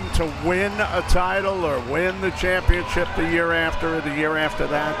endure them to win a title or win the championship the year after or the year after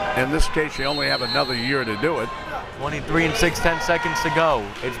that. In this case, you only have another year to do it. 23 and 6/10 seconds to go.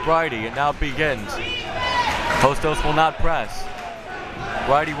 It's Bridie, and now it begins. Hostos will not press.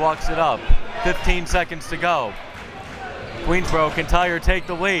 Bridie walks it up. 15 seconds to go. Queensborough can tie or take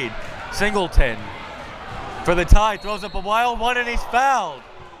the lead. Singleton for the tie, throws up a wild one, and he's fouled.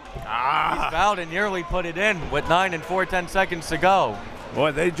 He's fouled and nearly put it in with 9 and 4/10 seconds to go.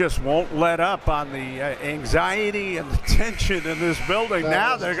 Boy, they just won't let up on the anxiety and the tension in this building.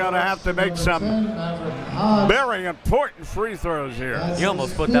 Now they're going to have to make some very important free throws here. He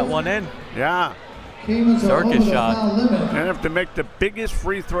almost put that one in. Yeah. Circus shot. They have to make the biggest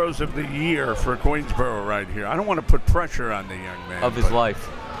free throws of the year for Queensborough right here. I don't want to put pressure on the young man. Of his life,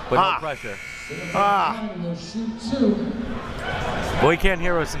 but no pressure. Well, he can't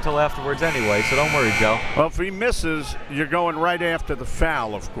hear us until afterwards anyway, so don't worry, Joe. Well, if he misses, you're going right after the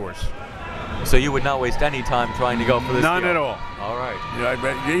foul, of course. So you would not waste any time trying to go for this None deal. at all. All right.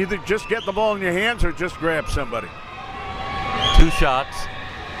 Yeah, you either just get the ball in your hands or just grab somebody. 2 shots.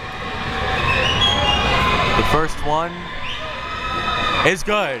 The first one is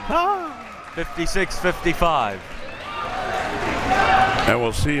good. 56-55. And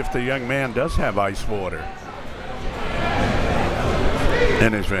we'll see if the young man does have ice water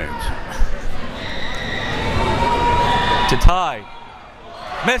in his veins. To tie.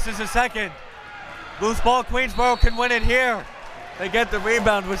 Misses a second. Loose ball. Queensborough can win it here. They get the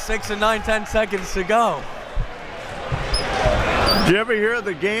rebound with 6 and 9/10 seconds to go. Did you ever hear of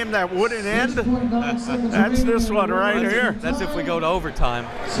the game that wouldn't end? That's this one right here. That's if we go to overtime.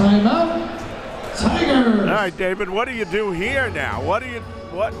 Timeout, Tigers. All right, David, what do you do here now? What do you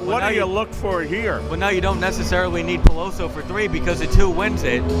look for here? Well, now you don't necessarily need Peloso for 3 because the 2 wins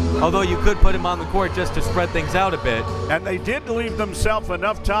it, although you could put him on the court just to spread things out a bit. And they did leave themselves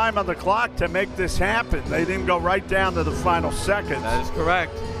enough time on the clock to make this happen. They didn't go right down to the final seconds. That is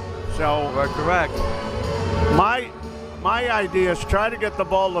correct. So You are correct. my idea is try to get the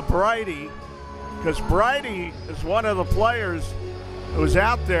ball to Bridie, because Bridie is one of the players who's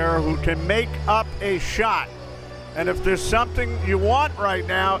out there who can make up a shot. And if there's something you want right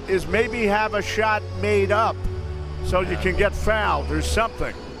now is maybe have a shot made up so you can get fouled. There's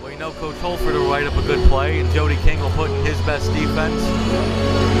something. Well, you know Coach Holford will write up a good play, and Jody King will put in his best defense.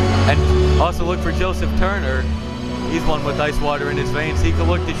 And also look for Joseph Turner. He's one with ice water in his veins. He can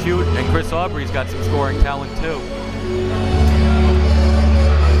look to shoot, and Chris Aubrey's got some scoring talent too.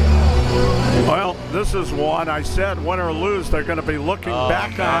 Well, this is one I said, win or lose, they're going to be looking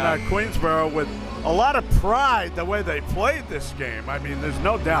back on Queensborough with a lot of pride the way they played this game. I mean, there's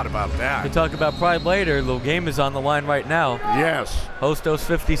no doubt about that. We'll talk about pride later. The game is on the line right now. Yes. Hostos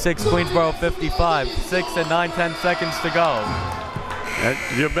 56, Queensborough 55. 6 and 9/10 seconds to go. And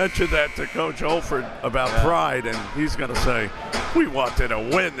you mentioned that to Coach Holford about pride, and he's going to say, we wanted to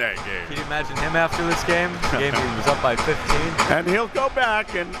win that game. Can you imagine him after this game? The game was up by 15. And he'll go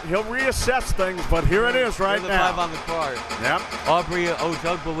back and he'll reassess things, but here it is right now. 5 on the card. Yep. Aubrey,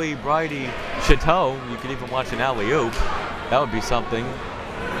 Ojugbali, Bridie, Chateau. You could even watch an alley-oop. That would be something.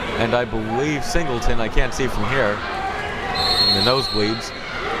 And I believe Singleton, I can't see from here, in the nosebleeds.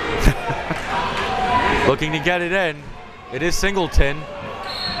 Looking to get it in. It is Singleton.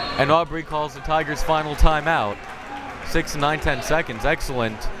 And Aubrey calls the Tigers' final timeout. 6 and 9/10 seconds.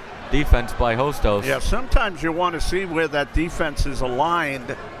 Excellent defense by Hostos. Yeah, sometimes you want to see where that defense is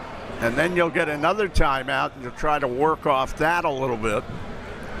aligned, and then you'll get another timeout, and you'll try to work off that a little bit.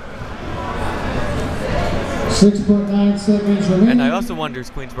 6.9 seconds remaining. And I also wonder, is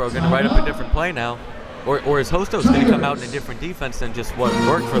Queensborough going to write up a different play now? Or is Hostos going to come out in a different defense than just what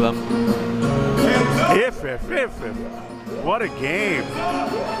worked for them? If. What a game.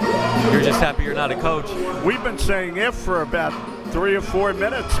 You're just happy you're not a coach. We've been saying if for about 3 or 4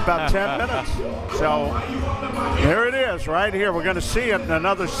 minutes, about 10 minutes. So here it is right here. We're going to see it in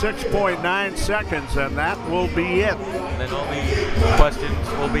another 6.9 seconds, and that will be it. And then all the questions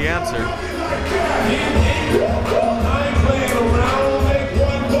will be answered.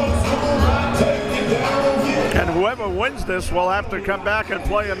 And whoever wins this will have to come back and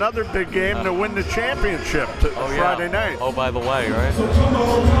play another big game to win the championship Friday night. Oh, by the way, right?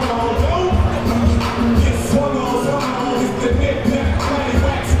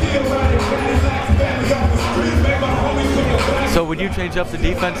 So would you change up the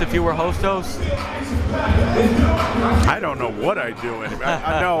defense if you were Hostos? I don't know what I'd do.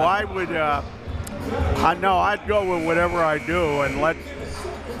 I know I would. I know I'd go with whatever I do and let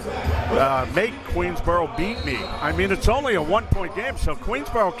make Queensborough beat me. I mean, it's only a 1-point game, so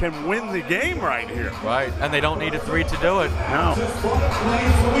Queensborough can win the game right here. Right, and they don't need a 3 to do it. No.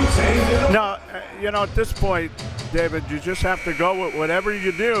 No, you know, at this point, David, you just have to go with whatever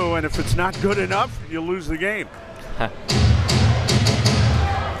you do, and if it's not good enough, you lose the game.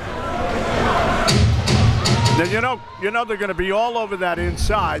 Now, you know they're going to be all over that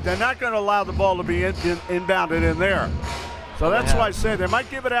inside. They're not going to allow the ball to be inbounded in there. So that's why I say they might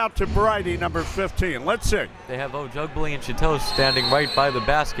give it out to Bridie, number 15. Let's see. They have Ojugbali and Chateau standing right by the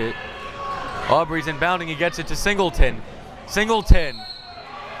basket. Aubrey's inbounding. He gets it to Singleton. Singleton.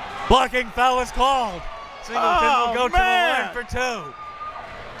 Blocking foul is called. Singleton will go to the line for 2.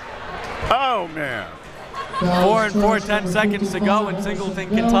 Oh, man. 4 and 4/10 seconds to go, and Singleton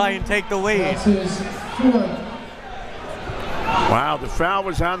can tie and take the lead. Wow, the foul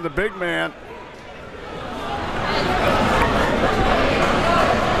was on the big man.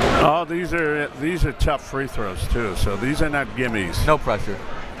 Oh, these are tough free throws too. So these are not gimmies. No pressure.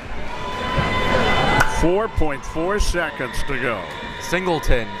 4.4 seconds to go.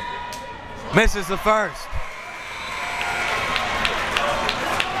 Singleton misses the first.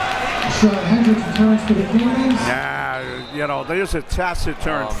 Hendricks returns to the Caimans. Yeah, you know, there's a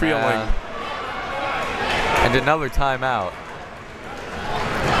taciturn feeling. Man. And another timeout.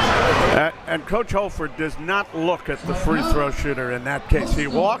 And Coach Holford does not look at the free throw shooter in that case. He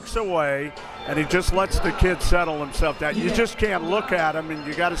walks away and he just lets the kid settle himself down. You just can't look at him, and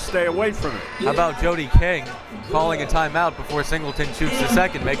you got to stay away from it. How about Jody King calling a timeout before Singleton shoots the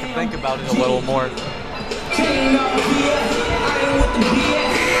second? Make him think about it a little more.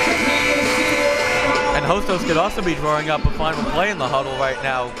 And Hostos could also be drawing up a final play in the huddle right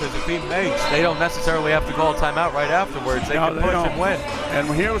now, because if he makes, they don't necessarily have to call a timeout right afterwards. They can push and win. And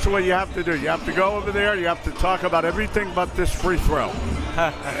here's what you have to do. You have to go over there. You have to talk about everything but this free throw.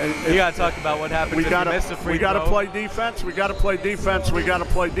 You got to talk about what happens if you miss a free throw. We got to play defense. We got to play defense. We got to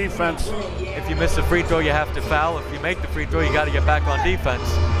play defense. If you miss a free throw, you have to foul. If you make the free throw, you got to get back on defense.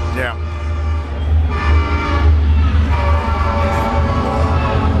 Yeah.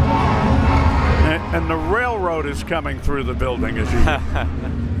 And the railroad is coming through the building, as you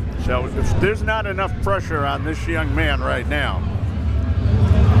So if there's not enough pressure on this young man right now,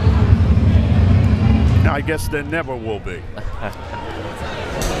 I guess there never will be.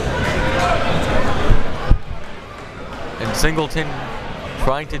 And Singleton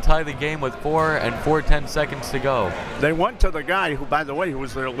trying to tie the game with 4 and 4:10 seconds to go. They went to the guy who, by the way, who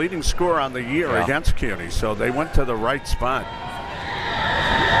was their leading scorer on the year against CUNY, so they went to the right spot.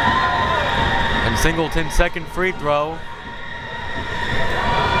 And Singleton's second free throw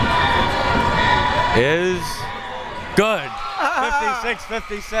is good.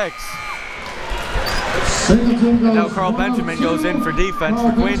 56-56. And now Carl Benjamin goes in for defense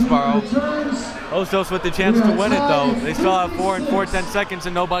for Queensborough. Hostos with the chance to win it, though. They still have 4 and 4:10 seconds,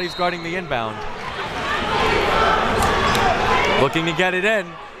 and nobody's guarding the inbound. Looking to get it in.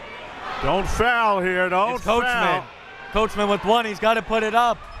 Don't foul here. Don't it's Coachman. foul. Coachman with one. He's got to put it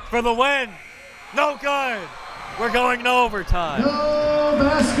up for the win. No good. We're going to overtime. No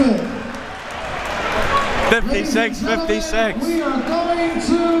basket. 56-56. We are going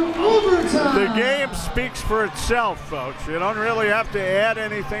to overtime. The game speaks for itself, folks. You don't really have to add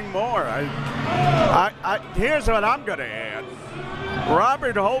anything more. Here's what I'm going to add.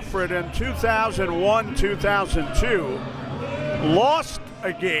 Robert Holford in 2001-2002 lost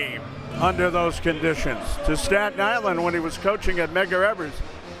a game under those conditions to Staten Island when he was coaching at Medgar Evers.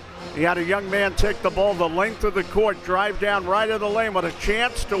 He had a young man take the ball the length of the court, drive down right of the lane with a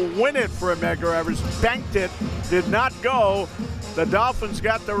chance to win it for Medgar Evers. Banked it, did not go. The Dolphins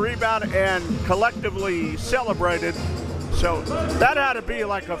got the rebound and collectively celebrated. So that had to be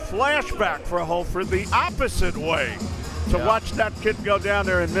like a flashback for Holford, the opposite way, to watch that kid go down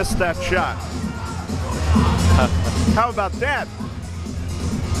there and miss that shot. How about that?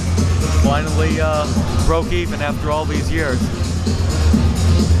 Finally broke even after all these years.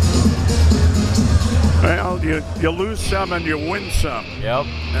 Well, you lose some and you win some. Yep.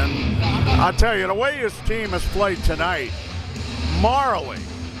 And I'll tell you, the way his team has played tonight, morally,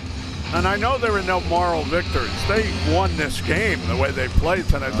 and I know there were no moral victories. They won this game the way they played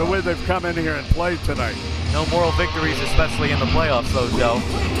tonight, the way they've come in here and played tonight. No moral victories, especially in the playoffs, though, Joe.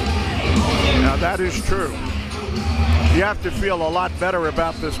 Now, that is true. You have to feel a lot better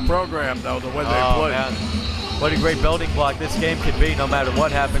about this program, though, the way they play. Man. What a great building block this game could be, no matter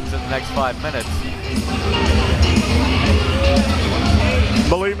what happens in the next 5 minutes.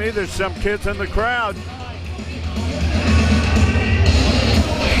 Believe me, there's some kids in the crowd.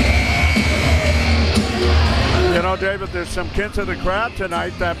 You know, David, there's some kids in the crowd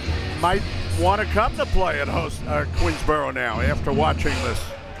tonight that might want to come to play at Queensborough now after watching this.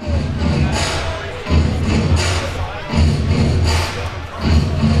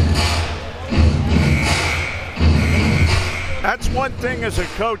 That's one thing as a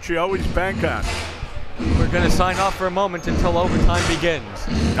coach you always bank on. We're going to sign off for a moment until overtime begins.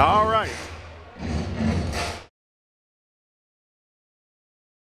 All right.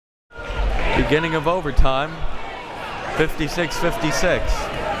 Beginning of overtime, 56-56.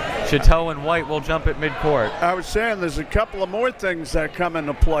 Chateau and White will jump at midcourt. I was saying there's a couple of more things that come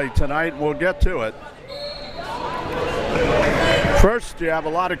into play tonight. We'll get to it. First, you have a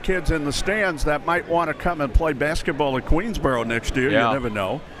lot of kids in the stands that might want to come and play basketball at Queensborough next year. Yeah. You never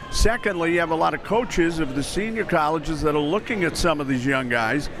know. Secondly, you have a lot of coaches of the senior colleges that are looking at some of these young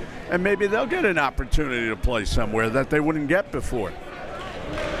guys, and maybe they'll get an opportunity to play somewhere that they wouldn't get before.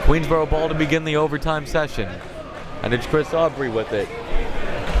 Queensborough ball to begin the overtime session. And it's Chris Aubrey with it.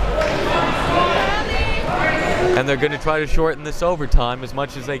 And they're going to try to shorten this overtime as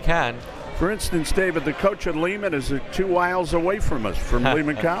much as they can. For instance, David, the coach at Lehman is 2 miles away from us, from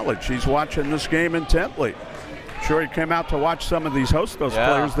Lehman College. He's watching this game intently. Sure, he came out to watch some of these Hostos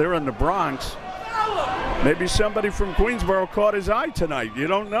players. They're in the Bronx. Maybe somebody from Queensborough caught his eye tonight. You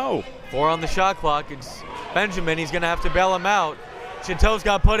don't know. 4 on the shot clock. It's Benjamin. He's going to have to bail him out. Chateau's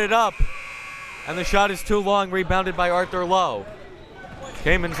got to put it up. And the shot is too long, rebounded by Arthur Lowe.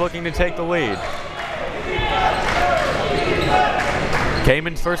 Caimans looking to take the lead.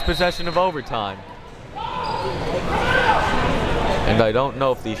 Caimans' first possession of overtime. And I don't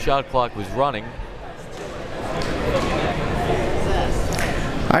know if the shot clock was running.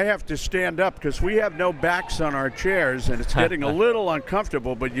 I have to stand up because we have no backs on our chairs, and it's getting a little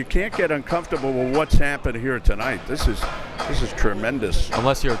uncomfortable, but you can't get uncomfortable with what's happened here tonight. This is tremendous.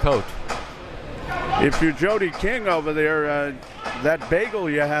 Unless you're a coach. If you're Jody King over there, that bagel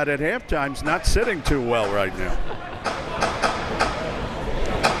you had at halftime's not sitting too well right now.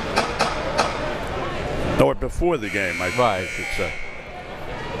 Or before the game, I should say.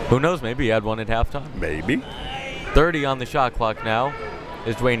 Who knows, maybe he had one at halftime. Maybe. 30 on the shot clock now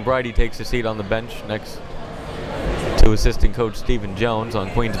as Dwayne Brighty takes a seat on the bench next to assistant coach Stephen Jones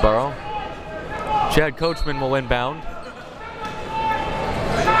on Queensborough. Chad Coachman will inbound.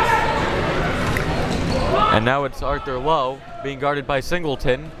 And now it's Arthur Lowe being guarded by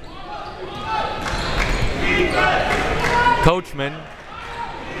Singleton. Coachman,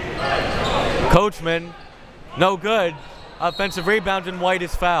 no good. Offensive rebound, and White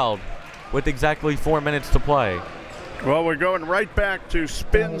is fouled with exactly 4 minutes to play. Well, we're going right back to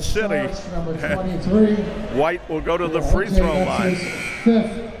Spin City. White will go to the free throw line.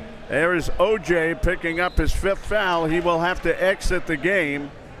 There is OJ picking up his 5th foul. He will have to exit the game.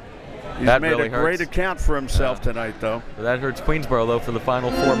 He's that made really a great hurts. Account for himself tonight, though. That hurts Queensborough, though, for the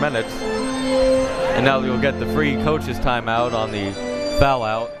final 4 minutes. And now you'll get the free coach's timeout on the foul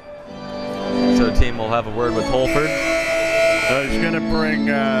out. So the team will have a word with Holford. He's going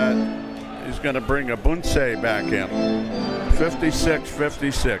to bring a Bunse back in.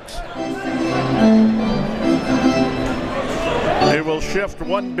 56-56. They will shift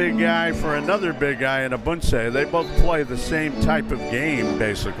one big guy for another big guy in a Bunse. They both play the same type of game,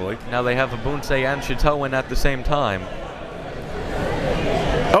 basically. Now they have a Bunse and Chateau in at the same time.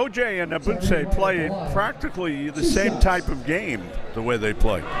 OJ and Abunse play practically the same type of game, the way they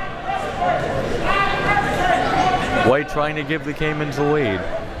play. White trying to give the Caimans a lead.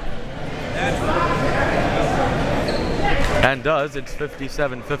 And does. It's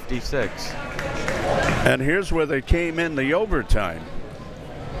 57-56. And here's where they came in the overtime.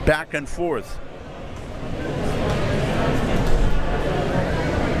 Back and forth.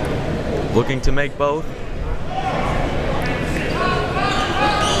 Looking to make both.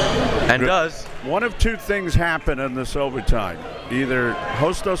 And does. One of 2 things happen in this overtime. Either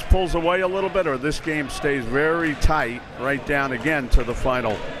Hostos pulls away a little bit, or this game stays very tight right down again to the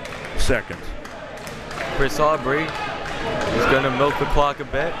final seconds. Chris Aubrey is going to milk the clock a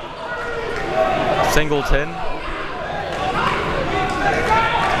bit. Singleton.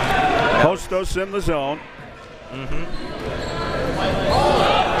 Hostos in the zone.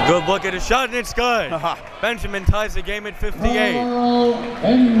 Good look at his shot, and it's good. Benjamin ties the game at 58.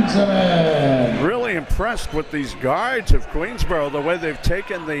 Benjamin. Really impressed with these guards of Queensborough, the way they've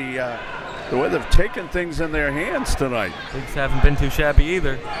taken things in their hands tonight. Bigs haven't been too shabby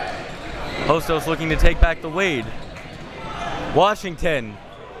either. Hostos looking to take back the lead. Washington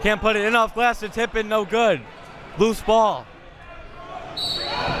can't put it in off glass to tip in, no good. Loose ball.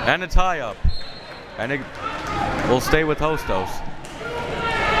 And a tie-up. And it will stay with Hostos.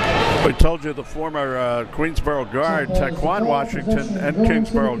 We told you the former Queensborough guard, Taquan Washington, and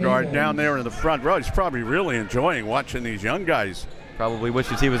Kingsborough guard down there in the front row. He's probably really enjoying watching these young guys. Probably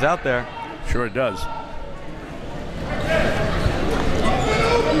wishes he was out there. Sure does.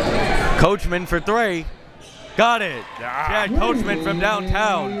 Coachman for 3. Got it. Chad Coachman from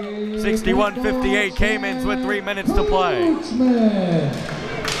downtown. 61-58. Caimans with 3 minutes to play.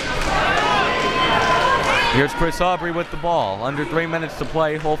 Here's Chris Aubrey with the ball. Under 3 minutes to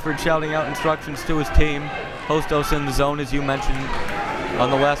play. Holford shouting out instructions to his team. Hostos in the zone, as you mentioned on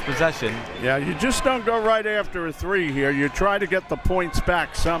the last possession. Yeah, you just don't go right after a 3 here. You try to get the points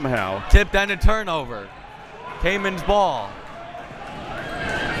back somehow. Tipped and a turnover. Caimans ball.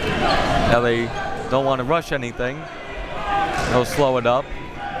 Now they don't want to rush anything. They'll slow it up.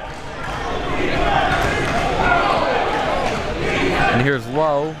 And here's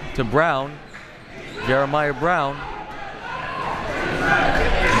Lowe to Brown. Jeremiah Brown.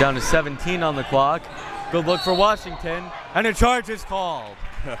 Down to 17 on the clock. Good look for Washington. And a charge is called.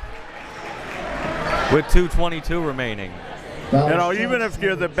 with 2:22 remaining. You know, even if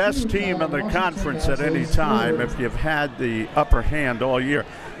you're the best team in the conference at any time, if you've had the upper hand all year,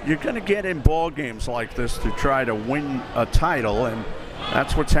 you're going to get in ball games like this to try to win a title, and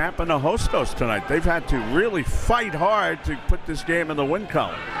that's what's happened to Hostos tonight. They've had to really fight hard to put this game in the win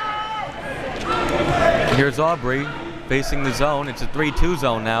column. Here's Aubrey facing the zone. It's a 3-2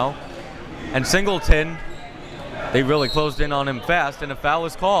 zone now. And Singleton, they really closed in on him fast, and a foul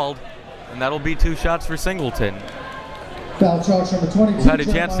is called, and that'll be 2 shots for Singleton. Foul charge number 22. Had a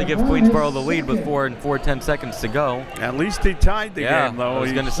chance to give Queensborough the lead with 4 and 4/10 seconds to go. At least he tied the game, though. I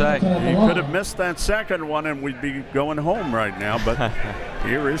was going to say. He could have missed that second one, and we'd be going home right now, but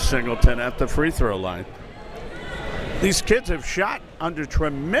here is Singleton at the free throw line. These kids have shot under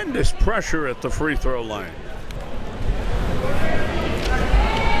tremendous pressure at the free throw line.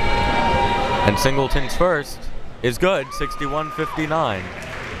 And Singleton's first is good, 61-59.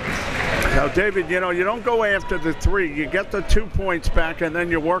 Now, David, you know, you don't go after the 3. You get the 2 points back, and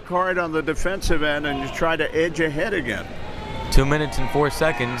then you work hard on the defensive end, and you try to edge ahead again. 2 minutes and 4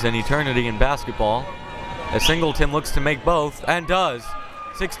 seconds, an eternity in basketball. As Singleton looks to make both, and does,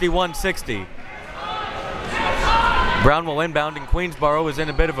 61-60. Brown will inbound, and Queensborough is in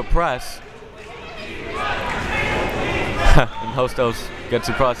a bit of a press. And Hostos gets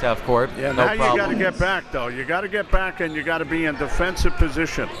across half court. Yeah, no now problem. you got to get back, though. You got to get back, and you got to be in defensive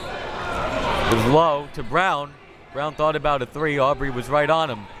position. It was low to Brown. Brown thought about a 3. Aubrey was right on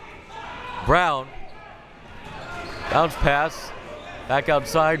him. Brown. Bounce pass. Back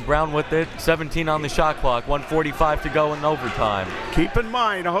outside. Brown with it. 17 on the shot clock. 1:45 to go in overtime. Keep in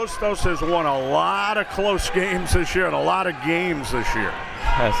mind, Hostos has won a lot of close games this year and a lot of games this year.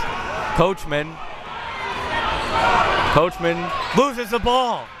 Yes. Coachman. Coachman loses the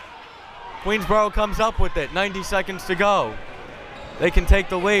ball. Queensborough comes up with it. 90 seconds to go. They can take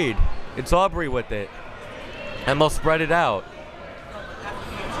the lead. It's Aubrey with it. And they'll spread it out.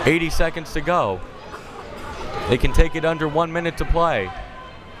 80 seconds to go. They can take it under 1 minute to play.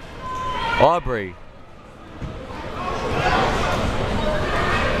 Aubrey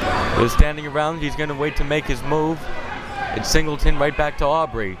is standing around. He's going to wait to make his move. It's Singleton right back to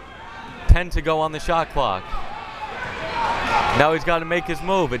Aubrey. 10 to go on the shot clock. Now he's got to make his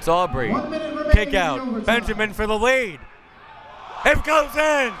move. It's Aubrey. Kick out. Benjamin for the lead. It goes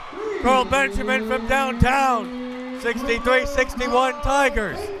in. Carl Benjamin from downtown. 63-61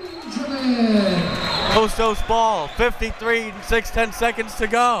 Tigers. Hostos ball. 53 and 6/10 seconds to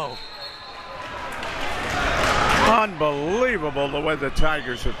go. Unbelievable the way the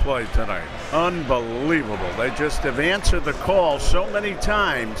Tigers have played tonight. Unbelievable. They just have answered the call so many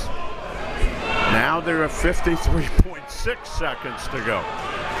times. Now they're at 53.6 seconds to go.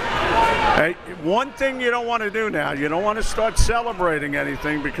 Hey, one thing you don't want to do now, you don't want to start celebrating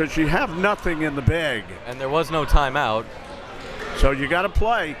anything because you have nothing in the bag. And there was no timeout. So you got to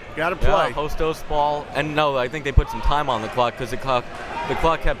play. Got to play. Yeah, Hostos ball. And no, I think they put some time on the clock because the clock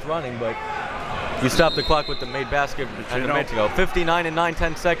kept running, but you stopped the clock with the made basket a minute ago. 59 and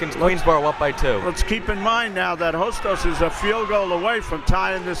 9/10 seconds. Queensborough up by 2. Let's keep in mind now that Hostos is a field goal away from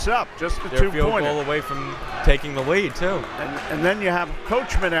tying this up. Just a 2-pointer. Field goal away from taking the lead, too. And then you have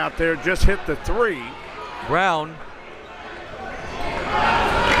Coachman out there just hit the 3. Brown.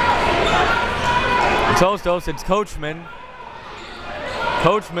 It's Hostos. It's Coachman.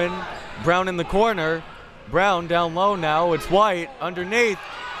 Coachman. Brown in the corner. Brown down low now. It's White underneath.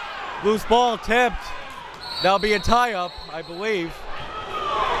 Loose ball tipped. That'll be a tie-up, I believe.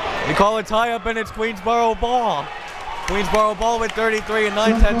 They call it tie-up, and it's Queensborough ball. Queensborough ball with 33 and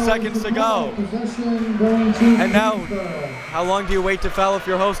 9/10 seconds to go. And now, how long do you wait to foul if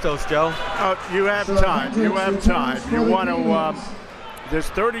you're Hostos, Joe? You have time. You have time. You want to. There's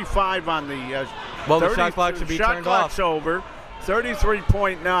 35 on the. Well, the shot clock should be turned off. Shot clock's over.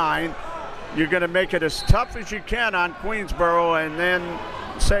 33.9. You're going to make it as tough as you can on Queensborough, and then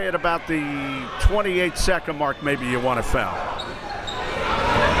say at about the 28-second mark, maybe you want to foul.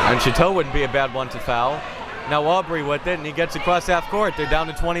 And Chateau wouldn't be a bad one to foul. Now Aubrey with it, and he gets across half court. They're down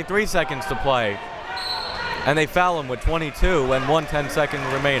to 23 seconds to play. And they foul him with 22 and 1:10 seconds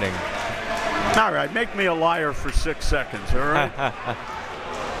remaining. All right, make me a liar for 6 seconds, all right?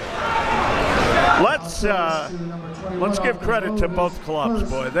 Let's give credit to both clubs,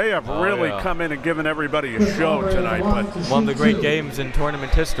 boy. They have really come in and given everybody a show tonight. But one of the great games in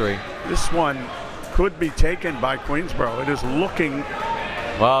tournament history. This one could be taken by Queensborough. It is looking.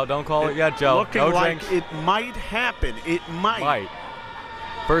 Well, don't call it yet, Joe. Looking like it might happen. It might.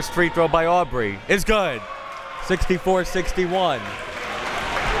 First free throw by Aubrey is good. 64-61.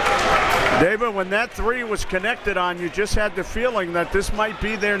 David, when that three was connected on, you just had the feeling that this might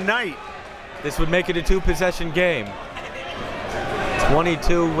be their night. This would make it a 2-possession game.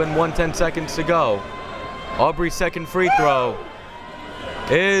 22 and 1/10 seconds to go. Aubrey's second free throw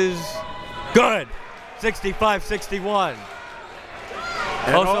is good. 65-61.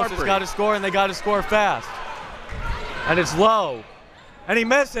 Hostos has got to score, and they got to score fast. And it's low. And he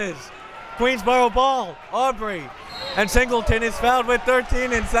misses. Queensborough ball. Aubrey. And Singleton is fouled with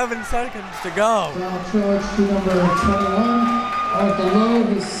 13 and 7 seconds to go. Foul charge to number 21. Arthur Lowe,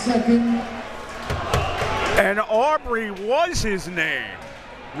 his second. And Aubrey was his name.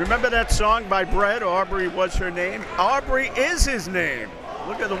 Remember that song by Brett? Aubrey was her name. Aubrey is his name.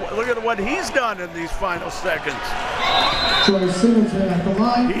 Look at what he's done in these final seconds. Troy Singleton at the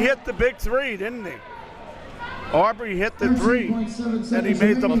line. He hit the big three, didn't he? Aubrey hit the three, and he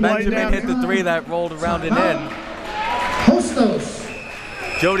made the play. Benjamin hit the three that rolled around and in. Hostos.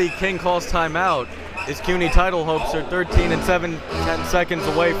 Jody King calls timeout. His CUNY title hopes are 13 and 7/10 seconds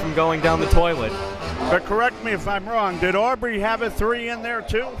away from going down the toilet. But correct me if I'm wrong, did Aubrey have a three in there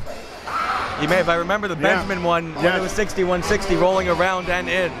too? He may have. I remember the Benjamin one when it was 61-60 rolling around and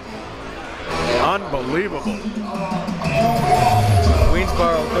in. Unbelievable.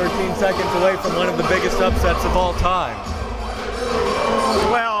 Queensborough 13 seconds away from one of the biggest upsets of all time.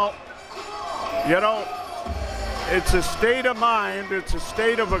 Well, you know, it's a state of mind, it's a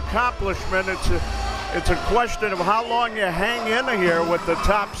state of accomplishment, it's a question of how long you hang in here with the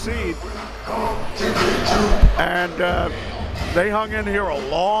top seed. And they hung in here a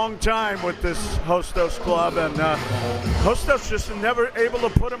long time with this Hostos club, and Hostos just never able to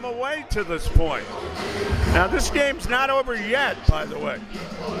put them away to this point. Now this game's not over yet, by the way.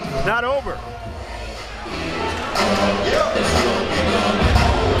 Not over.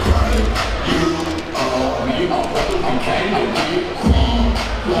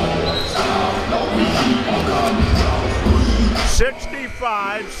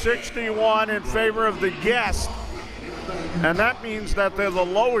 $65-61 in favor of the guest. And that means that they're the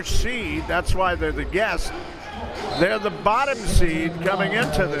lower seed. That's why they're the guest. They're the bottom seed coming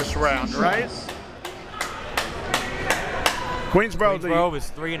into this round, right? Queensborough was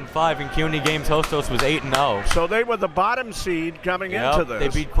 3 and 5 in CUNY games. Hostos was 8 and 0. So they were the bottom seed coming into this. They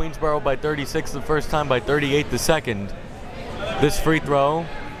beat Queensborough by 36 the first time, by 38 the second. This free throw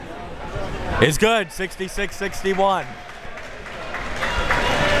is good. 66-61.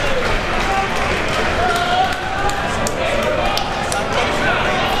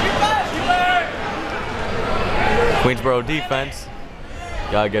 Queensborough defense,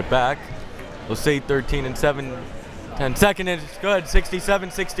 gotta get back. We'll see 13 and 7/10 seconds. It's good.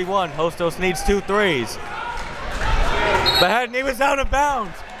 67-61. Hostos needs 2 threes. But he was out of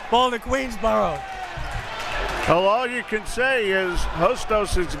bounds. Ball to Queensborough. Well, all you can say is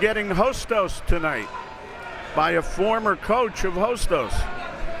Hostos is getting Hostos tonight by a former coach of Hostos.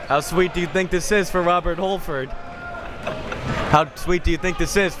 How sweet do you think this is for Robert Holford? How sweet do you think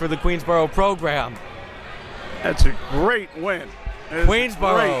this is for the Queensborough program? That's a great win.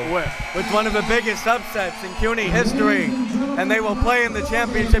 Queensborough with one of the biggest upsets in CUNY history, and they will play in the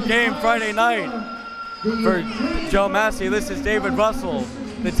championship game Friday night. For Joe Massey, this is David Russell.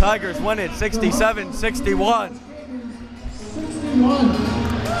 The Tigers win it 67-61.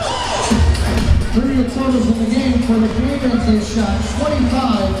 3 totals in the game for the Caimans. They shot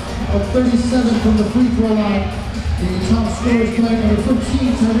 25 of 37 from the free throw line. The top scorers tonight, number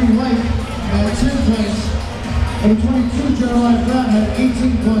 15, Tyree White, had 10 points. Number 22, Jeremiah Brown, had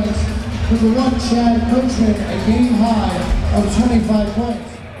 18 points. Number 1, Chad Coachman, a game high of 25 points.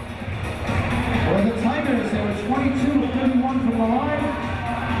 For the Tigers, they were 22 of 31 from the line.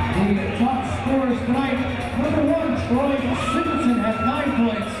 The top scorers tonight, number 1, Troy Singleton, had 9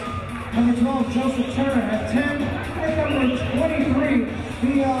 points. Number 12, Joseph Turner, had 10. And number 23,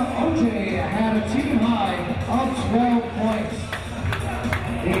 OJ, had a team high of 12 points.